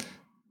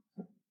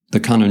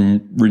 the kind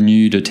of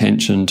renewed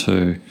attention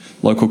to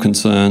local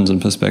concerns and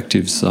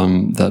perspectives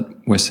that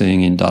we're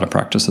seeing in data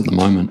practice at the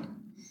moment.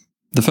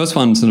 The first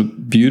one's a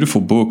beautiful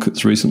book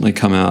that's recently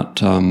come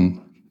out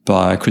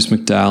by Chris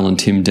McDowell and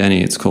Tim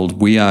Denny. It's called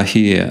We Are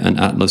Here, an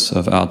Atlas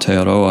of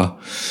Aotearoa.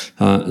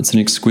 It's an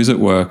exquisite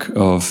work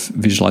of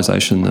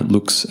visualization that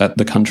looks at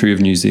the country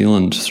of New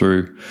Zealand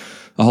through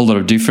a whole lot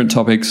of different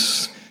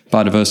topics: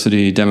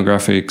 biodiversity,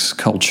 demographics,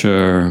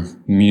 culture,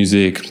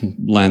 music,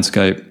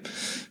 landscape,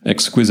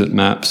 exquisite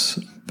maps.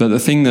 But the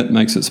thing that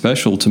makes it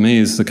special to me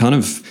is the kind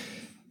of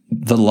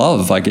the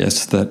love, I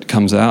guess, that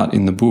comes out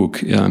in the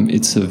book.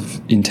 It's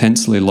of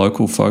intensely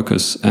local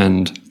focus,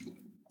 and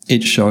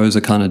it shows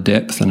a kind of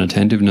depth and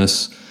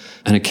attentiveness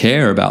and a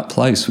care about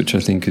place, which I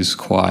think is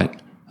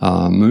quite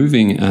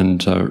moving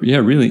and,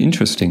 really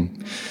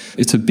interesting.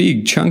 It's a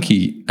big,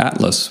 chunky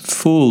atlas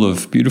full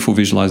of beautiful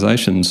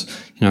visualizations,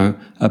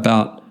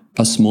 about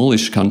a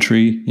smallish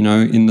country,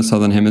 in the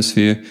Southern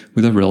Hemisphere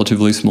with a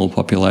relatively small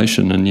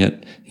population. And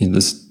yet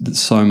there's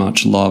so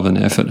much love and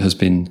effort has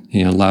been,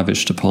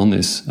 lavished upon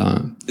this.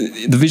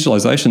 The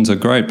visualizations are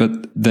great, but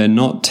they're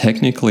not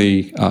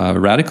technically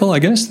radical, I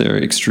guess. They're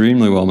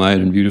extremely well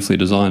made and beautifully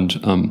designed.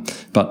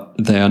 But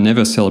they are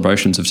never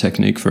celebrations of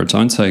technique for its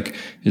own sake.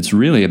 It's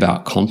really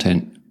about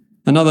content.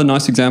 Another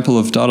nice example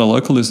of data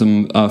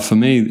localism for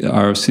me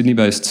are a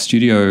Sydney-based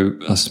studio,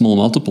 Small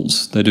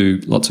Multiples. They do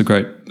lots of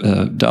great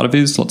data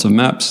viz, lots of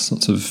maps,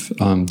 lots of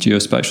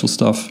geospatial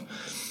stuff.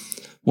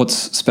 What's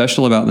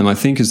special about them, I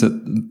think, is that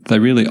they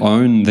really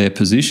own their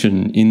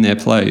position in their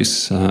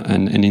place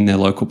and in their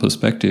local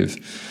perspective.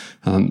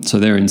 So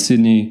they're in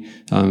Sydney.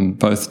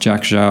 Both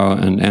Jack Zhao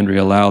and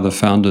Andrea Lau, the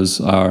founders,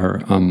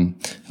 are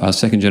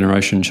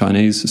second-generation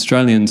Chinese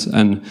Australians,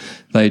 and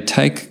they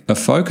take a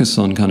focus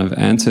on kind of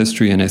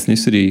ancestry and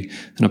ethnicity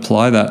and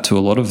apply that to a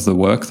lot of the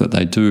work that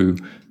they do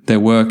Their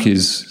work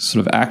is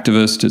sort of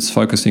activist. It's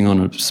focusing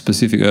on a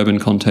specific urban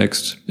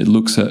context. It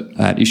looks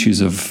at issues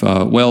of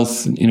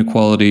wealth,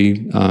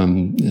 inequality,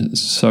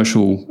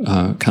 social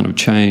kind of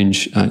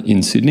change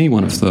in Sydney,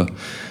 one of the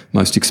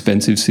most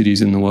expensive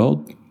cities in the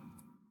world.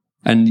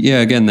 And yeah,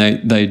 again,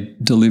 they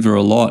deliver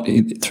a lot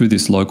through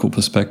this local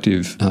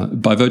perspective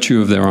by virtue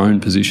of their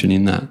own position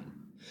in that.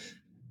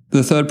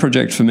 The third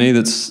project for me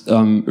that's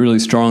really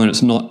strong, and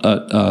it's not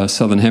a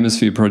Southern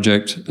Hemisphere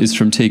project, is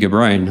from Tiga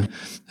Brain.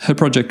 Her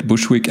project,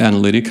 Bushwick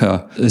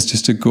Analytica, is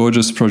just a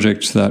gorgeous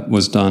project that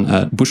was done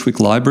at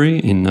Bushwick Library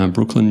in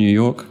Brooklyn, New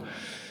York,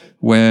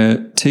 where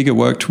Tiga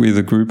worked with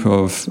a group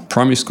of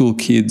primary school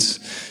kids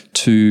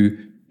to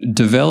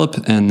develop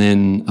and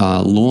then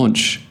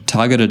launch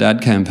targeted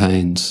ad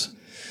campaigns.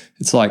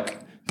 It's like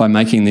by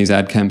making these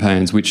ad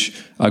campaigns, which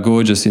are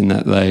gorgeous in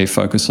that they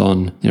focus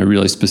on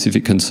really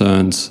specific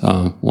concerns.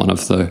 One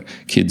of the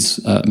kids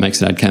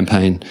makes an ad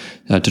campaign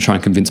to try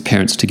and convince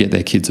parents to get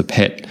their kids a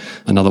pet.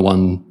 Another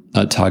one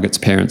targets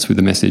parents with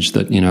a message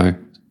that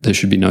there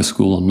should be no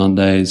school on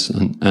Mondays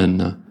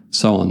and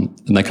so on.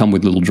 And they come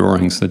with little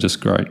drawings. They're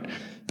just great.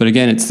 But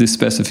again, it's this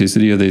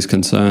specificity of these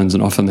concerns,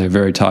 and often they're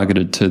very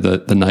targeted to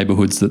the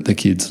neighbourhoods that the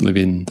kids live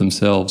in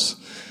themselves.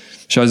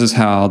 Shows us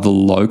how the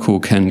local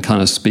can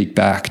kind of speak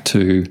back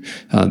to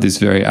these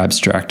very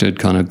abstracted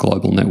kind of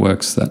global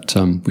networks that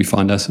we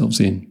find ourselves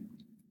in.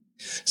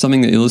 Something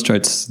that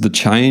illustrates the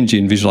change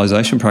in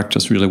visualization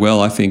practice really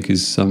well, I think,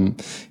 is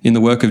in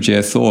the work of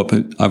Jer Thorpe,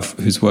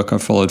 whose work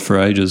I've followed for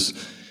ages.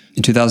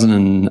 In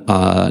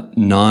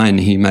 2009,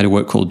 he made a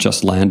work called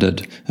Just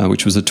Landed,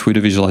 which was a Twitter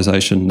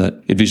visualization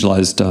that it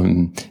visualized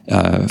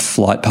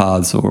flight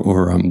paths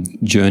or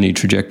journey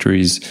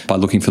trajectories by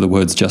looking for the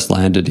words "just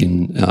landed"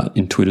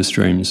 in Twitter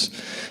streams.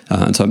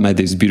 And so it made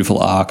these beautiful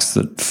arcs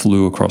that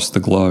flew across the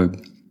globe.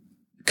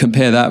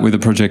 Compare that with a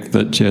project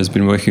that Jer's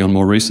been working on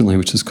more recently,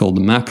 which is called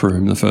the Map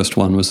Room. The first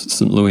one was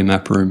St. Louis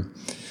Map Room,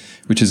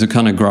 which is a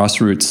kind of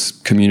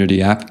grassroots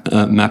community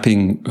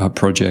mapping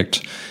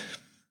project,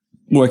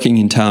 working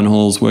in town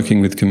halls,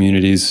 working with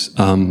communities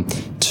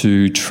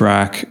to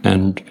track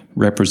and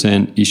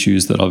represent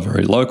issues that are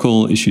very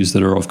local, issues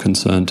that are of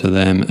concern to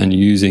them, and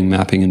using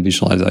mapping and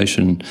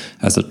visualization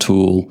as a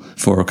tool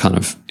for a kind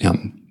of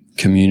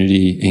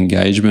community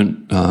engagement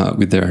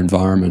with their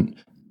environment.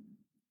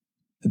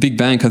 The Big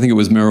Bank, I think it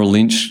was Merrill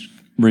Lynch,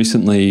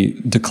 recently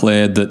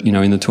declared that,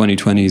 in the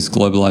 2020s,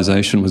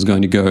 globalization was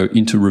going to go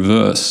into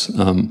reverse.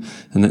 And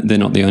they're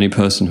not the only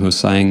person who is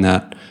saying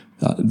that.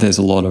 There's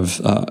a lot of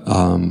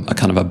a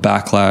kind of a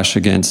backlash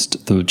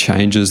against the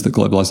changes that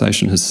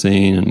globalization has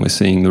seen, and we're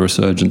seeing the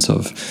resurgence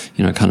of,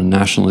 kind of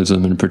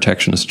nationalism and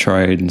protectionist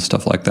trade and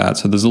stuff like that.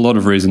 So there's a lot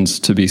of reasons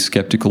to be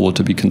skeptical or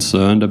to be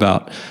concerned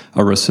about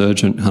a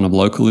resurgent kind of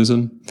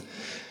localism.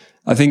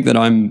 I think that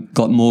I'm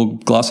got more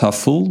glass half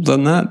full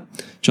than that.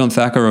 John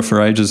Thacker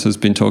for ages has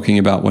been talking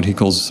about what he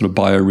calls sort of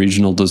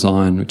bioregional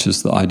design, which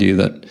is the idea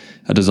that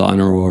a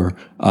designer or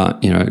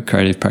a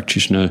creative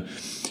practitioner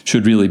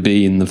should really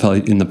be in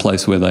the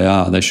place where they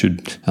are. They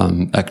should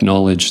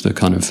acknowledge the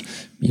kind of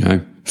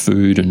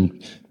food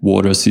and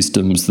water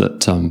systems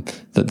that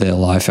their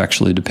life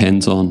actually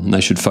depends on, and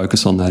they should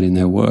focus on that in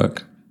their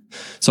work.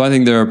 So I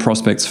think there are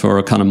prospects for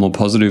a kind of more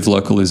positive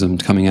localism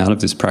coming out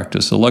of this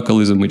practice, a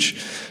localism which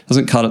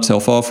doesn't cut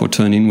itself off or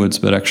turn inwards,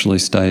 but actually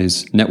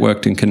stays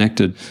networked and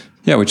connected.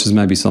 Yeah, which is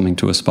maybe something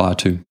to aspire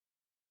to.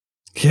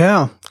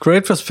 Yeah,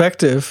 great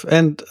perspective.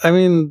 And I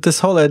mean,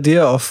 this whole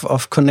idea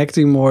of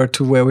connecting more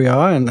to where we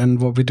are and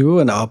what we do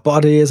and our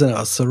bodies and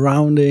our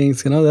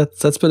surroundings,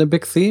 that's been a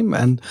big theme.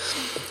 And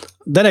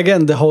then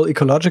again, the whole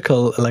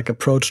ecological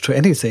approach to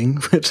anything,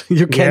 which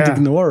you can't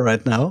ignore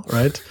right now,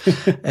 right?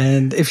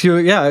 And if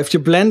you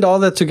blend all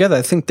that together,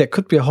 I think there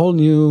could be a whole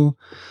new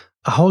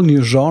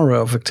genre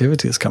of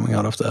activities coming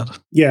out of that.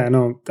 Yeah,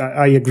 no,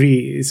 I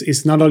agree.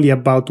 It's not only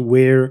about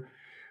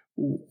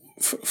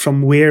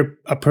from where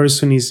a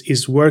person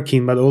is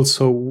working, but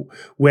also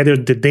whether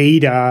the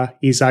data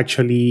is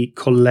actually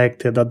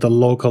collected at the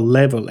local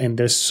level. And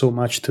there's so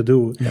much to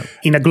do. Yep.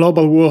 In a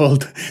global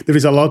world, there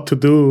is a lot to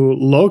do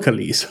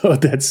locally. So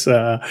that's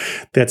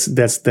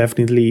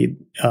definitely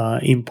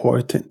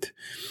important.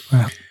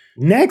 Wow.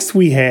 Next,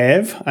 we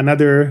have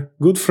another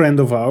good friend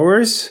of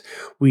ours.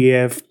 We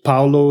have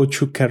Paolo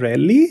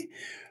Ciuccarelli,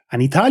 an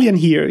Italian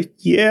here,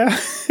 yeah.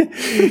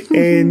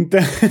 And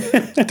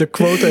the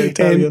quota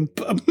Italian.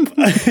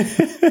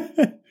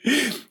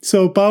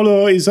 So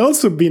Paolo has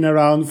also been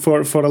around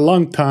for a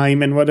long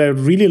time, and what I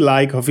really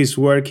like of his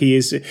work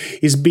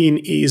he's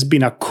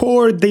been a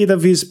core data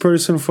viz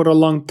person for a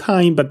long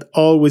time, but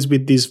always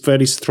with this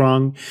very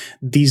strong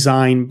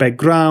design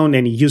background.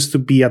 And he used to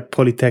be at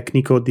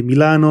Politecnico di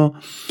Milano,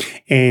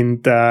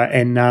 and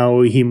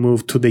now he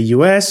moved to the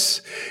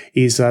US.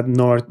 He's at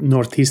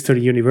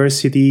Northeastern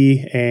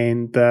University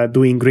and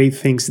doing great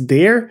things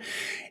there.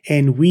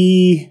 And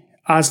we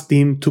asked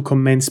him to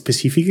comment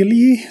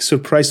specifically,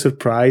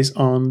 surprise,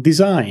 on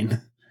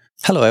design.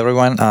 Hello,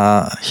 everyone.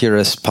 Here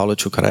is Paolo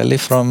Ciuccarelli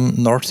from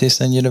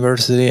Northeastern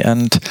University.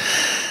 And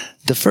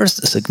The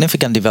first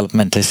significant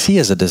development I see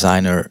as a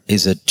designer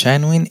is a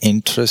genuine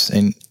interest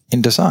in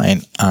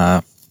design.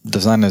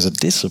 Design as a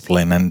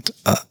discipline, and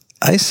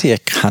I see a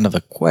kind of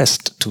a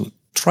quest to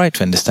try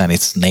to understand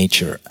its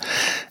nature.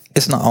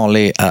 It's not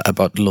only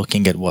about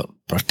looking at what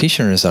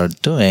practitioners are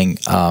doing.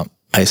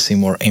 I see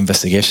more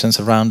investigations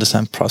around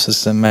design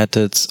processes and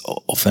methods,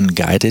 often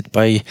guided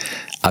by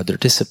other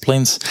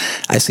disciplines.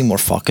 I see more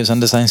focus on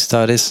design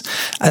studies.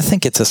 I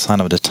think it's a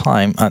sign of the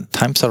time.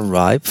 Times are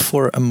ripe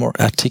for a more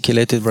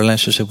articulated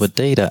relationship with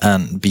data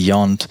and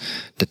beyond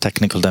the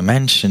technical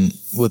dimension,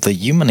 with the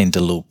human in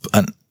the loop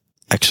and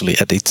actually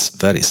at its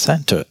very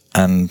center.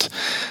 And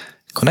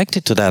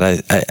connected to that,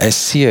 I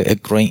see a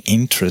growing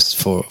interest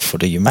for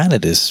the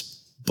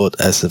humanities,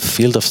 both as a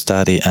field of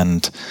study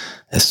and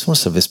a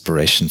source of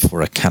inspiration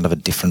for a kind of a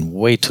different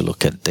way to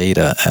look at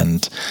data.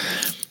 And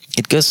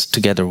it goes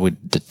together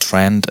with the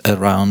trend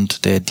around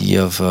the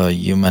idea of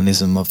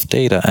humanism of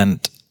data.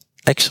 And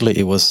actually,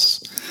 it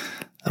was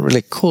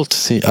really cool to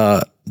see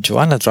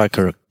Joanna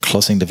Drucker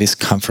closing the VIS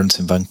conference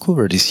in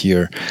Vancouver this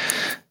year.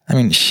 I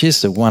mean,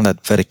 she's the one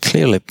that very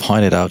clearly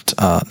pointed out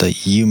the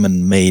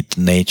human-made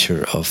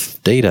nature of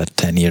data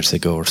 10 years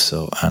ago or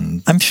so.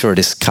 And I'm sure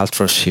this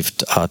cultural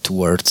shift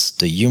towards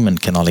the human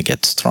can only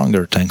get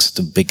stronger thanks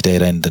to big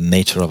data and the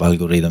nature of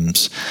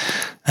algorithms.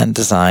 And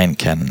design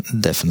can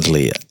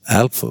definitely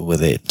help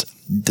with it.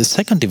 The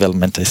second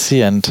development I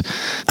see, and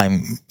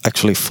I'm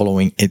actually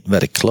following it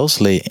very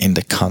closely in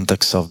the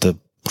context of the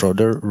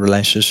broader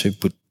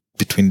relationship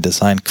between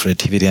design,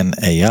 creativity, and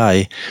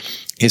AI,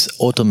 is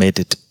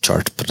automated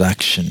chart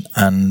production.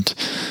 And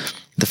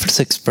the first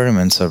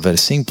experiments are very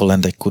simple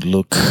and they could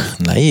look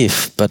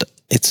naive, but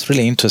it's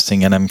really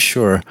interesting, and I'm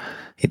sure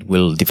it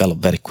will develop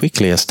very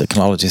quickly as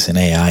technologies in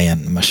AI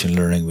and machine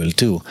learning will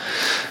do.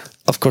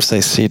 Of course, I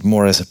see it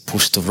more as a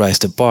push to raise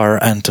the bar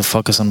and to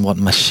focus on what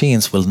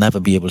machines will never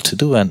be able to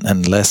do,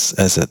 and less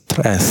as a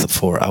threat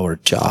for our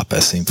job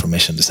as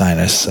information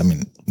designers. I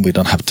mean, we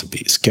don't have to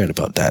be scared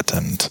about that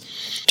and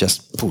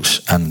just push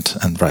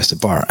and raise the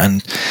bar.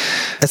 And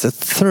as a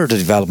third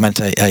development,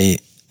 I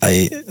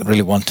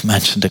really want to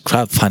mention the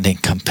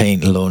crowdfunding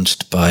campaign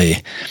launched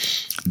by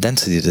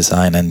Density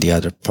Design and the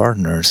other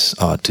partners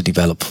to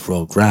develop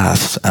Raw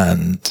Graph,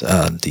 and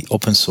the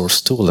open source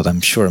tool that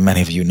I'm sure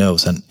many of you know,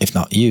 and if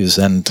not use.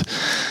 And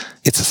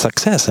it's a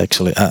success,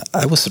 actually.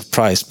 I was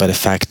surprised by the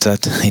fact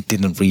that it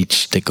didn't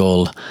reach the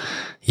goal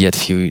yet a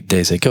few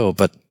days ago,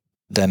 but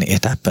then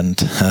it happened,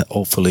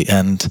 hopefully.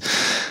 And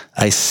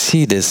I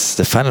see the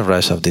final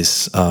rush of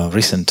these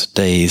recent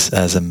days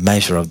as a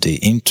measure of the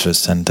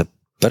interest and the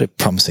very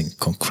promising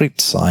concrete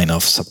sign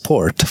of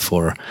support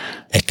for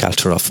a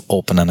culture of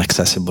open and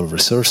accessible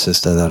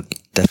resources that are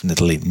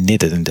definitely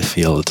needed in the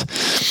field.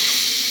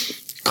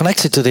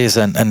 Connected to this,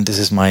 and this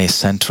is my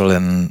central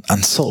and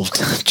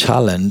unsolved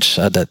challenge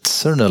that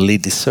certainly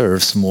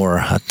deserves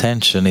more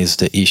attention, is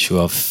the issue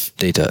of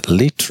data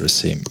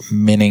literacy,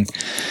 meaning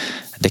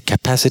the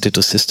capacity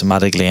to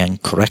systematically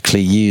and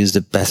correctly use the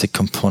basic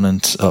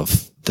components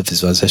of the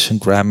visualization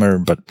grammar,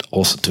 but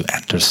also to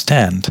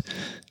understand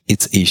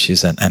its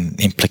issues and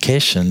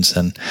implications.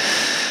 And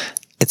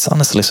it's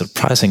honestly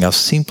surprising how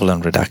simple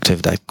and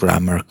reductive that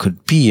grammar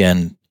could be,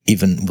 and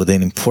even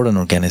within important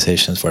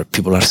organizations where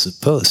people are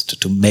supposed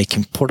to make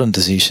important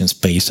decisions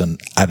based on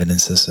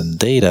evidences and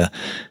data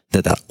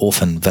that are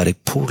often very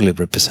poorly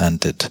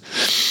represented.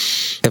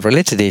 A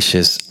related issue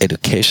is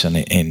education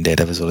in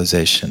data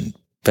visualization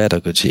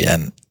pedagogy,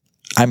 and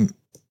I'm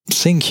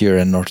seeing here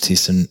in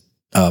Northeastern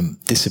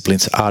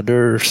disciplines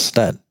others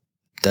than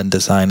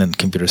design and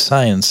computer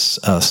science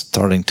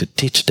starting to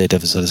teach data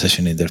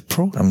visualization in their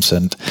programs.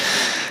 And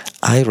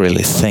I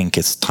really think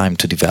it's time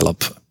to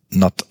develop,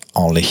 not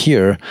only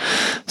here,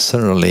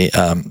 certainly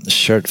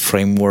shared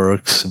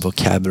frameworks,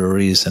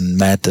 vocabularies and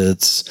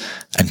methods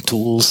and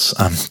tools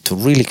to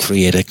really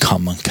create a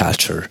common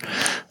culture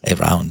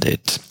around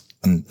it.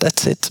 And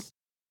that's it.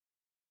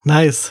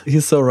 Nice.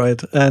 He's so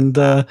right. And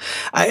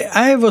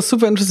I was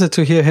super interested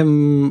to hear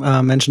him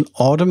mention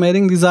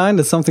automating design.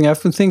 That's something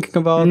I've been thinking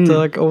about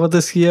like over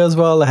this year as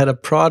well. I had a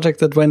project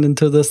that went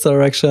into this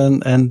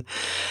direction, and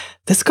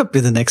this could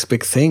be the next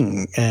big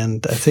thing.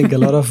 And I think a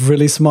lot of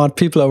really smart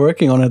people are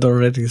working on it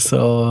already.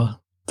 So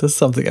this is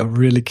something I'm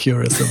really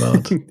curious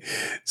about.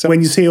 So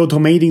when you say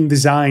automating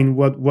design,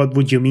 what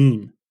would you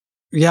mean?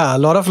 Yeah, a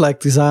lot of like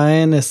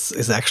design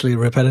is actually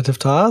repetitive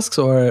tasks,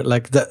 or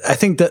like I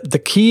think that the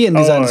key in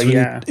design is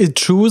really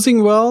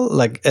choosing well.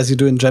 Like as you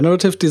do in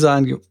generative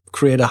design, you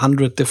create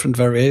 100 different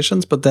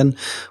variations, but then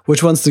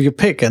which ones do you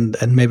pick? And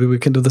maybe we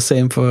can do the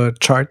same for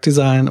chart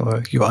design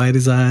or UI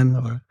design,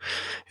 or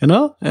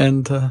And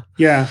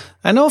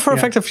I know for a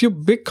fact a few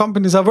big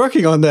companies are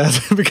working on that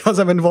because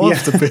I'm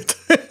involved a bit.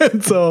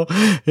 So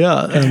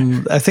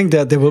I think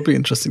that there will be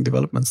interesting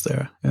developments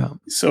there. Yeah.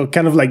 So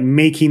kind of like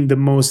making the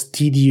most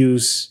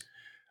tedious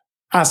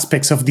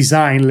aspects of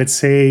design, let's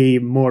say,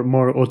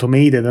 more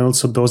automated, and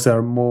also those that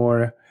are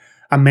more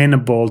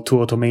amenable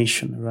to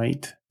automation,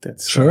 right?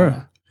 That's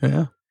sure.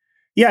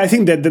 Yeah, I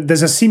think that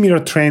there's a similar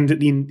trend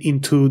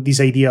into this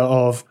idea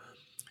of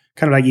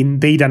kind of like in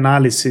data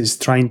analysis,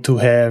 trying to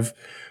have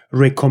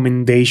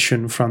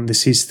recommendation from the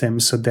system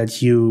so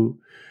that you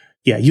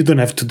don't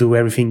have to do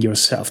everything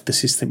yourself. The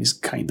system is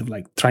kind of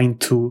like trying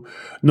to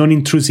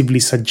non-intrusively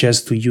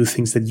suggest to you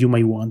things that you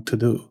might want to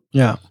do.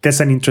 Yeah. That's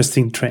an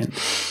interesting trend.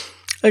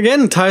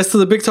 Again, ties to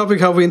the big topic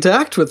how we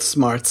interact with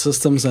smart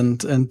systems and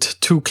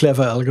too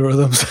clever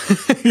algorithms.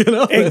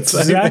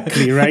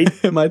 Exactly, right?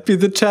 It might be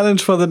the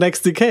challenge for the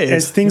next decade.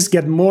 As things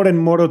get more and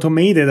more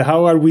automated,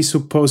 how are we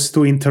supposed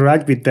to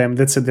interact with them?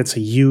 That's a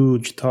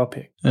huge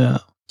topic. Yeah.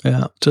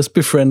 Just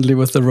be friendly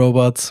with the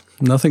robots.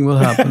 Nothing will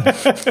happen.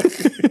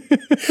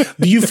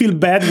 Do you feel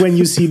bad when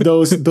you see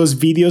those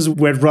videos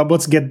where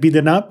robots get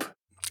beaten up?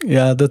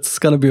 Yeah, that's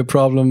gonna be a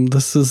problem.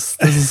 This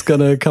is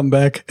gonna come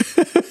back.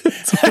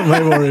 It's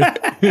my worry.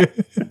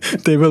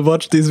 They will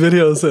watch these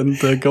videos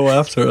and go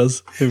after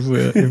us if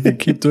we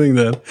keep doing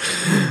that.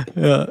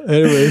 Yeah.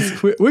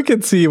 Anyways, we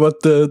can see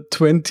what the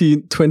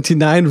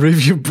 2029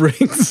 review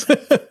brings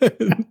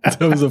in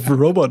terms of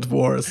robot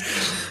wars.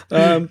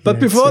 But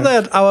before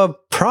that, our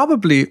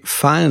probably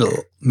final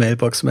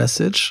mailbox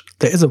message.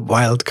 There is a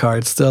wild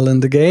card still in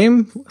the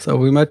game, so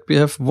we might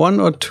have 1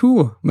 or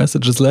 2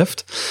 messages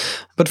left.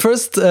 But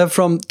first,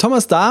 from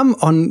Thomas Dahm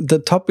on the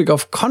topic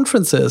of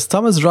conferences.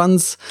 Thomas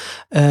runs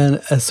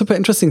a super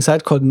interesting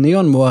site called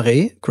Neon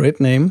Moire. Great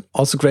name.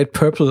 Also great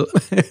purple,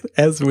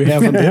 as we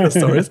have on Data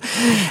Stories.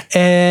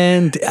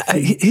 And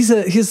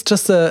he's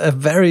just a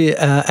very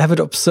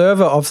avid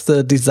observer of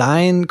the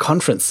design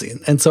conference scene.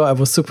 And so I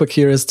was super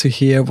curious to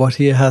hear what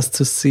he has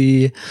to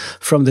see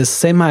from this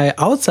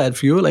semi-outside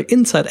view, like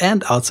inside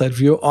and outside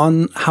view,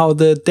 on how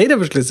the data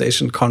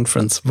visualization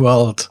conference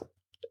world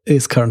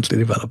is currently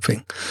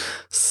developing.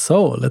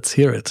 So let's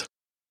hear it.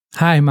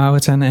 Hi,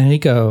 Maurits and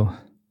Enrico.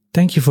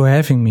 Thank you for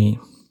having me.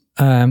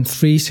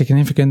 3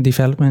 significant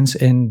developments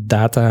in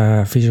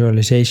data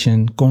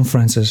visualization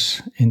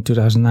conferences in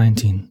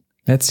 2019.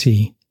 Let's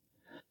see.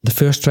 The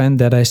first trend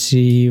that I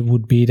see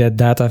would be that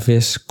data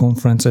viz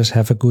conferences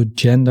have a good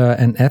gender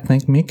and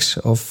ethnic mix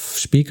of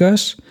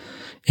speakers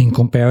in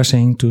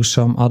comparison to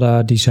some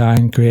other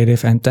design,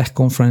 creative and tech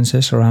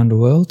conferences around the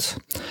world.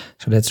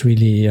 So that's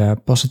really a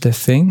positive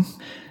thing.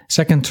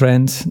 Second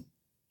trend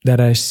that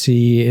I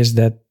see is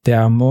that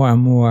there are more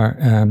and more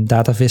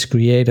data viz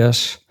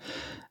creators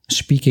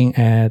speaking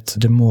at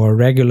the more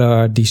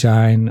regular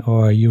design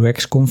or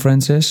UX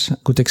conferences.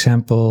 Good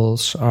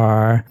examples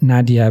are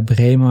Nadia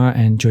Bremer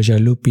and Georgia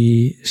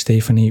Lupi,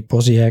 Stephanie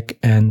Poziak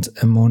and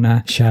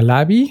Mona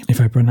Shalabi, if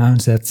I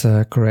pronounce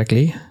that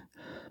correctly.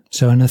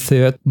 So, and a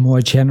third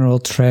more general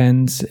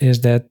trend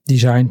is that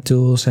design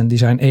tools and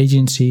design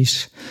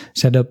agencies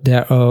set up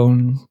their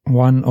own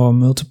 1 or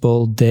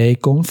multiple day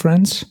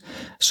conference.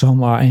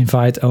 Some are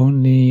invite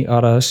only,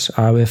 others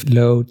are with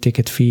low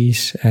ticket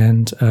fees,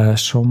 and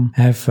some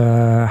have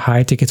a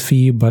high ticket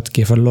fee but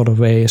give a lot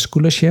away as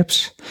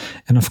scholarships.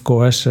 And of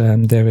course,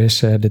 there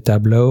is the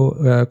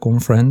Tableau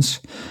conference.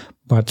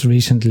 But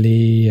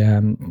recently,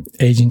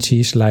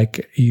 agencies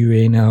like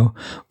UNO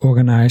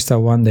organized a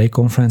 1-day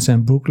conference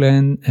in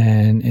Brooklyn.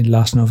 And in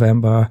last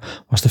November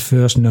was the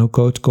first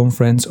no-code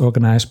conference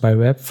organized by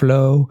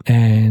Webflow.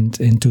 And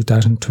in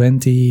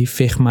 2020,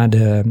 Figma,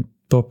 the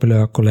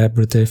popular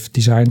collaborative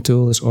design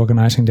tool, is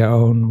organizing their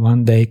own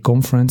 1-day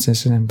conference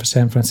in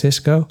San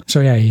Francisco. So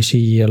yeah, you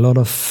see a lot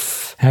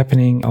of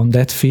happening on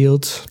that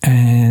field.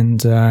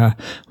 And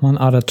one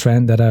other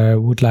trend that I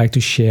would like to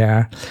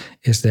share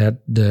is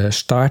that the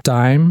start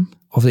time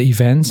of the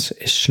events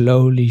is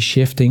slowly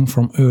shifting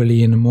from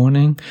early in the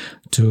morning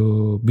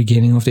to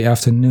beginning of the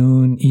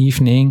afternoon,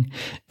 evening,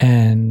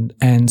 and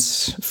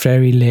ends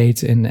very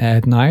late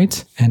at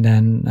night, and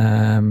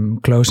then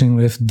closing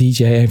with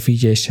DJ and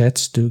VJ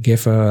sets to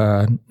give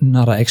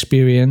another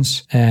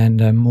experience and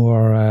a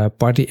more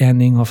party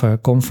ending of a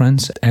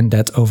conference, and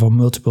that over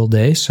multiple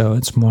days, so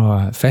it's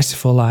more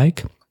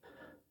festival-like.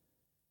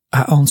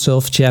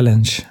 On-self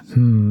challenge.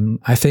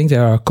 I think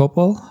there are a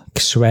couple.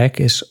 Swag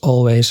is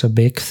always a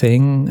big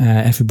thing.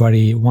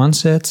 Everybody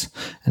wants it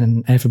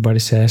and everybody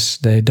says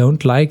they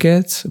don't like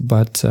it.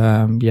 But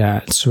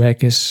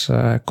swag is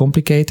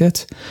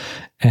complicated.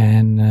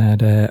 And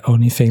the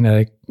only thing that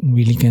I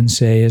really can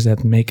say is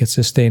that make it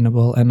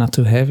sustainable and not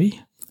too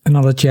heavy.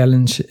 Another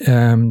challenge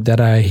that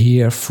I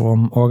hear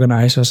from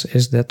organizers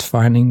is that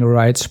finding the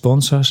right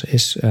sponsors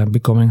is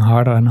becoming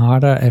harder and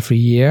harder every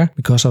year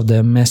because of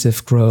the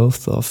massive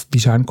growth of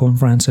design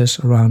conferences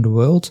around the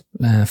world.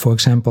 For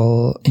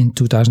example, in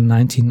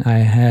 2019, I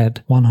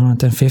had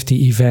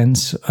 150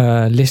 events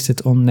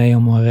listed on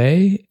Neon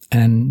Moire,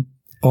 and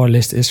our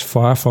list is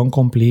far from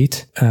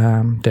complete.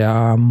 There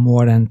are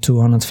more than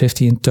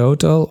 250 in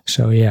total.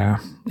 So yeah,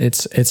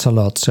 it's a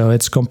lot. So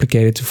it's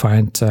complicated to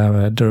find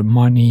the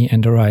money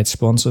and the right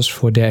sponsors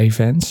for their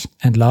events.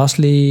 And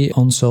lastly,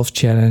 on-self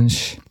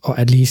challenge, or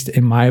at least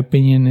in my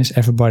opinion, is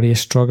everybody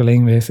is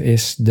struggling with,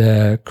 is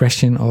the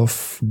question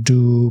of,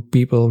 do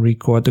people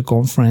record the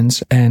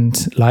conference and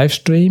live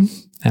stream?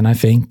 And I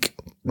think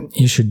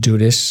you should do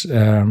this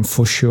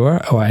for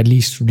sure, or at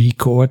least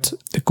record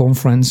the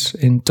conference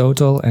in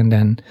total and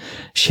then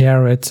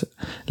share it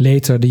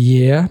later the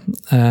year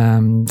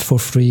for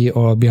free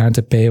or behind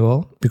the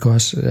paywall,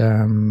 because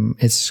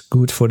it's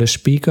good for the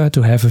speaker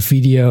to have a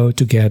video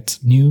to get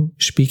new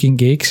speaking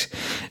gigs.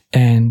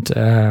 And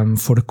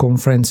for the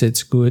conference,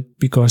 it's good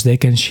because they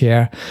can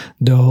share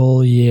the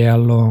whole year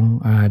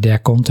long their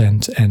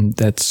content. And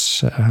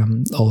that's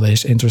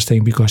always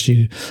interesting because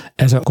you,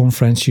 as a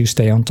conference, you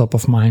stay on top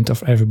of mind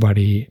of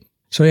everybody.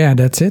 So yeah,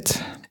 that's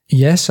it.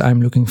 Yes,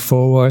 I'm looking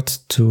forward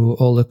to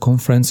all the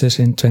conferences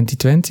in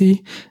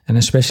 2020, and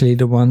especially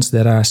the ones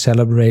that are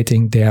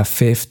celebrating their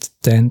 5th,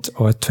 10th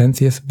or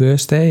 20th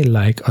birthday,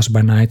 like Us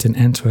by Night in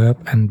Antwerp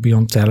and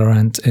Beyond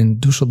Tolerant in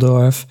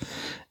Düsseldorf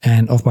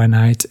and Off by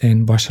Night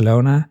in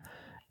Barcelona.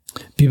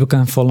 People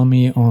can follow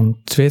me on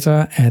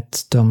Twitter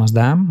at Thomas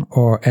Daam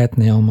or at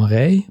Neil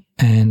Moray.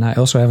 And I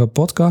also have a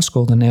podcast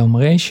called The Neil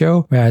Moray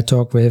Show, where I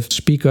talk with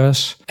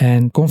speakers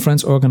and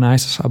conference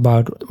organizers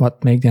about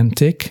what make them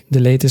tick.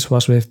 The latest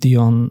was with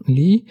Dion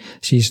Lee.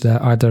 She's the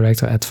art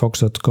director at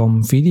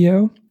Fox.com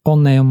Video.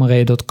 On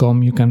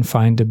neilmoray.com you can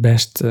find the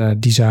best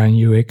design,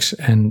 UX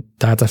and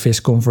data viz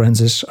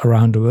conferences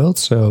around the world.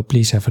 So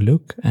please have a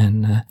look.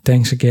 And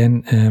thanks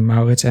again,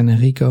 Maurits and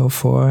Enrico,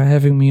 for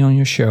having me on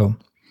your show.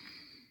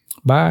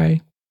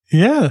 Bye.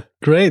 Yeah,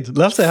 great.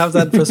 Love to have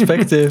that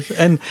perspective.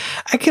 And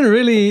I can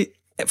really,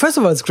 first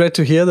of all, it's great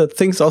to hear that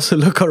things also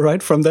look all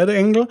right from that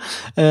angle.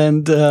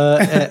 And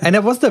and I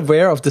wasn't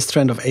aware of this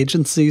trend of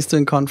agencies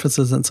doing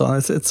conferences and so on.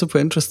 It's super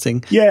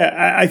interesting.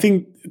 Yeah, I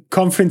think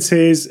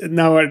conferences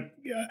now are,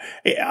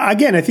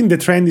 again, I think the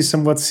trend is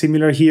somewhat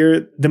similar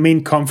here. The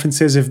main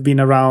conferences have been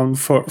around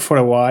for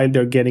a while.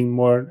 They're getting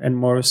more and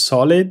more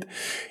solid.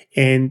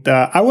 And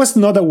I was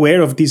not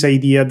aware of this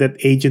idea that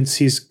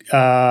agencies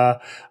are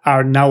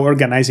now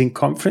organizing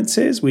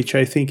conferences, which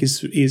I think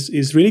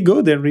is really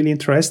good and really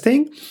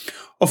interesting.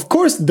 Of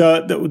course,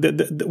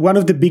 the one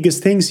of the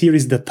biggest things here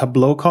is the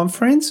Tableau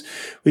conference,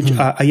 which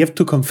I have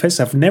to confess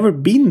I've never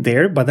been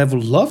there, but I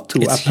would love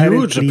to. It's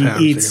huge,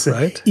 apparently,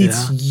 right?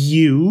 It's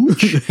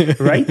huge,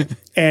 right?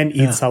 And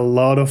it's a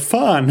lot of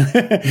fun.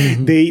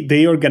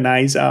 They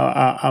organize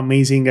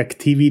amazing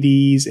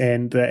activities,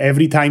 and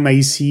every time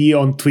I see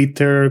on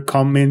Twitter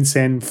comments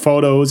and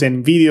photos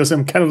and videos,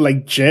 I'm kind of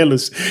like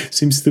jealous.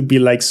 Seems to be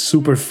like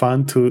super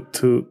fun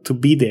to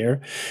be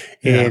there.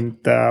 And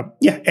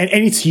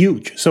and it's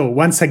huge. So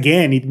once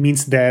again, it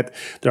means that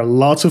there are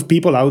lots of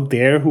people out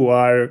there who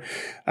are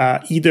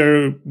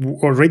either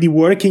already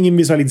working in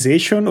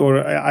visualization, or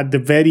at the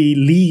very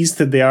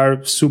least, they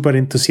are super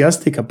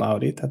enthusiastic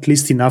about it, at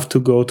least enough to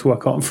go to a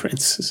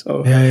conference.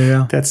 So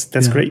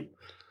that's great.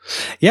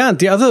 Yeah,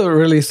 the other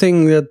really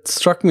thing that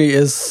struck me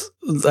is,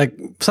 like,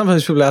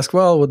 sometimes people ask,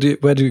 well,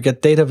 where do you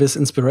get data viz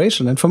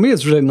inspiration? And for me,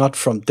 it's really not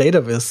from data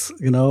viz,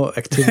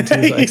 activities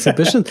or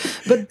exhibitions,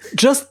 but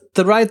just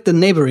the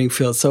neighboring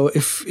field. So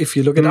if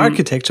you look at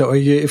architecture, or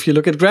if you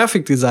look at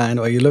graphic design,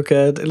 or you look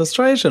at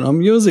illustration or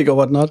music or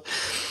whatnot,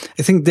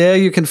 I think there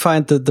you can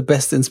find the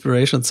best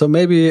inspiration. So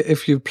maybe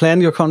if you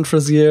plan your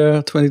conference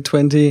year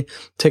 2020,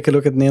 take a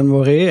look at Neil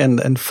Moray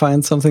and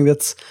find something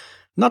that's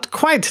not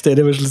quite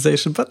data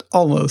visualization, but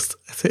almost.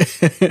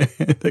 That's a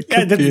great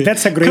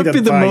advice. Could be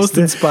the most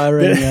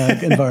inspiring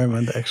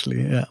environment,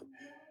 actually. Yeah.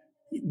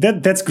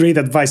 That's great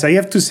advice. I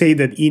have to say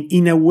that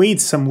in a way,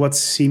 it's somewhat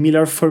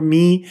similar for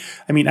me.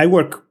 I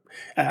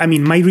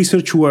mean, my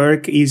research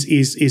work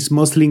is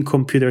mostly in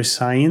computer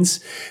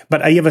science,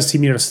 but I have a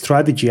similar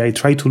strategy. I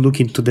try to look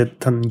into the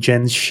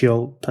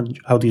tangential,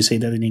 how do you say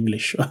that in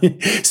English?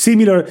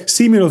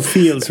 similar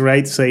fields,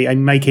 right? Say,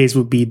 in my case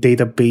would be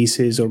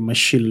databases or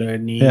machine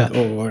learning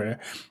or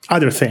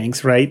other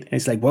things, right?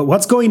 It's like,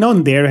 what's going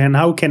on there, and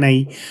how can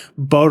I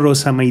borrow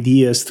some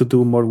ideas to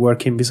do more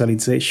work in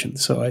visualization?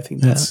 So I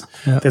think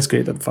that's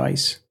great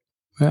advice.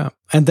 Yeah.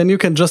 And then you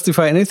can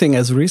justify anything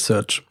as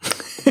research.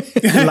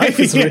 Life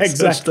is research.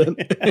 Exactly.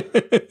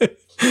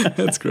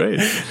 That's great.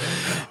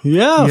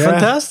 Yeah,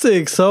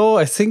 fantastic. So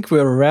I think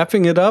we're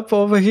wrapping it up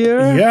over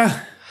here.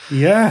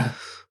 Yeah.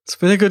 It's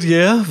been a good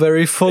year.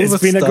 Very full with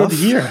stuff. It's been a good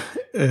year.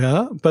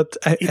 Yeah, but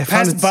I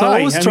found it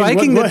so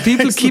striking that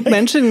people keep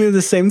mentioning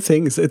the same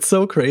things. It's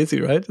so crazy,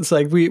 right? It's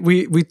like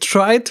we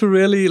try to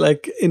really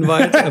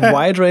invite a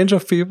wide range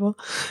of people,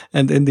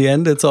 and in the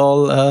end, it's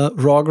all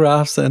raw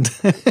graphs and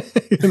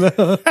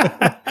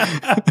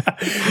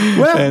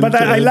Well, but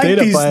I like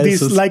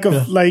this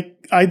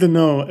I don't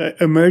know,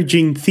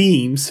 emerging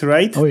themes,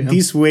 right? Oh, yeah.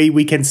 This way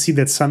we can see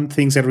that some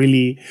things are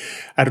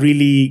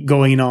really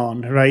going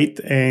on, right?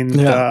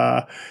 And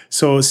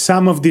so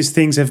some of these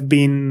things have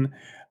been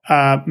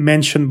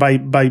mentioned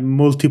by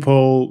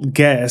multiple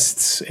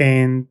guests,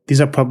 and these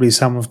are probably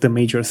some of the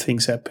major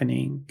things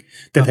happening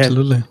that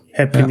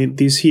happened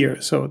this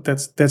year. So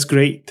that's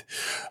great.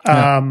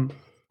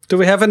 Do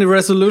we have any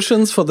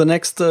resolutions for the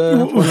next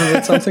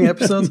 100 something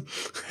episodes?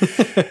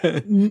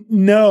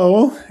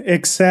 No,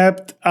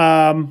 except,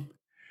 I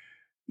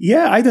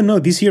don't know.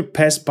 This year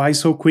passed by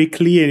so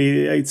quickly.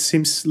 It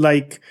seems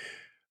like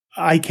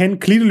I can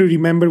clearly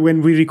remember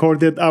when we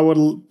recorded our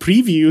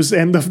previous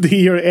end of the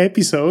year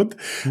episode.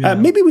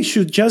 Maybe we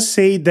should just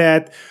say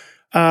that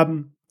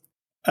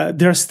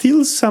there are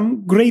still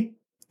some great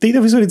data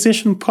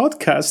visualization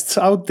podcasts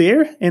out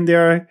there, and they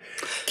are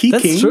kicking.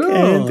 That's true.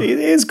 And it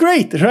is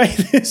great,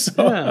 right?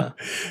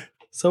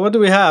 So what do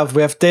we have?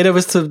 We have Data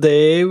Viz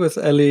Today with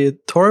Ellie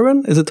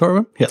Torben. Is it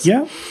Torben? Yes.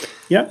 Yeah.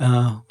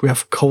 We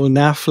have Cole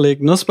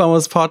Knaflic,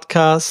 Nussbaumer's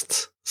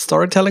podcast,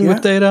 Storytelling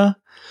with Data.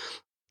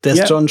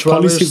 There's John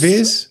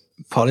Schwaber's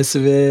Policy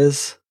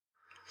Viz.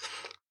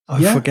 Are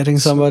we forgetting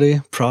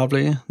somebody?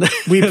 Probably.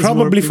 We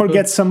probably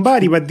forget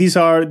somebody, but these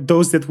are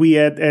those that we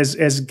had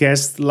as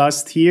guests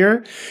last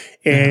year.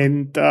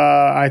 And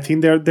I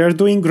think they're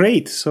doing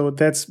great. So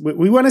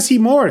we want to see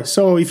more.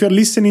 So if you're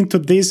listening to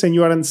this and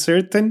you are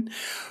uncertain,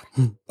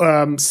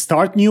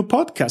 start new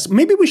podcasts.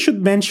 Maybe we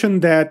should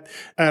mention that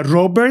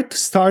Robert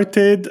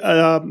started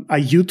a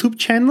YouTube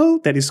channel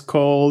that is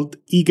called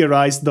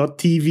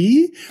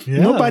eagereyes.tv.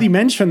 Nobody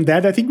mentioned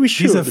that. I think we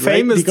should. He's a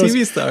famous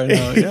TV star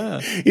now. Yeah,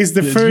 He's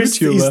the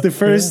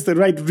first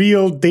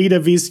real data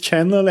viz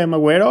channel I'm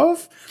aware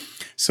of.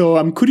 So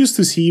I'm curious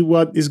to see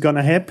what is going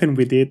to happen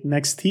with it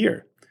next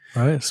year.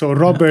 Right. So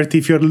Robert,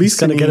 if you're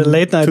listening, he's gonna get a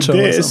late night show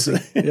this, or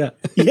something. Yeah.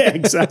 Yeah,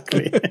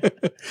 exactly.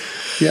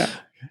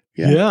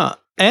 Yeah.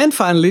 And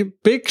finally,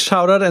 big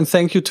shout out and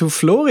thank you to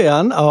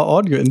Florian, our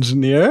audio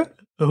engineer,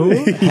 who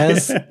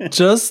has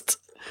just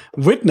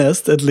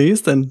witnessed, at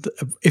least, and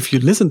if you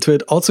listen to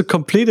it, also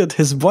completed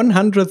his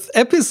 100th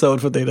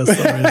episode for Data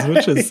Stories,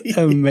 which is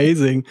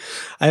amazing.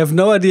 I have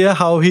no idea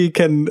how he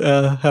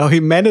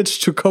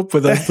managed to cope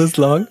with us this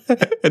long.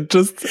 And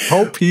just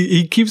hope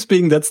he keeps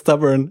being that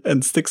stubborn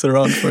and sticks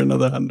around for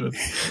another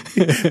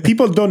 100.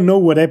 People don't know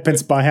what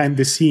happens behind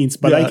the scenes,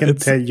 but I can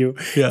tell you,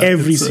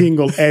 every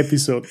single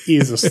episode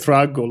is a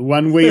struggle,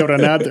 one way or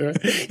another,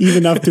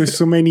 even after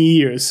so many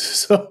years.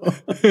 So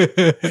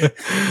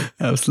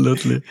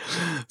absolutely.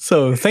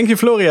 So thank you,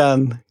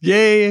 Florian.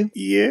 Yay.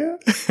 Yeah.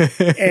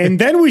 And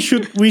then we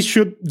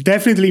should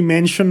definitely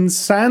mention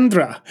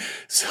Sandra.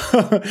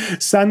 So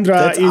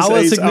Sandra is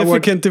our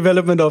significant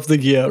development of the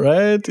year,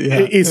 right?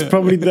 Yeah. It's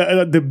probably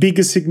the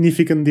biggest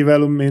significant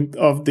development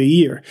of the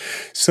year.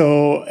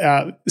 So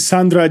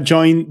Sandra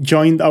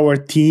joined our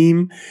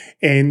team,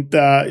 and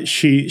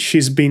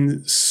she's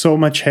been so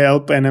much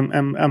help, and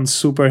I'm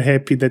super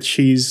happy that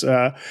she's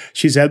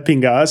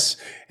helping us.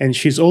 And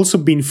she's also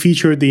been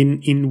featured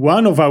in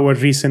one of our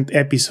recent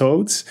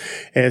episodes.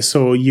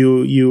 So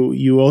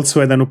you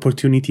also had an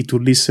opportunity to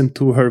listen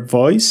to her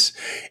voice.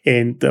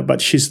 But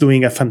she's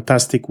doing a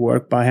fantastic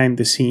work behind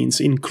the scenes,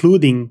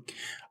 including,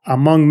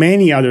 among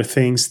many other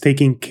things,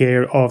 taking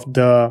care of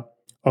the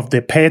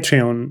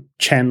Patreon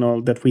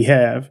channel that we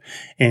have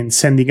and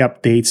sending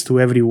updates to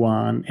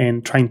everyone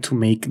and trying to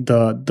make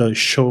the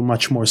show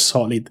much more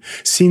solid.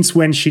 Since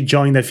when she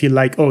joined, I feel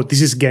like, this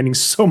is getting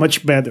so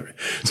much better.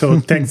 So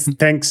thanks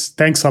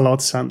a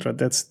lot, Sandra.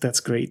 That's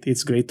great.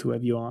 It's great to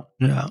have you on.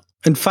 Yeah.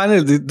 And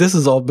finally, this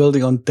is all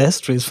building on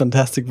Destry's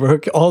fantastic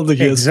work all the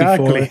years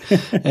before.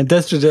 And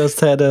Destry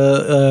just had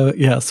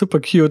a super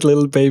cute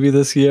little baby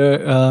this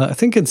year. I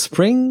think in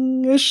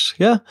spring-ish.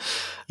 Yeah.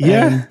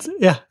 Yeah.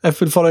 And I've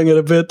been following it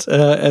a bit,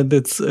 and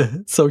it's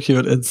so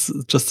cute. It's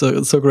just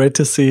so great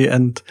to see.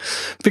 And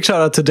big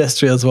shout out to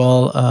Destry as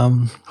well,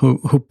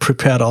 who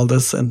prepared all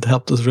this and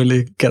helped us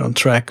really get on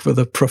track with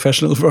a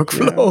professional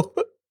workflow.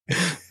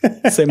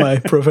 Yeah.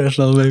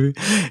 Semi-professional, maybe.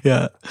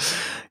 Yeah.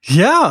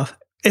 Yeah.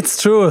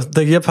 It's true.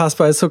 The year passed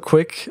by so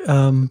quick.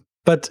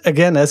 But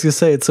again, as you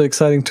say, it's so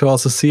exciting to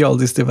also see all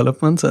these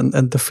developments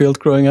and the field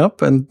growing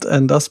up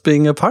and us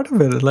being a part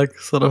of it, like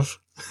sort of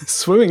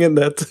swimming in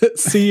that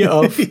sea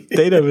of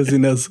data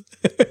busyness.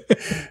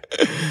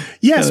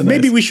 Yes,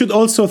 maybe we should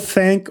also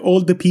thank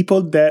all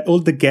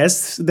the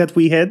guests that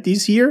we had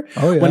this year.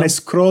 Oh, yeah. When I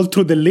scroll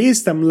through the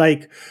list, I'm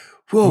like,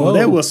 whoa.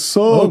 That was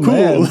so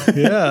cool. Man.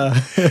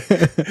 Yeah.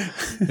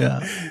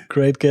 Yeah.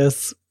 Great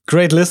guests.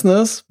 Great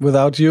listeners.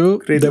 Without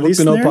you, there would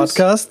be no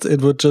podcast.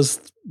 It would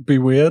just be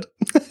weird.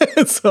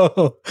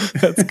 So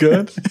that's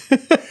good.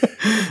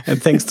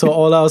 And thanks to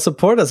all our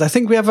supporters. I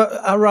think we have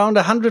around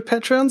 100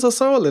 Patreons or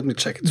so. Let me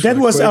check it. That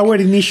was our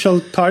initial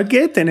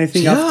target. And I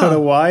think after a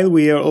while,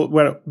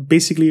 we're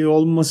basically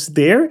almost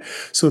there.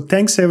 So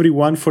thanks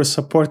everyone for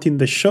supporting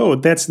the show.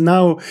 That's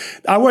now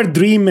our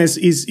dream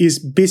is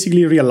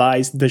basically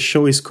realized. The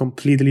show is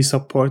completely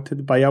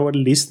supported by our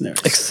listeners.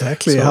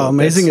 Exactly. So how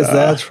amazing is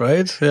that,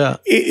 right? Yeah.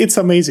 It's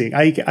amazing.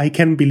 I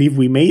can't believe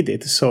we made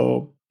it.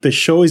 So the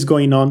show is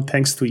going on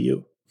thanks to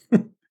you.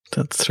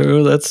 That's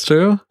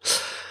true.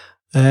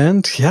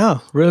 And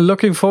really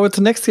looking forward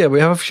to next year. We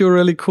have a few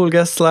really cool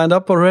guests lined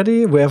up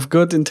already. We have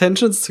good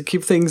intentions to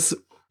keep things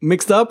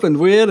mixed up and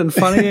weird and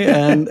funny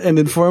and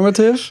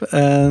informative.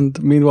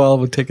 And meanwhile,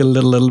 we'll take a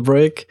little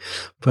break.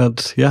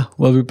 But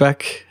we'll be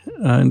back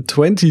in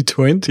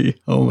 2020.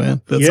 Oh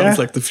man, that sounds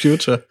like the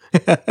future.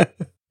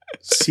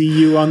 See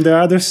you on the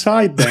other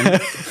side then.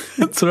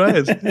 That's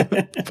right.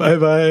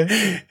 Bye-bye.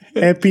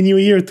 Happy New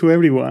Year to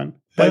everyone.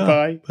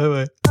 Bye-bye.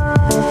 Bye-bye.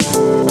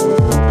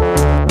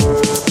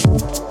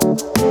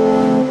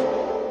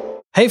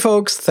 Hey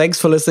folks, thanks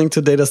for listening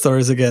to Data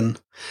Stories again.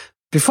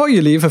 Before you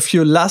leave, a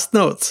few last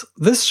notes.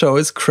 This show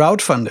is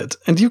crowdfunded,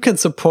 and you can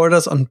support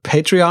us on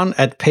Patreon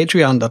at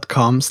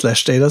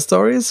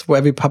patreon.com/datastories,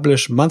 where we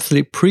publish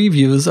monthly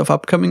previews of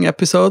upcoming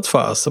episodes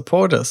for our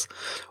supporters.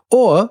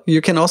 Or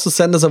you can also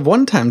send us a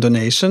one-time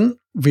donation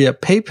via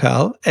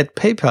PayPal at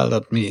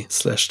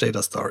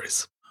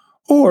paypal.me/datastories.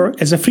 Or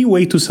as a free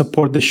way to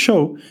support the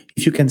show,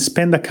 if you can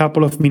spend a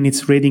couple of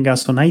minutes rating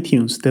us on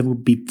iTunes, that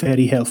would be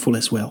very helpful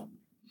as well.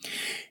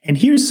 And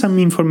here's some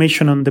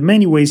information on the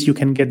many ways you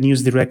can get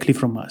news directly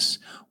from us.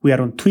 We are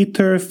on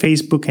Twitter,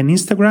 Facebook, and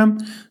Instagram,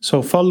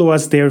 so follow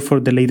us there for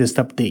the latest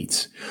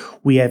updates.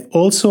 We have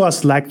also a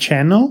Slack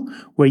channel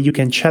where you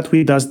can chat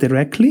with us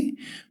directly.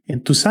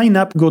 And to sign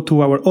up, go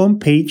to our own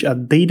page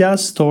at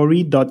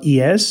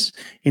datastory.es,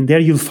 and there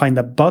you'll find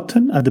a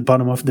button at the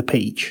bottom of the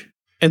page.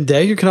 And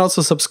there you can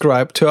also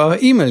subscribe to our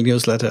email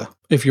newsletter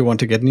if you want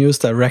to get news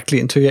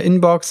directly into your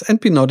inbox and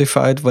be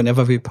notified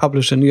whenever we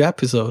publish a new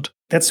episode.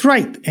 That's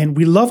right, and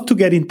we love to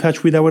get in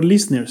touch with our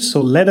listeners,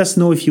 so let us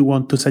know if you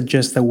want to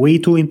suggest a way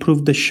to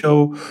improve the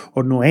show,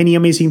 or know any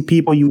amazing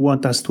people you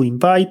want us to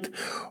invite,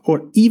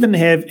 or even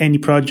have any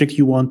project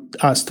you want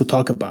us to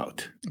talk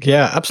about.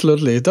 Yeah,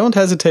 absolutely. Don't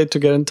hesitate to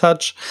get in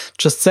touch.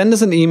 Just send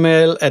us an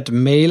email at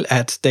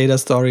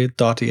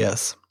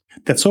mail@datastory.es.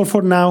 That's all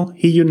for now.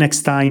 See you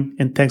next time,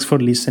 and thanks for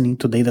listening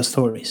to Data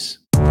Stories.